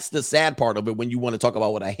 And that's the sad part of it. When you want to talk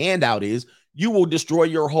about what a handout is, you will destroy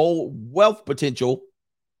your whole wealth potential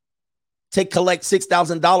to collect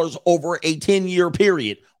 $6,000 over a 10-year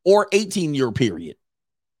period or 18-year period.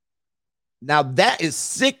 Now, that is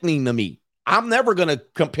sickening to me. I'm never going to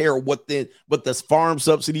compare what the farm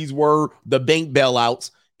subsidies were, the bank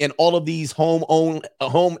bailouts, and all of these home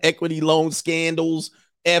equity loan scandals,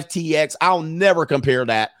 FTX. I'll never compare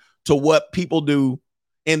that to what people do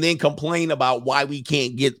and then complain about why we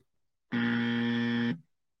can't get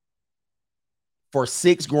for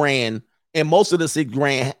 $6,000. And most of the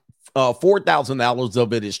 $6,000, $4,000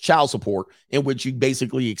 of it is child support, in which you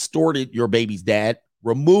basically extorted your baby's dad,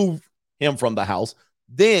 removed him from the house,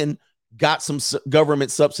 then got some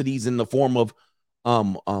government subsidies in the form of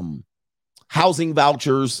housing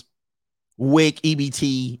vouchers, WIC,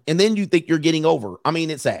 EBT, and then you think you're getting over. I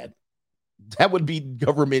mean, it's sad. That would be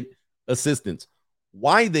government assistance.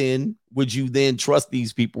 Why then would you then trust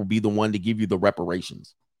these people be the one to give you the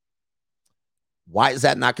reparations? Why is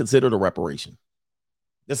that not considered a reparation?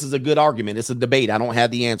 This is a good argument. It's a debate. I don't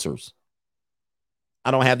have the answers.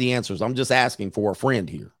 I'm just asking for a friend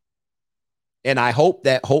here. And I hope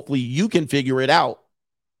that hopefully you can figure it out,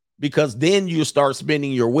 because then you start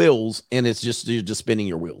spinning your wheels and you're just spinning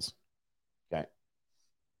your wheels. Okay.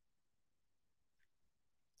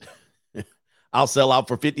 I'll sell out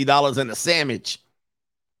for $50 and a sandwich.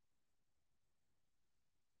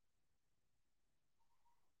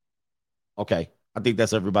 Okay. I think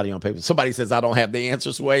that's everybody on paper. Somebody says, I don't have the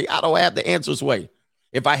answers, Sway. I don't have the answers, Sway.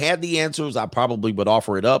 If I had the answers, I probably would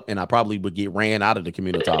offer it up and I probably would get ran out of the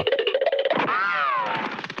community.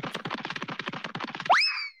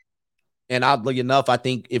 And oddly enough, I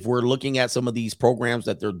think if we're looking at some of these programs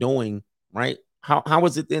that they're doing, right, how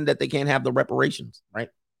is it then that they can't have the reparations, right?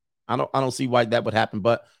 I don't see why that would happen,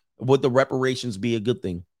 but would the reparations be a good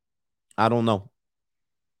thing? I don't know.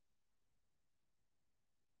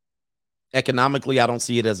 Economically, I don't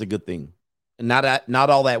see it as a good thing. Not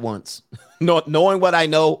all at once. Knowing what I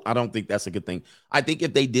know, I don't think that's a good thing. I think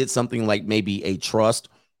if they did something like maybe a trust,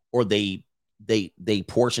 or they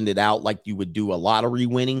portioned it out like you would do a lottery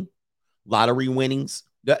winnings,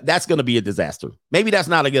 that's going to be a disaster. Maybe that's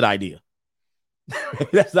not a good idea.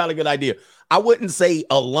 That's not a good idea. I wouldn't say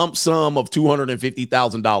a lump sum of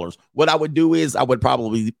 $250,000. What I would do is I would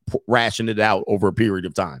probably ration it out over a period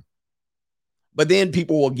of time. But then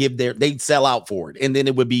people will they'd sell out for it. And then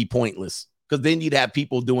it would be pointless, because then you'd have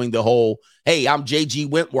people doing the whole, hey, I'm JG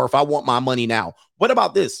Wentworth, I want my money now. What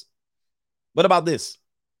about this? What about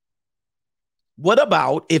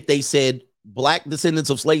if they said Black descendants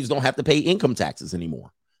of slaves don't have to pay income taxes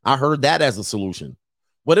anymore? I heard that as a solution.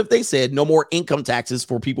 What if they said no more income taxes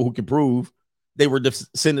for people who can prove they were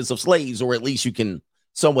descendants of slaves, or at least you can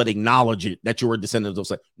somewhat acknowledge it that you were descendants of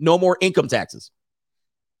slaves? No more income taxes.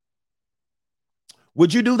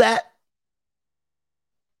 Would you do that?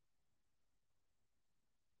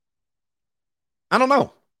 I don't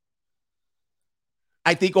know.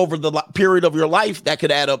 I think over the period of your life, that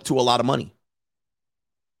could add up to a lot of money.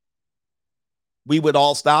 We would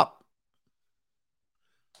all stop.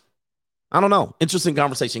 I don't know. Interesting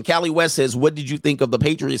conversation. Callie West says, what did you think of the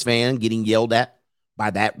Patriots fan getting yelled at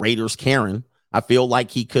by that Raiders Karen? I feel like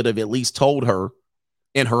he could have at least told her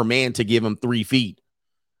and her man to give him 3 feet.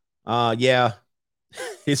 Yeah.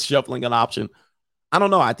 Is shuffling an option? I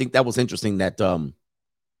don't know. I think that was interesting that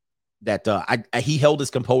he held his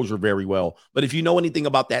composure very well. But if you know anything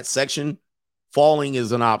about that section, falling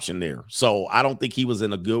is an option there. So I don't think he was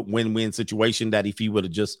in a good win-win situation that if he would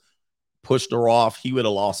have just pushed her off, he would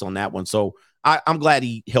have lost on that one. So I'm glad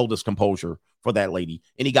he held his composure for that lady.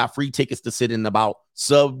 And he got free tickets to sit in about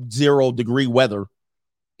sub-0 degree weather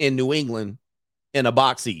in New England in a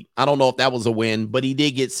box seat. I don't know if that was a win, but he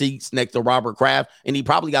did get seats next to Robert Kraft, and he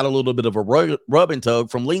probably got a little bit of a rub and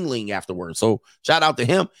tug from Ling Ling afterwards. So shout out to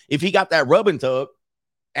him. If he got that rub and tug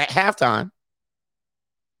at halftime,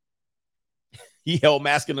 he held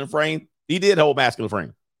Masculine Frame. He did hold Masculine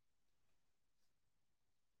Frame.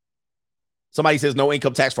 Somebody says no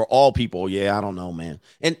income tax for all people. Yeah, I don't know, man.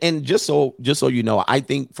 And just so you know, I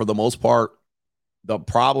think for the most part, the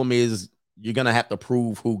problem is you're going to have to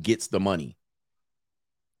prove who gets the money.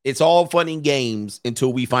 It's all fun and games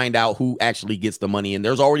until we find out who actually gets the money. And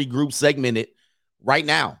there's already groups segmented right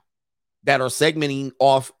now that are segmenting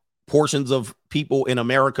off portions of people in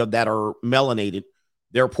America that are melanated.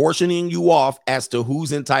 They're portioning you off as to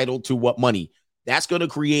who's entitled to what money. That's going to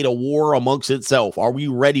create a war amongst itself. Are we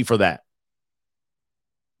ready for that?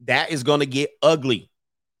 That is going to get ugly.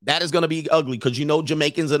 That is going to be ugly because you know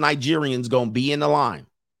Jamaicans and Nigerians going to be in the line.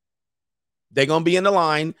 They're going to be in the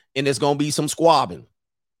line, and there's going to be some squabbing.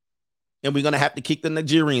 And we're going to have to kick the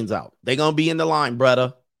Nigerians out. They're going to be in the line,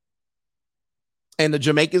 brother. And the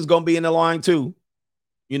Jamaicans going to be in the line too.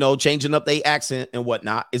 You know, changing up their accent and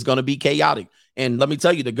whatnot. It's going to be chaotic. And let me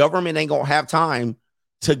tell you, the government ain't going to have time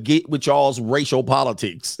to get with y'all's racial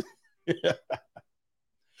politics.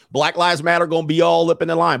 Black Lives Matter going to be all up in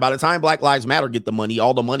the line. By the time Black Lives Matter get the money,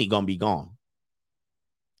 all the money going to be gone.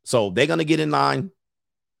 So they're going to get in line.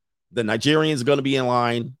 The Nigerians are going to be in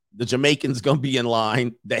line. The Jamaicans going to be in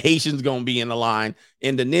line. The Haitians going to be in the line.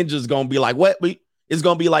 And the ninjas going to be like, what? It's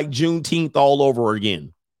going to be like Juneteenth all over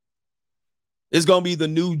again. It's going to be the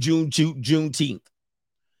new Juneteenth.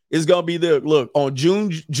 It's going to be on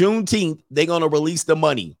Juneteenth, they're going to release the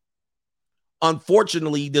money.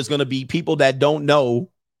 Unfortunately, there's going to be people that don't know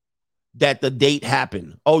that the date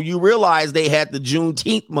happened. Oh, you realize they had the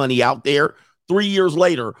Juneteenth money out there 3 years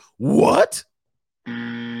later. What?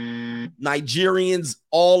 Nigerians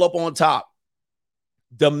all up on top.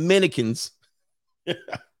 Dominicans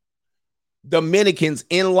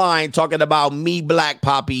in line talking about me black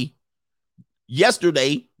poppy.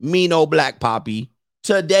 Yesterday, me no black poppy.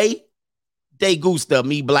 Today, they gusta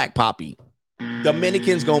me black poppy.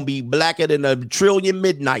 Dominicans gonna be blacker than a trillion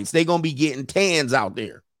midnights. They gonna be getting tans out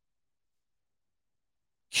there.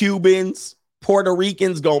 Cubans, Puerto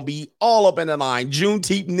Ricans gonna be all up in the line.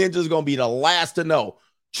 Juneteenth ninjas gonna be the last to know,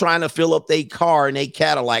 trying to fill up their car and their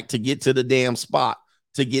Cadillac to get to the damn spot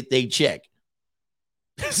to get their check.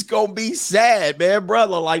 It's gonna be sad, man,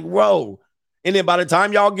 brother. Like, whoa. And then by the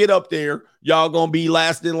time y'all get up there, y'all gonna be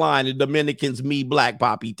last in line. The Dominicans, me black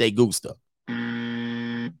poppy, te gusta.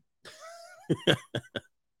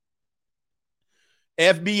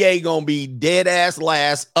 FBA gonna be dead ass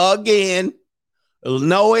last again.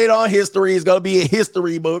 No, it on history. It's gonna be in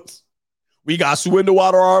history books. We got swindled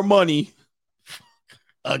out of our money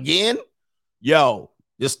again. Yo,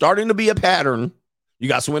 it's starting to be a pattern. You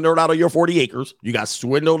got swindled out of your 40 acres. You got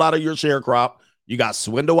swindled out of your share crop. You got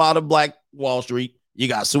swindled out of Black Wall Street. You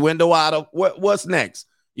got swindled out of what's next?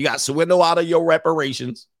 You got swindled out of your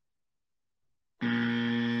reparations.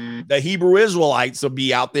 The Hebrew Israelites will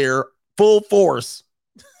be out there full force.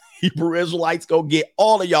 Hebrew Israelites go get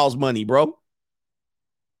all of y'all's money, bro.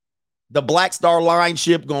 The Black Star Line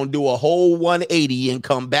ship gonna do a whole 180 and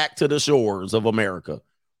come back to the shores of America.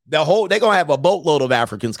 They're gonna have a boatload of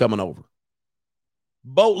Africans coming over.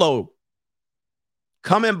 Boatload.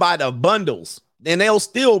 Coming by the bundles. And they'll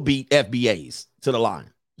still beat FBAs to the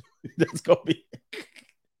line. That's gonna be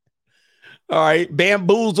all right.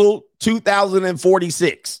 Bamboozled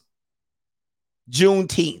 2046.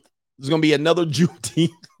 Juneteenth. There's gonna be another Juneteenth.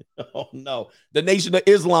 Oh no. The Nation of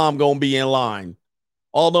Islam gonna be in line.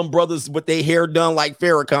 All them brothers with their hair done like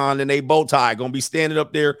Farrakhan and they bow tie gonna be standing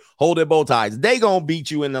up there holding bow ties. They gonna beat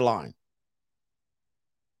you in the line.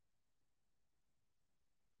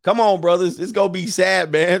 Come on, brothers. It's gonna be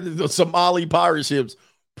sad, man. The Somali pirate ships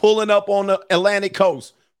pulling up on the Atlantic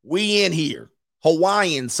coast. We in here.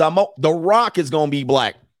 Hawaiian, The Rock is gonna be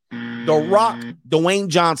black. The Rock, Dwayne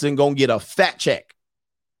Johnson, gonna get a fat check.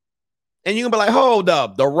 And you're gonna be like, hold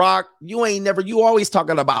up, The Rock, you always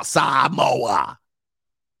talking about Samoa.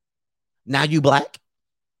 Now you black?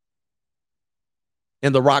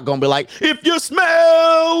 And The Rock gonna be like, if you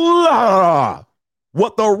smell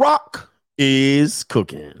what The Rock is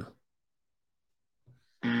cooking.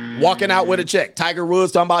 Walking out with a check. Tiger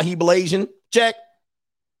Woods talking about he Blasian. Check.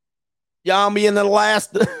 Y'all be in the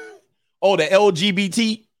last. Oh, the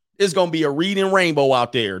LGBT is going to be a reading rainbow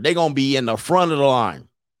out there. They're going to be in the front of the line.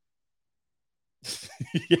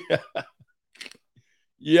 Yeah.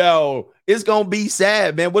 Yo, it's going to be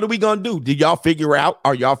sad, man. What are we going to do? Did y'all figure out?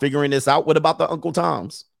 Are y'all figuring this out? What about the Uncle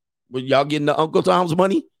Toms? When y'all getting the Uncle Tom's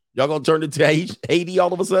money? Y'all going to turn it to Haiti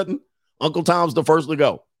all of a sudden? Uncle Tom's the first to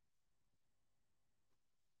go.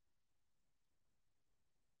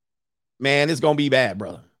 Man, it's going to be bad,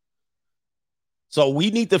 brother. So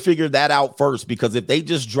we need to figure that out first, because if they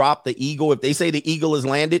just drop the eagle, if they say the eagle is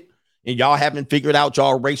landed and y'all haven't figured out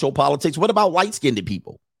y'all racial politics, what about light-skinned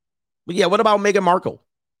people? But yeah, what about Meghan Markle?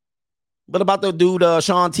 What about the dude,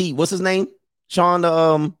 Sean T? What's his name? Sean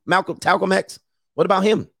Talcum X? What about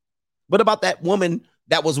him? What about that woman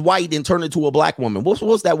that was white and turned into a black woman?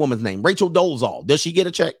 What's that woman's name? Rachel Dolezal. Does she get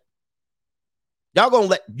a check? Y'all gonna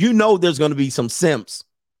let, you know, there's gonna be some simps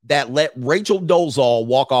that let Rachel Dolezal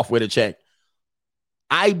walk off with a check.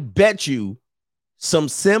 I bet you some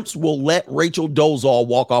simps will let Rachel Dolezal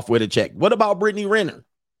walk off with a check. What about Brittany Renner?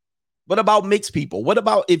 What about mixed people? What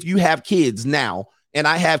about if you have kids now and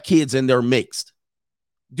I have kids and they're mixed?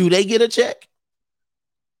 Do they get a check?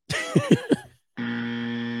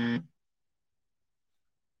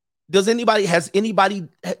 Has anybody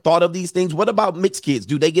thought of these things? What about mixed kids?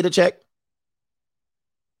 Do they get a check?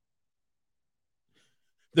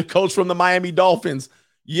 The coach from the Miami Dolphins.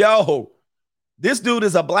 Yo, this dude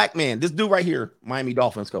is a black man. This dude right here, Miami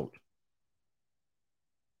Dolphins coach.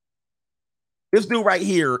 This dude right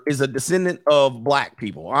here is a descendant of black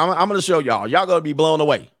people. I'm going to show y'all. Y'all going to be blown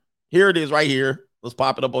away. Here it is right here. Let's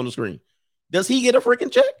pop it up on the screen. Does he get a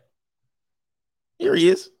freaking check? Here he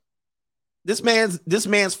is. This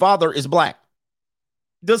man's father is black.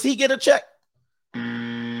 Does he get a check?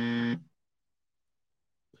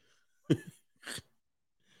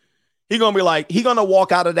 He gonna be like, he gonna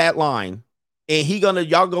walk out of that line, and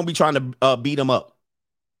y'all gonna be trying to beat him up.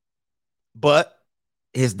 But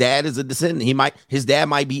his dad is a descendant. His dad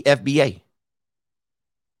might be FBA.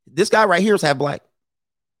 This guy right here is half black.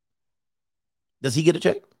 Does he get a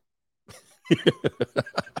check?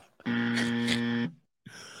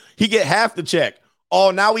 He get half the check.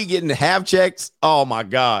 Oh, now we getting half checks. Oh my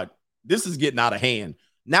God. This is getting out of hand.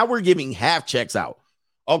 Now we're giving half checks out.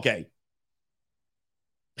 Okay.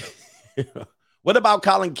 What about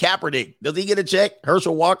Colin Kaepernick? Does he get a check?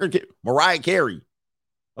 Herschel Walker, Mariah Carey.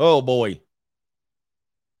 Oh boy.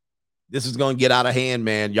 This is going to get out of hand,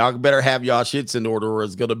 man. Y'all better have y'all shits in order, or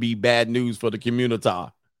it's going to be bad news for the community.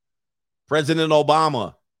 President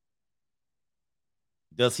Obama.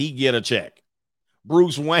 Does he get a check?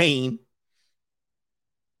 Bruce Wayne.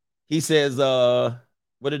 He says,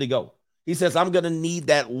 where did he go? He says, I'm going to need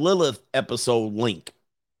that Lilith episode link.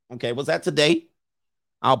 Okay, was that today?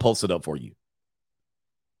 I'll post it up for you.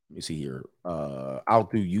 Let me see here. I'll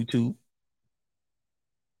do YouTube.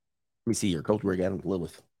 Let me see here. Coach Greg Adams,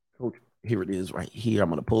 Lilith. Coach, here it is right here. I'm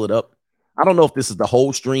going to pull it up. I don't know if this is the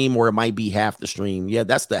whole stream or it might be half the stream. Yeah,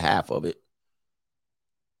 that's the half of it.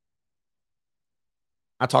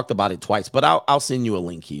 I talked about it twice, but I'll send you a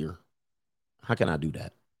link here. How can I do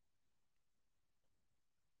that?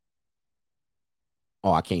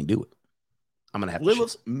 Oh, I can't do it. I'm going to have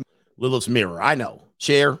Lilith's Mirror. I know.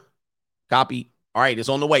 Share. Copy. All right, it's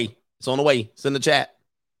on the way. It's on the way. It's in the chat.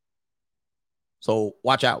 So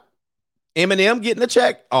watch out. Eminem getting a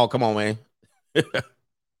check? Oh, come on, man.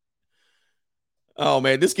 Oh,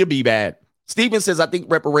 man, this could be bad. Steven says, I think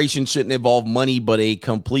reparations shouldn't involve money, but a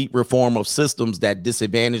complete reform of systems that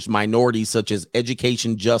disadvantage minorities such as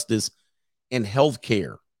education, justice, and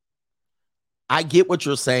healthcare. I get what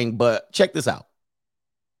you're saying, but check this out.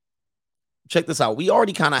 Check this out. We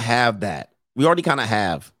already kind of have that. We already kind of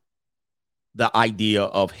have the idea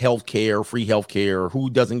of healthcare, free healthcare, who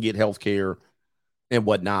doesn't get healthcare and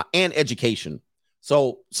whatnot, and education.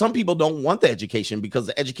 So some people don't want the education because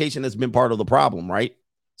the education has been part of the problem, right?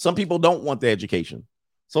 Some people don't want the education.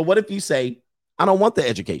 So what if you say, I don't want the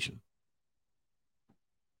education?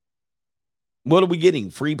 What are we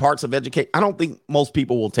getting? Free parts of education? I don't think most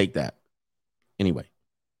people will take that. Anyway.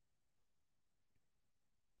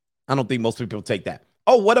 I don't think most people will take that.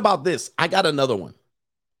 Oh, what about this? I got another one.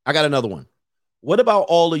 What about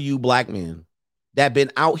all of you black men that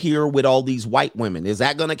been out here with all these white women? Is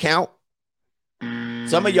that going to count?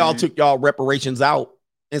 Some of y'all took y'all reparations out,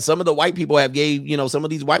 and some of the white people have gave, some of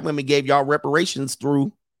these white women gave y'all reparations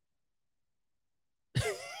through.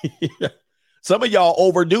 Some of y'all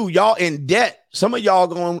overdue. Y'all in debt. Some of y'all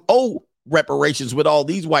going owe reparations with all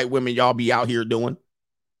these white women y'all be out here doing.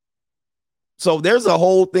 So there's a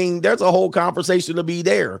whole thing, there's a whole conversation to be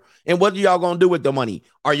there. And what are y'all going to do with the money?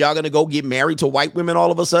 Are y'all going to go get married to white women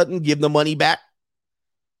all of a sudden, give the money back?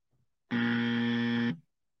 You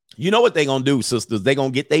know what they going to do, sisters? They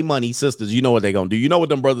going to get their money, sisters. You know what they going to do. You know what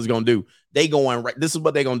them brothers going to do. They going right. This is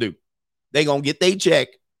what they going to do. They going to get their check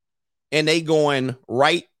and they going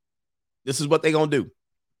right. This is what they going to do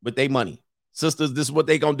with their money. Sisters, this is what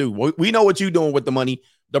they going to do. We know what you doing with the money.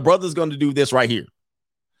 The brother's going to do this right here.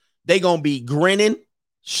 They going to be grinning,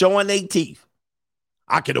 showing their teeth.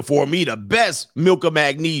 I can afford me the best milk of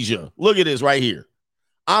magnesia. Look at this right here.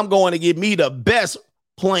 I'm going to get me the best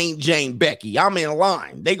plain Jane Becky. I'm in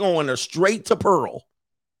line. They going straight to Pearl.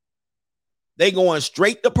 They going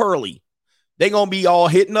straight to Pearly. They going to be all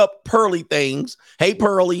hitting up Pearly things. Hey,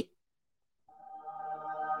 Pearly.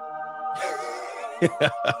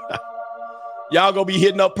 Y'all going to be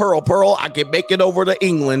hitting up Pearl. Pearl, I can make it over to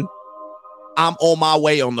England. I'm on my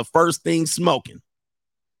way on the first thing smoking.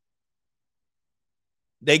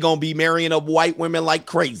 They going to be marrying up white women like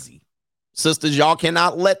crazy. Sisters, y'all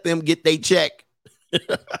cannot let them get their check.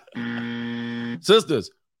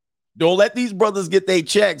 Sisters, don't let these brothers get their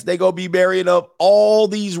checks. They going to be marrying up all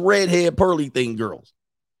these redhead pearly thing girls.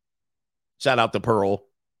 Shout out to Pearl.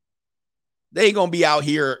 They going to be out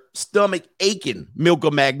here stomach aching milk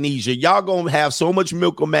of magnesia. Y'all going to have so much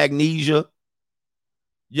milk of magnesia.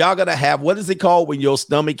 Y'all going to have, what is it called when your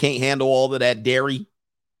stomach can't handle all of that dairy?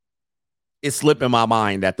 It's slipping my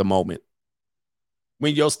mind at the moment.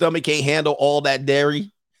 When your stomach can't handle all that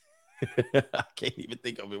dairy. I can't even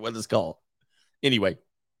think of it. What it's called. Anyway,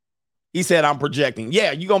 he said, I'm projecting.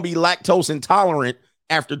 Yeah, you're going to be lactose intolerant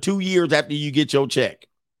after 2 years after you get your check.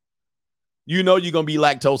 You know you're going to be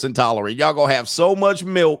lactose intolerant. Y'all going to have so much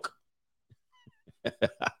milk.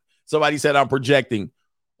 Somebody said, I'm projecting.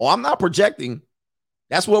 Oh, I'm not projecting.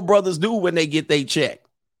 That's what brothers do when they get their check.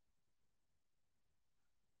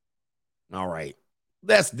 All right.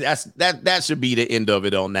 That should be the end of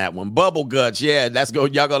it on that one. Bubble guts. Yeah, let's go.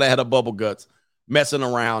 Y'all gonna have a bubble guts messing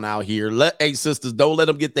around out here. Hey, sisters, don't let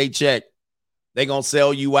them get their check. They gonna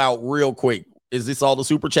sell you out real quick. Is this all the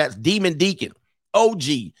super chats? Demon Deacon, OG,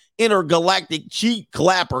 Intergalactic Cheat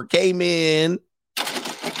Clapper came in.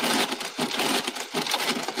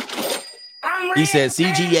 He says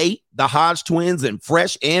CGA, the Hodge twins, and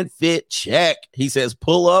Fresh and Fit check. He says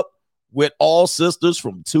pull up with all sisters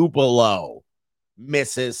from Tupelo,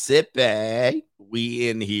 Mississippi. We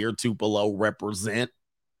in here, Tupelo represent.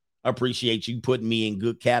 Appreciate you putting me in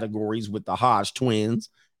good categories with the Hodge twins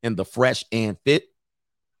and the Fresh and Fit.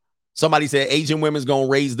 Somebody said Asian women's going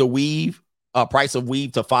to raise the weave, price of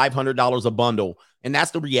weave to $500 a bundle. And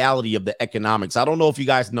that's the reality of the economics. I don't know if you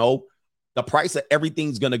guys know, the price of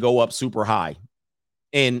everything's going to go up super high,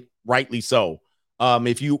 and rightly so.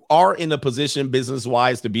 If you are in a position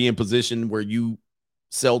business-wise to be in position where you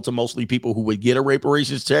sell to mostly people who would get a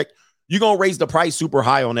reparations check, you're going to raise the price super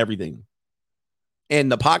high on everything. And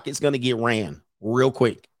the pocket's going to get ran real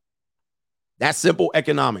quick. That's simple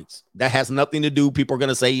economics. That has nothing to do. People are going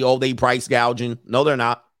to say, oh, they price gouging. No, they're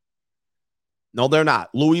not. No, they're not.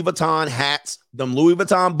 Louis Vuitton hats, them Louis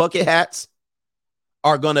Vuitton bucket hats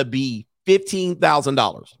are going to be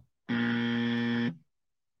 $15,000.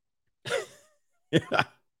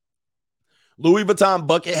 Louis Vuitton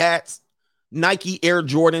bucket hats, Nike Air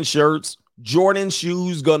Jordan shirts, Jordan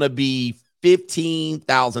shoes going to be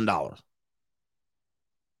 $15,000.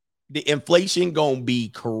 The inflation going to be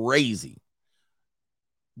crazy.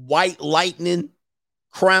 White Lightning,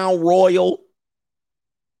 Crown Royal,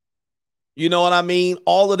 you know what I mean?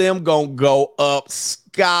 All of them going to go up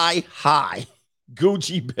sky high.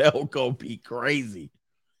 Gucci Bell going to be crazy.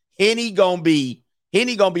 Henny going to be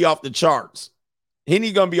off the charts.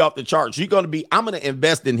 Henny going to be off the charts. I'm going to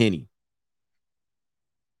invest in Henny.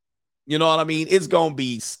 You know what I mean? It's going to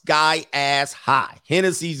be sky ass high.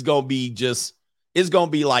 Hennessy's going to be it's going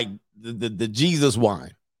to be like the Jesus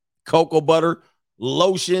wine. Cocoa butter,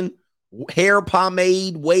 lotion, hair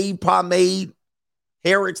pomade, wave pomade,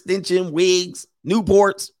 hair extension, wigs,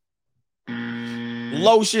 Newports,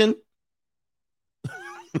 lotion,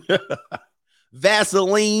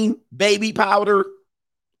 Vaseline, baby powder,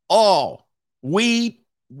 all weed.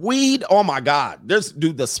 Oh my God.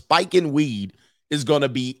 The spike in weed is going to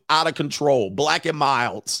be out of control. Black and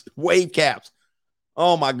Milds, wave caps.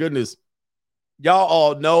 Oh my goodness. Y'all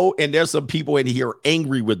all know, and there's some people in here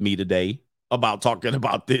angry with me today about talking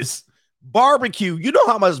about this. Barbecue. You know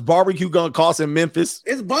how much barbecue going to cost in Memphis?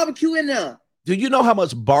 It's barbecue in there. Do you know how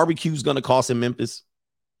much barbecue is going to cost in Memphis?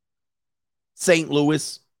 St.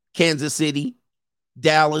 Louis, Kansas City,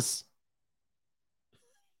 Dallas.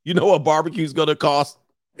 You know what barbecue is going to cost?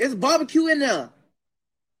 It's barbecue in there.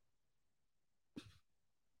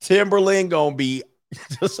 Timberland gonna be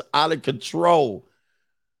just out of control.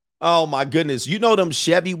 Oh my goodness. You know them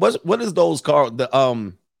Chevy, what is those called? The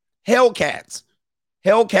Hellcats.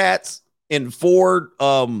 Hellcats and Ford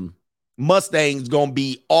Mustangs gonna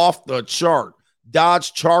be off the chart.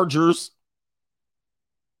 Dodge Chargers,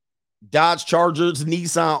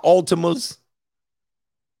 Nissan Altimas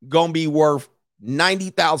gonna be worth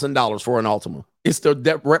 $90,000 for an Altima. It's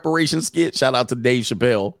the reparation skit. Shout out to Dave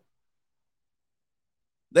Chappelle.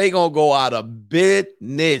 They gonna go out of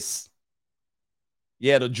business.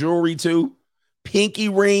 Yeah, the jewelry too. Pinky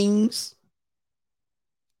rings,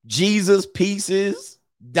 Jesus pieces,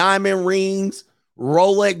 diamond rings,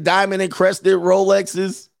 Rolex diamond and crested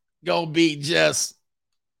Rolexes. Gonna be just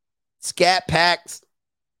scat packs.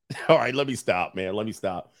 All right, let me stop, man. Let me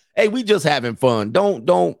stop. Hey, we just having fun. Don't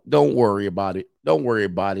worry about it. Don't worry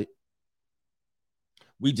about it.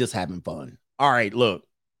 We just having fun. All right, look,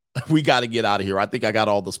 we got to get out of here. I think I got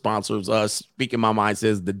all the sponsors. Speaking My Mind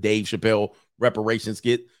says the Dave Chappelle reparation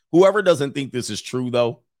skit. Whoever doesn't think this is true,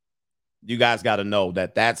 though, you guys got to know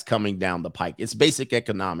that that's coming down the pike. It's basic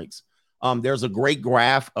economics. There's a great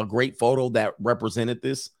graph, a great photo that represented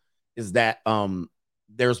this. Is that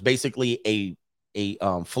there's basically a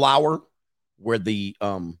flower where the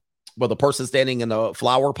person standing in a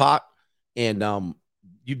flower pot, and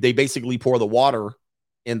they basically pour the water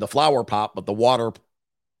in the flower pot, but the water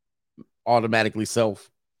automatically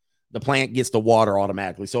the plant gets the water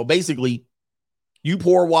automatically. So basically, you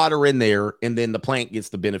pour water in there, and then the plant gets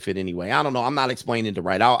the benefit anyway. I don't know. I'm not explaining it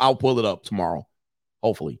right. I'll pull it up tomorrow,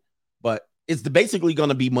 hopefully. But it's basically going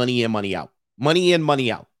to be money in, money out. Money in,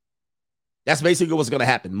 money out. That's basically what's going to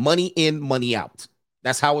happen. Money in, money out.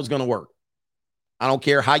 That's how it's going to work. I don't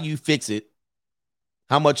care how you fix it.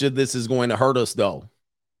 How much of this is going to hurt us, though?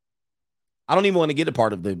 I don't even want to get a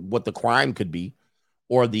part of what the crime could be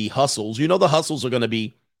or the hustles. You know, the hustles are going to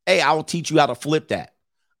be, hey, I'll teach you how to flip that.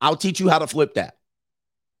 I'll teach you how to flip that.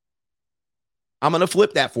 I'm going to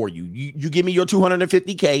flip that for you. You give me your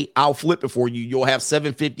 $250K, I'll flip it for you. You'll have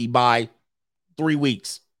 $750 by 3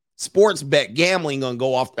 weeks. Sports bet gambling going to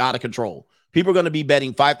go off out of control. People are going to be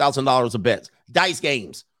betting $5,000 a bet. Dice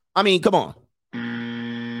games. I mean, come on.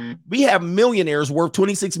 We have millionaires worth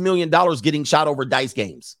 $26 million getting shot over dice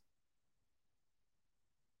games.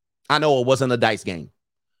 I know it wasn't a dice game,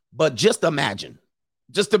 but just imagine.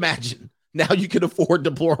 Now you can afford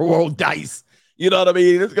to roll dice. You know what I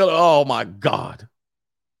mean? It's gonna, oh my God.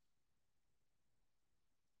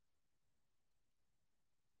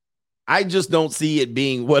 I just don't see it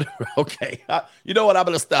being whatever. Okay. You know what? I'm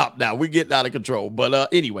going to stop now. We're getting out of control. But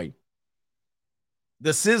anyway,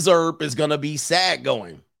 the scissor is going to be sad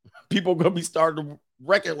going. People are going to be starting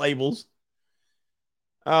record labels.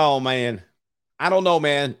 Oh, man. I don't know,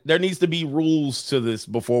 man. There needs to be rules to this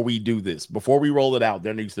before we do this. Before we roll it out,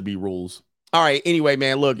 there needs to be rules. All right. Anyway,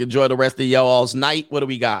 man, look, enjoy the rest of y'all's night. What do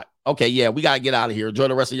we got? Okay, yeah, we got to get out of here. Enjoy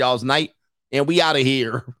the rest of y'all's night, and we out of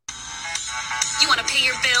here. You want to pay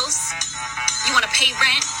your bills? You want to pay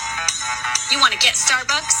rent? You want to get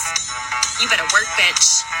Starbucks? You better work,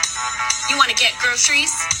 bitch. You want to get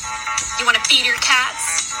groceries? You want to feed your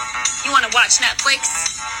cats? You want to watch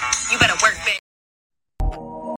Netflix? You better work, bitch.